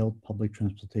a failed public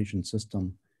transportation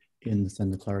system in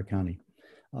Santa Clara County.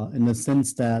 In the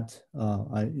sense that,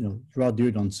 Rod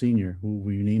Dearden Sr., who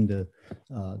we named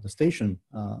the station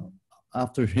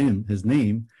after his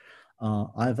name,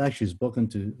 I've actually spoken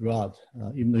to Rod,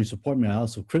 even though he supported me, I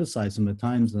also criticized him at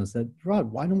times, and I said,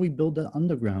 Rod, why don't we build that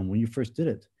underground when you first did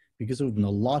it? because it would have been a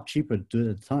lot cheaper to do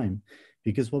it at the time.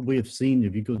 Because what we have seen,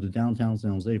 if you go to downtown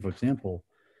San Jose, for example,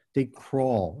 they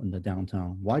crawl in the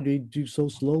downtown. Why do they do so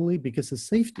slowly? Because it's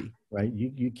safety, right?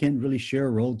 You can't really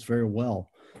share roads very well.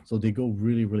 So they go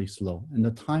really, really slow. And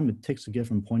the time it takes to get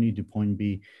from point A to point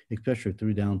B, especially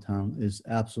through downtown, is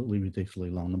absolutely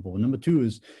ridiculously long. Number one. Number two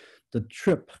is the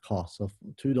trip cost of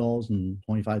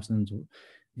 $2.25.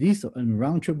 These in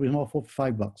round trip, we about $4 or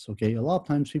 $5. Okay, a lot of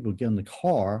times people get in the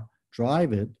car,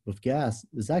 drive it with gas,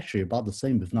 is actually about the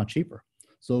same, if not cheaper.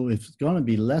 So if it's going to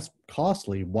be less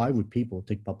costly, why would people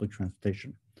take public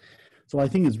transportation? So I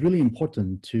think it's really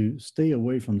important to stay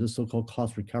away from this so-called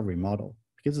cost recovery model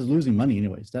because it's losing money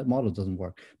anyways. That model doesn't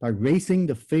work. By raising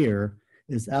the fare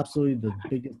is absolutely the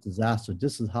biggest disaster.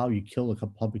 This is how you kill a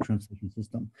public transportation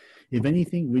system. If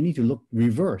anything, we need to look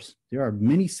reverse. There are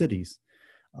many cities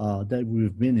that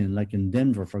we've been in, like in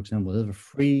Denver, for example, there's a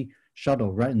free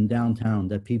shuttle right in downtown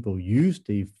that people use.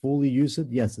 They fully use it.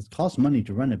 Yes, it costs money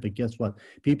to run it, but guess what?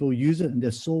 People use it and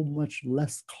there's so much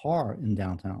less car in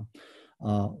downtown.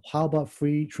 How about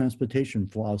free transportation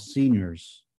for our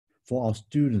seniors, for our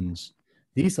students?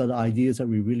 These are the ideas that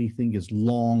we really think is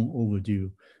long overdue.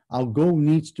 Our goal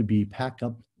needs to be pack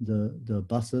up the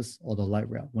buses or the light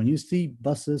rail. When you see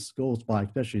buses goes by,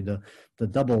 especially the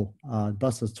double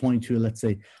buses 22, let's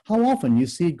say, how often you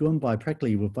see it going by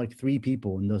practically with like 3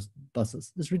 people in those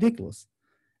buses? It's ridiculous.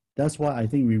 That's why I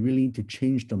think we really need to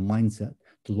change the mindset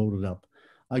to load it up.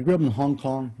 I grew up in Hong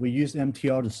Kong. We use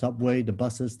MTR, the subway, the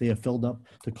buses, they are filled up.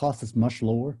 The cost is much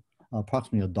lower,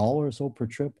 approximately $1 or so per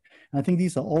trip. And I think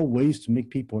these are all ways to make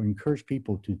people, encourage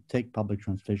people to take public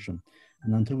transportation.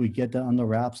 And until we get that under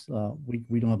wraps,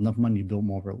 we don't have enough money to build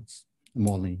more roads and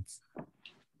more lanes.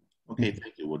 Okay,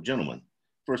 thank you. Well, gentlemen,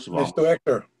 first of all. Mr.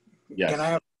 Hector, yes. Can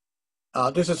I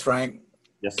have, this is Frank.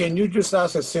 Yes, can you just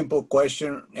ask a simple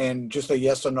question and just a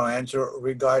yes or no answer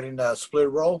regarding the split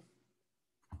roll,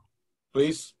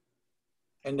 please?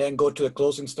 And then go to the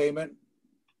closing statement.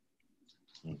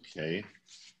 Okay.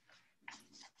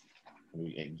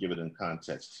 We give it in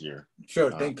context here.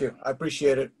 Sure, thank you. I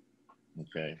appreciate it.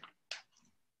 Okay.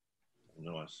 I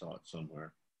know I saw it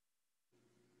somewhere.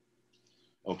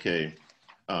 Okay.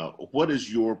 What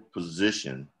is your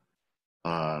position?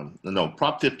 No,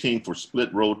 Prop 15 for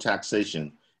split road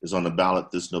taxation is on the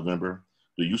ballot this November.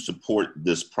 Do you support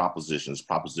this proposition? It's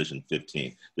Proposition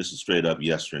 15. This is straight up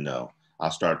yes or no.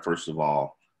 I'll start first of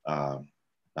all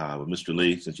with Mr.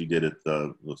 Lee, since you did it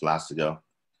was last ago.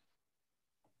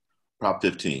 Prop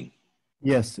 15.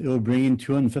 Yes, it will bring in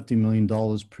 $250 million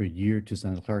per year to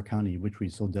Santa Clara County, which we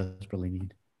so desperately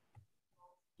need.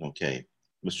 Okay.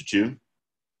 Mr. Chu?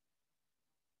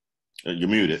 You're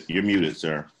muted. You're muted,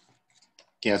 sir.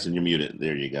 Canson, you're muted.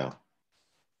 There you go.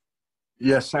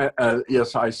 Yes,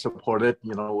 yes, I support it.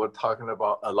 You know, we're talking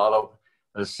about a lot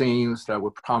of things that we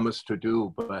promised to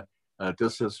do, but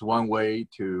this is one way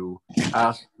to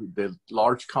ask the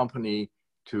large company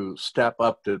to step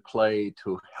up the play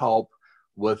to help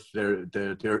with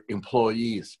their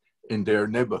employees in their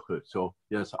neighborhood. So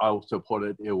yes, I will support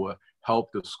it. It will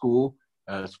help the school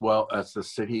as well as the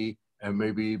city, and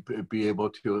maybe be able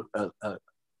to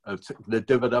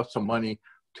divvy up some money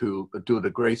to do the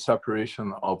great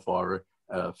separation of our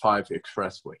 5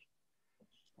 expressway.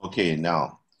 Okay,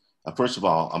 now, first of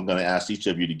all, I'm going to ask each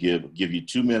of you to give you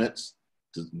 2 minutes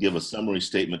to give a summary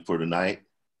statement for tonight.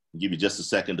 I'll give you just a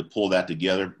second to pull that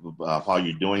together. While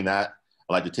you're doing that,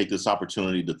 I'd like to take this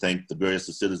opportunity to thank the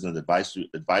Berryessa Citizens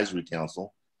Advisory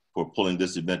Council for pulling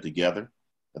this event together.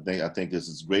 I think this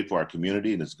is great for our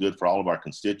community and it's good for all of our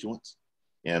constituents.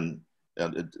 And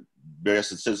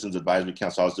Berryessa Citizens Advisory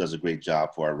Council always does a great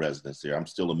job for our residents here. I'm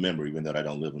still a member, even though I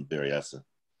don't live in Berryessa.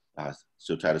 I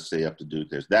still try to stay up to date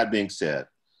there. That being said,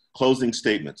 closing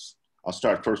statements. I'll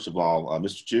start first of all,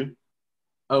 Mr. Chu.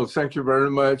 Oh, thank you very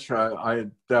much. I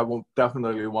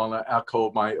definitely want to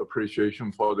echo my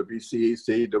appreciation for the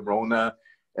BCAC, the RONA,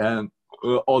 and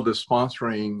all the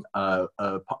sponsoring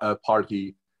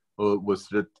party with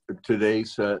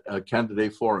today's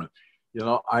candidate forum. You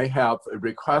know, I have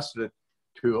requested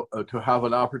to have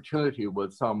an opportunity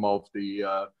with some of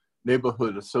the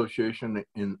neighborhood association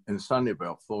in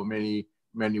Sunnyvale for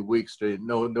many weeks.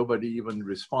 Nobody even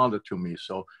responded to me.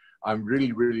 So I'm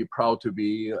really proud to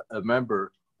be a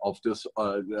member of this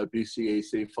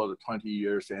BCAC for the 20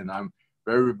 years, and I'm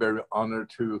very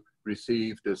honored to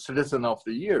receive the Citizen of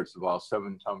the Year about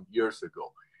 7 years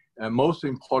ago. And most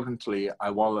importantly,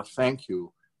 I want to thank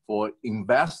you for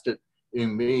invested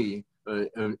in me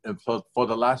for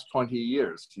the last 20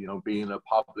 years. You know, being a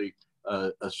public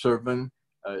a servant,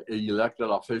 an elected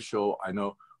official. I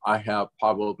know I have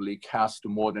probably cast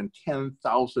more than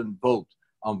 10,000 votes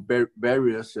on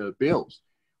various bills.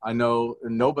 I know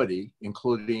nobody,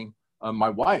 including my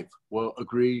wife, will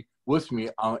agree with me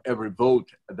on every vote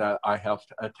that I have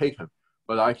taken,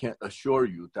 but I can assure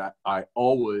you that I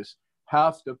always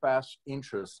have the best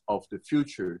interest of the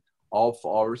future of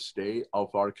our state,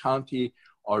 of our county,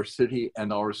 our city,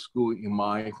 and our school in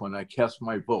mind when I cast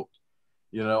my vote.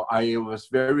 You know, I was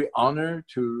very honored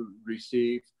to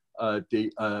receive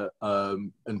the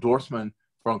endorsement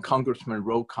from Congressman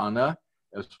Ro Khanna,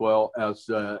 as well as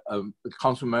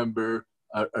Councilmember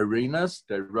Arenas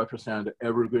that represent the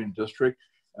Evergreen District,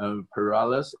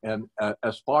 Perales, and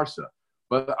Esparza.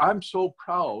 But I'm so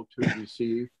proud to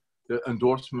receive the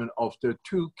endorsement of the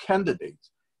two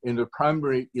candidates in the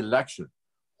primary election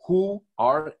who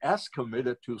are as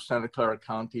committed to Santa Clara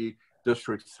County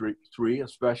District 3,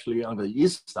 especially on the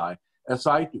east side, as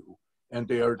I do. And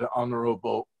they are the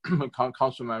Honorable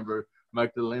Councilmember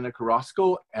Magdalena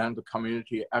Carrasco and the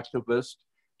community activist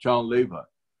John Leyva.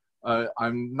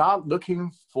 I'm not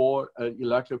looking for an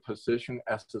elected position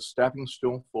as a stepping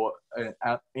stone for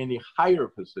any higher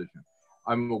position.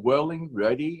 I'm a willing,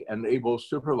 ready, and able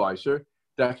supervisor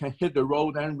that can hit the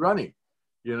road and running.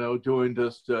 You know, during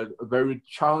this very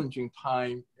challenging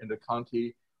time in the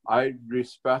county, I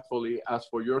respectfully ask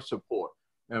for your support.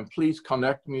 And please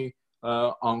connect me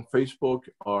on Facebook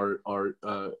or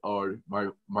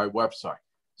my website.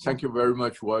 Thank you very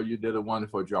much. Well, you did a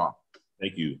wonderful job.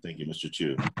 Thank you, Mr.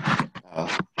 Chu.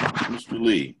 Mr.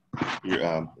 Lee,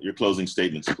 your closing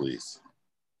statements, please.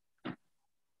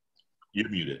 You're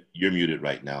muted. You're muted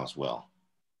right now as well.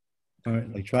 All right,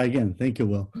 I'll try again. Thank you,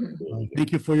 Will.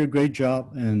 Thank you for your great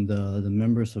job, and the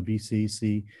members of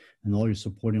BCAC and all your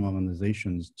supporting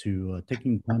organizations to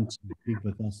taking time to speak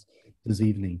with us this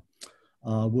evening.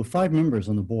 With 5 members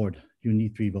on the board, you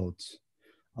need 3 votes.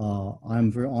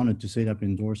 I'm very honored to say that I've been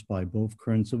endorsed by both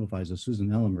current supervisors Susan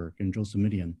Ellenberg and Joseph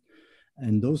Midian.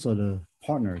 And those are the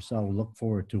partners I will look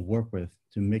forward to work with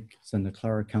to make Santa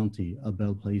Clara County a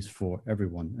better place for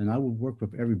everyone. And I will work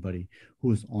with everybody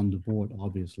who is on the board,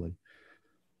 obviously.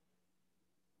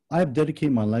 I have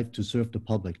dedicated my life to serve the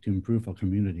public, to improve our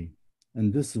community.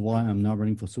 And this is why I'm now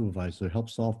running for supervisor to help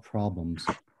solve problems.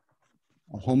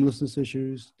 Our homelessness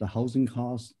issues, the housing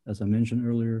costs, as I mentioned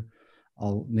earlier,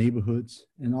 our neighborhoods,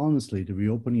 and honestly, the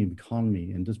reopening of the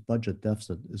economy and this budget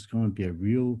deficit is going to be a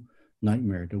real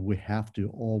nightmare that we have to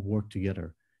all work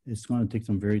together. It's going to take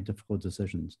some very difficult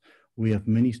decisions. We have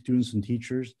many students and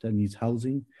teachers that need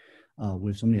housing.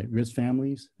 We have so many at-risk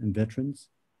families and veterans.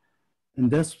 And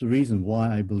that's the reason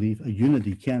why I believe a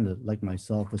unity candidate like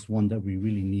myself is one that we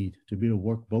really need to be able to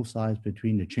work both sides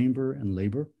between the chamber and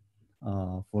labor.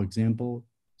 For example,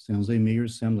 San Jose Mayor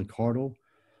Sam Liccardo,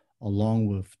 along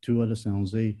with 2 other San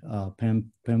Jose,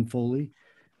 Pam Foley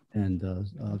and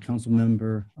Council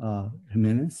Member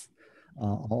Jimenez,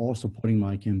 are all supporting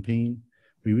my campaign.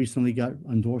 We recently got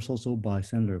endorsed also by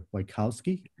Senator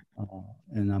Wachowski,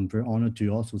 and I'm very honored to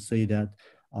also say that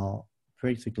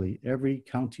basically every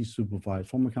county supervisor,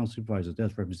 former county supervisor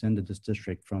that's represented this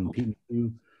district, from Pete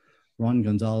McHugh, Ron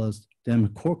Gonzalez, Dan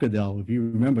Corcadell, if you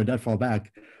remember that far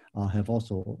back, have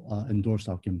also endorsed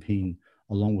our campaign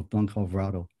along with Don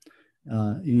Alvarado,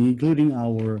 including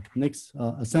our next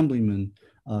Assemblyman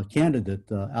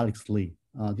candidate, Alex Lee.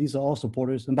 These are all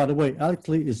supporters. And by the way, Alex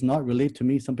Lee is not related to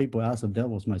me. Some people ask if that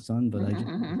was my son, but I just,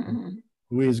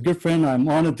 we're his good friend. I'm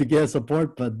honored to get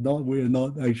support, but we're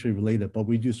not actually related, but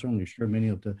we do certainly share many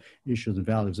of the issues and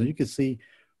values. And you can see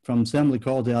from Sam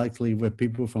Liccardo to Alex Lee, with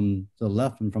people from the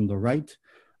left and from the right,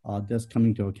 that's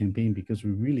coming to our campaign, because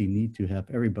we really need to have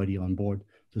everybody on board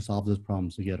to solve these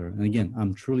problems together. And again,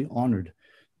 I'm truly honored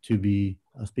to be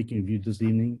speaking with you this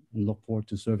evening, and look forward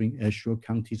to serving as your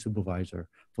county supervisor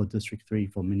for District 3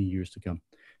 for many years to come.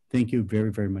 Thank you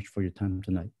very, very much for your time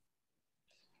tonight.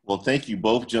 Well, thank you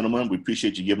both, gentlemen. We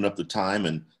appreciate you giving up the time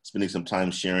and spending some time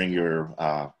sharing your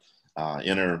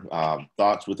inner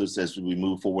thoughts with us as we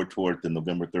move forward toward the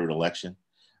November 3rd election.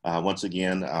 Once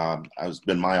again, it's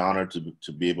been my honor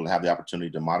to be able to have the opportunity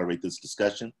to moderate this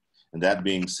discussion. And that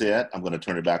being said, I'm going to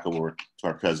turn it back over to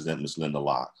our president, Ms. Linda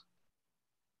Locke.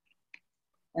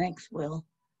 Thanks, Will.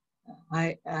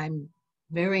 I'm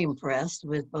very impressed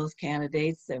with both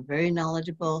candidates. They're very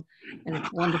knowledgeable, and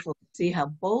it's wonderful to see how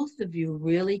both of you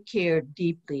really care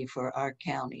deeply for our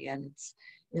county. And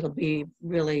it'll be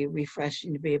really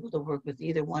refreshing to be able to work with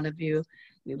either one of you.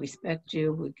 We respect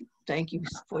you. We thank you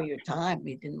for your time.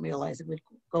 We didn't realize it would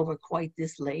go over quite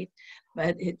this late,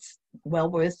 but it's well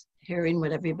worth hearing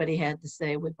what everybody had to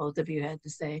say, what both of you had to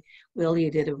say. Will,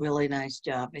 you did a really nice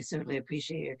job. I certainly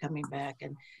appreciate your coming back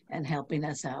and helping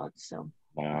us out. So.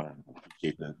 I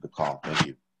appreciate the call. Thank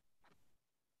you.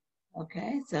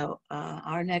 Okay, so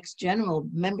our next general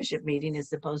membership meeting is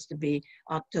supposed to be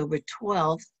October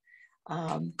 12th.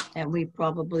 And we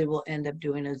probably will end up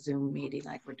doing a Zoom meeting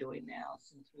like we're doing now,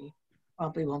 since we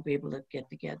probably won't be able to get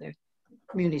together.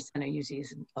 Community Center usually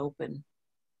isn't open.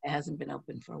 It hasn't been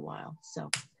open for a while. So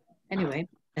anyway,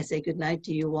 I say good night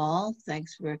to you all.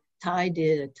 Thanks for, Ty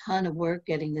did a ton of work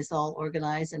getting this all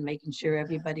organized and making sure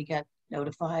everybody got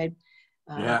notified,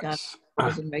 got Yes.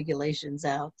 rules and regulations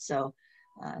out. So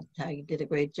Ty did a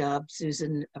great job.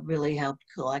 Susan really helped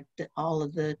collect all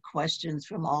of the questions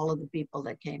from all of the people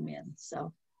that came in.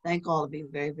 So thank all of you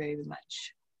very, very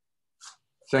much.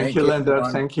 Thank you, Linda.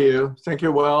 everyone. Thank you. Thank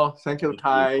you, Will. Thank you, Thank you.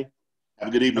 Ty. Have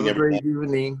a good evening, Have a everyone. great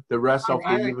evening. The rest of the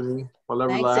Eric, evening. Whatever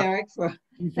thanks, left. Eric, for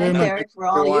Very thanks, much. Eric, for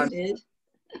all you Everyone. did,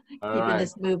 All keeping right.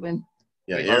 us moving.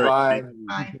 Yeah, Bye Eric, bye.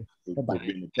 thank you for Bye-bye.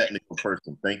 being a technical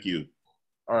person. Thank you.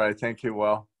 All right. Thank you,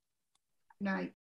 Will. Night.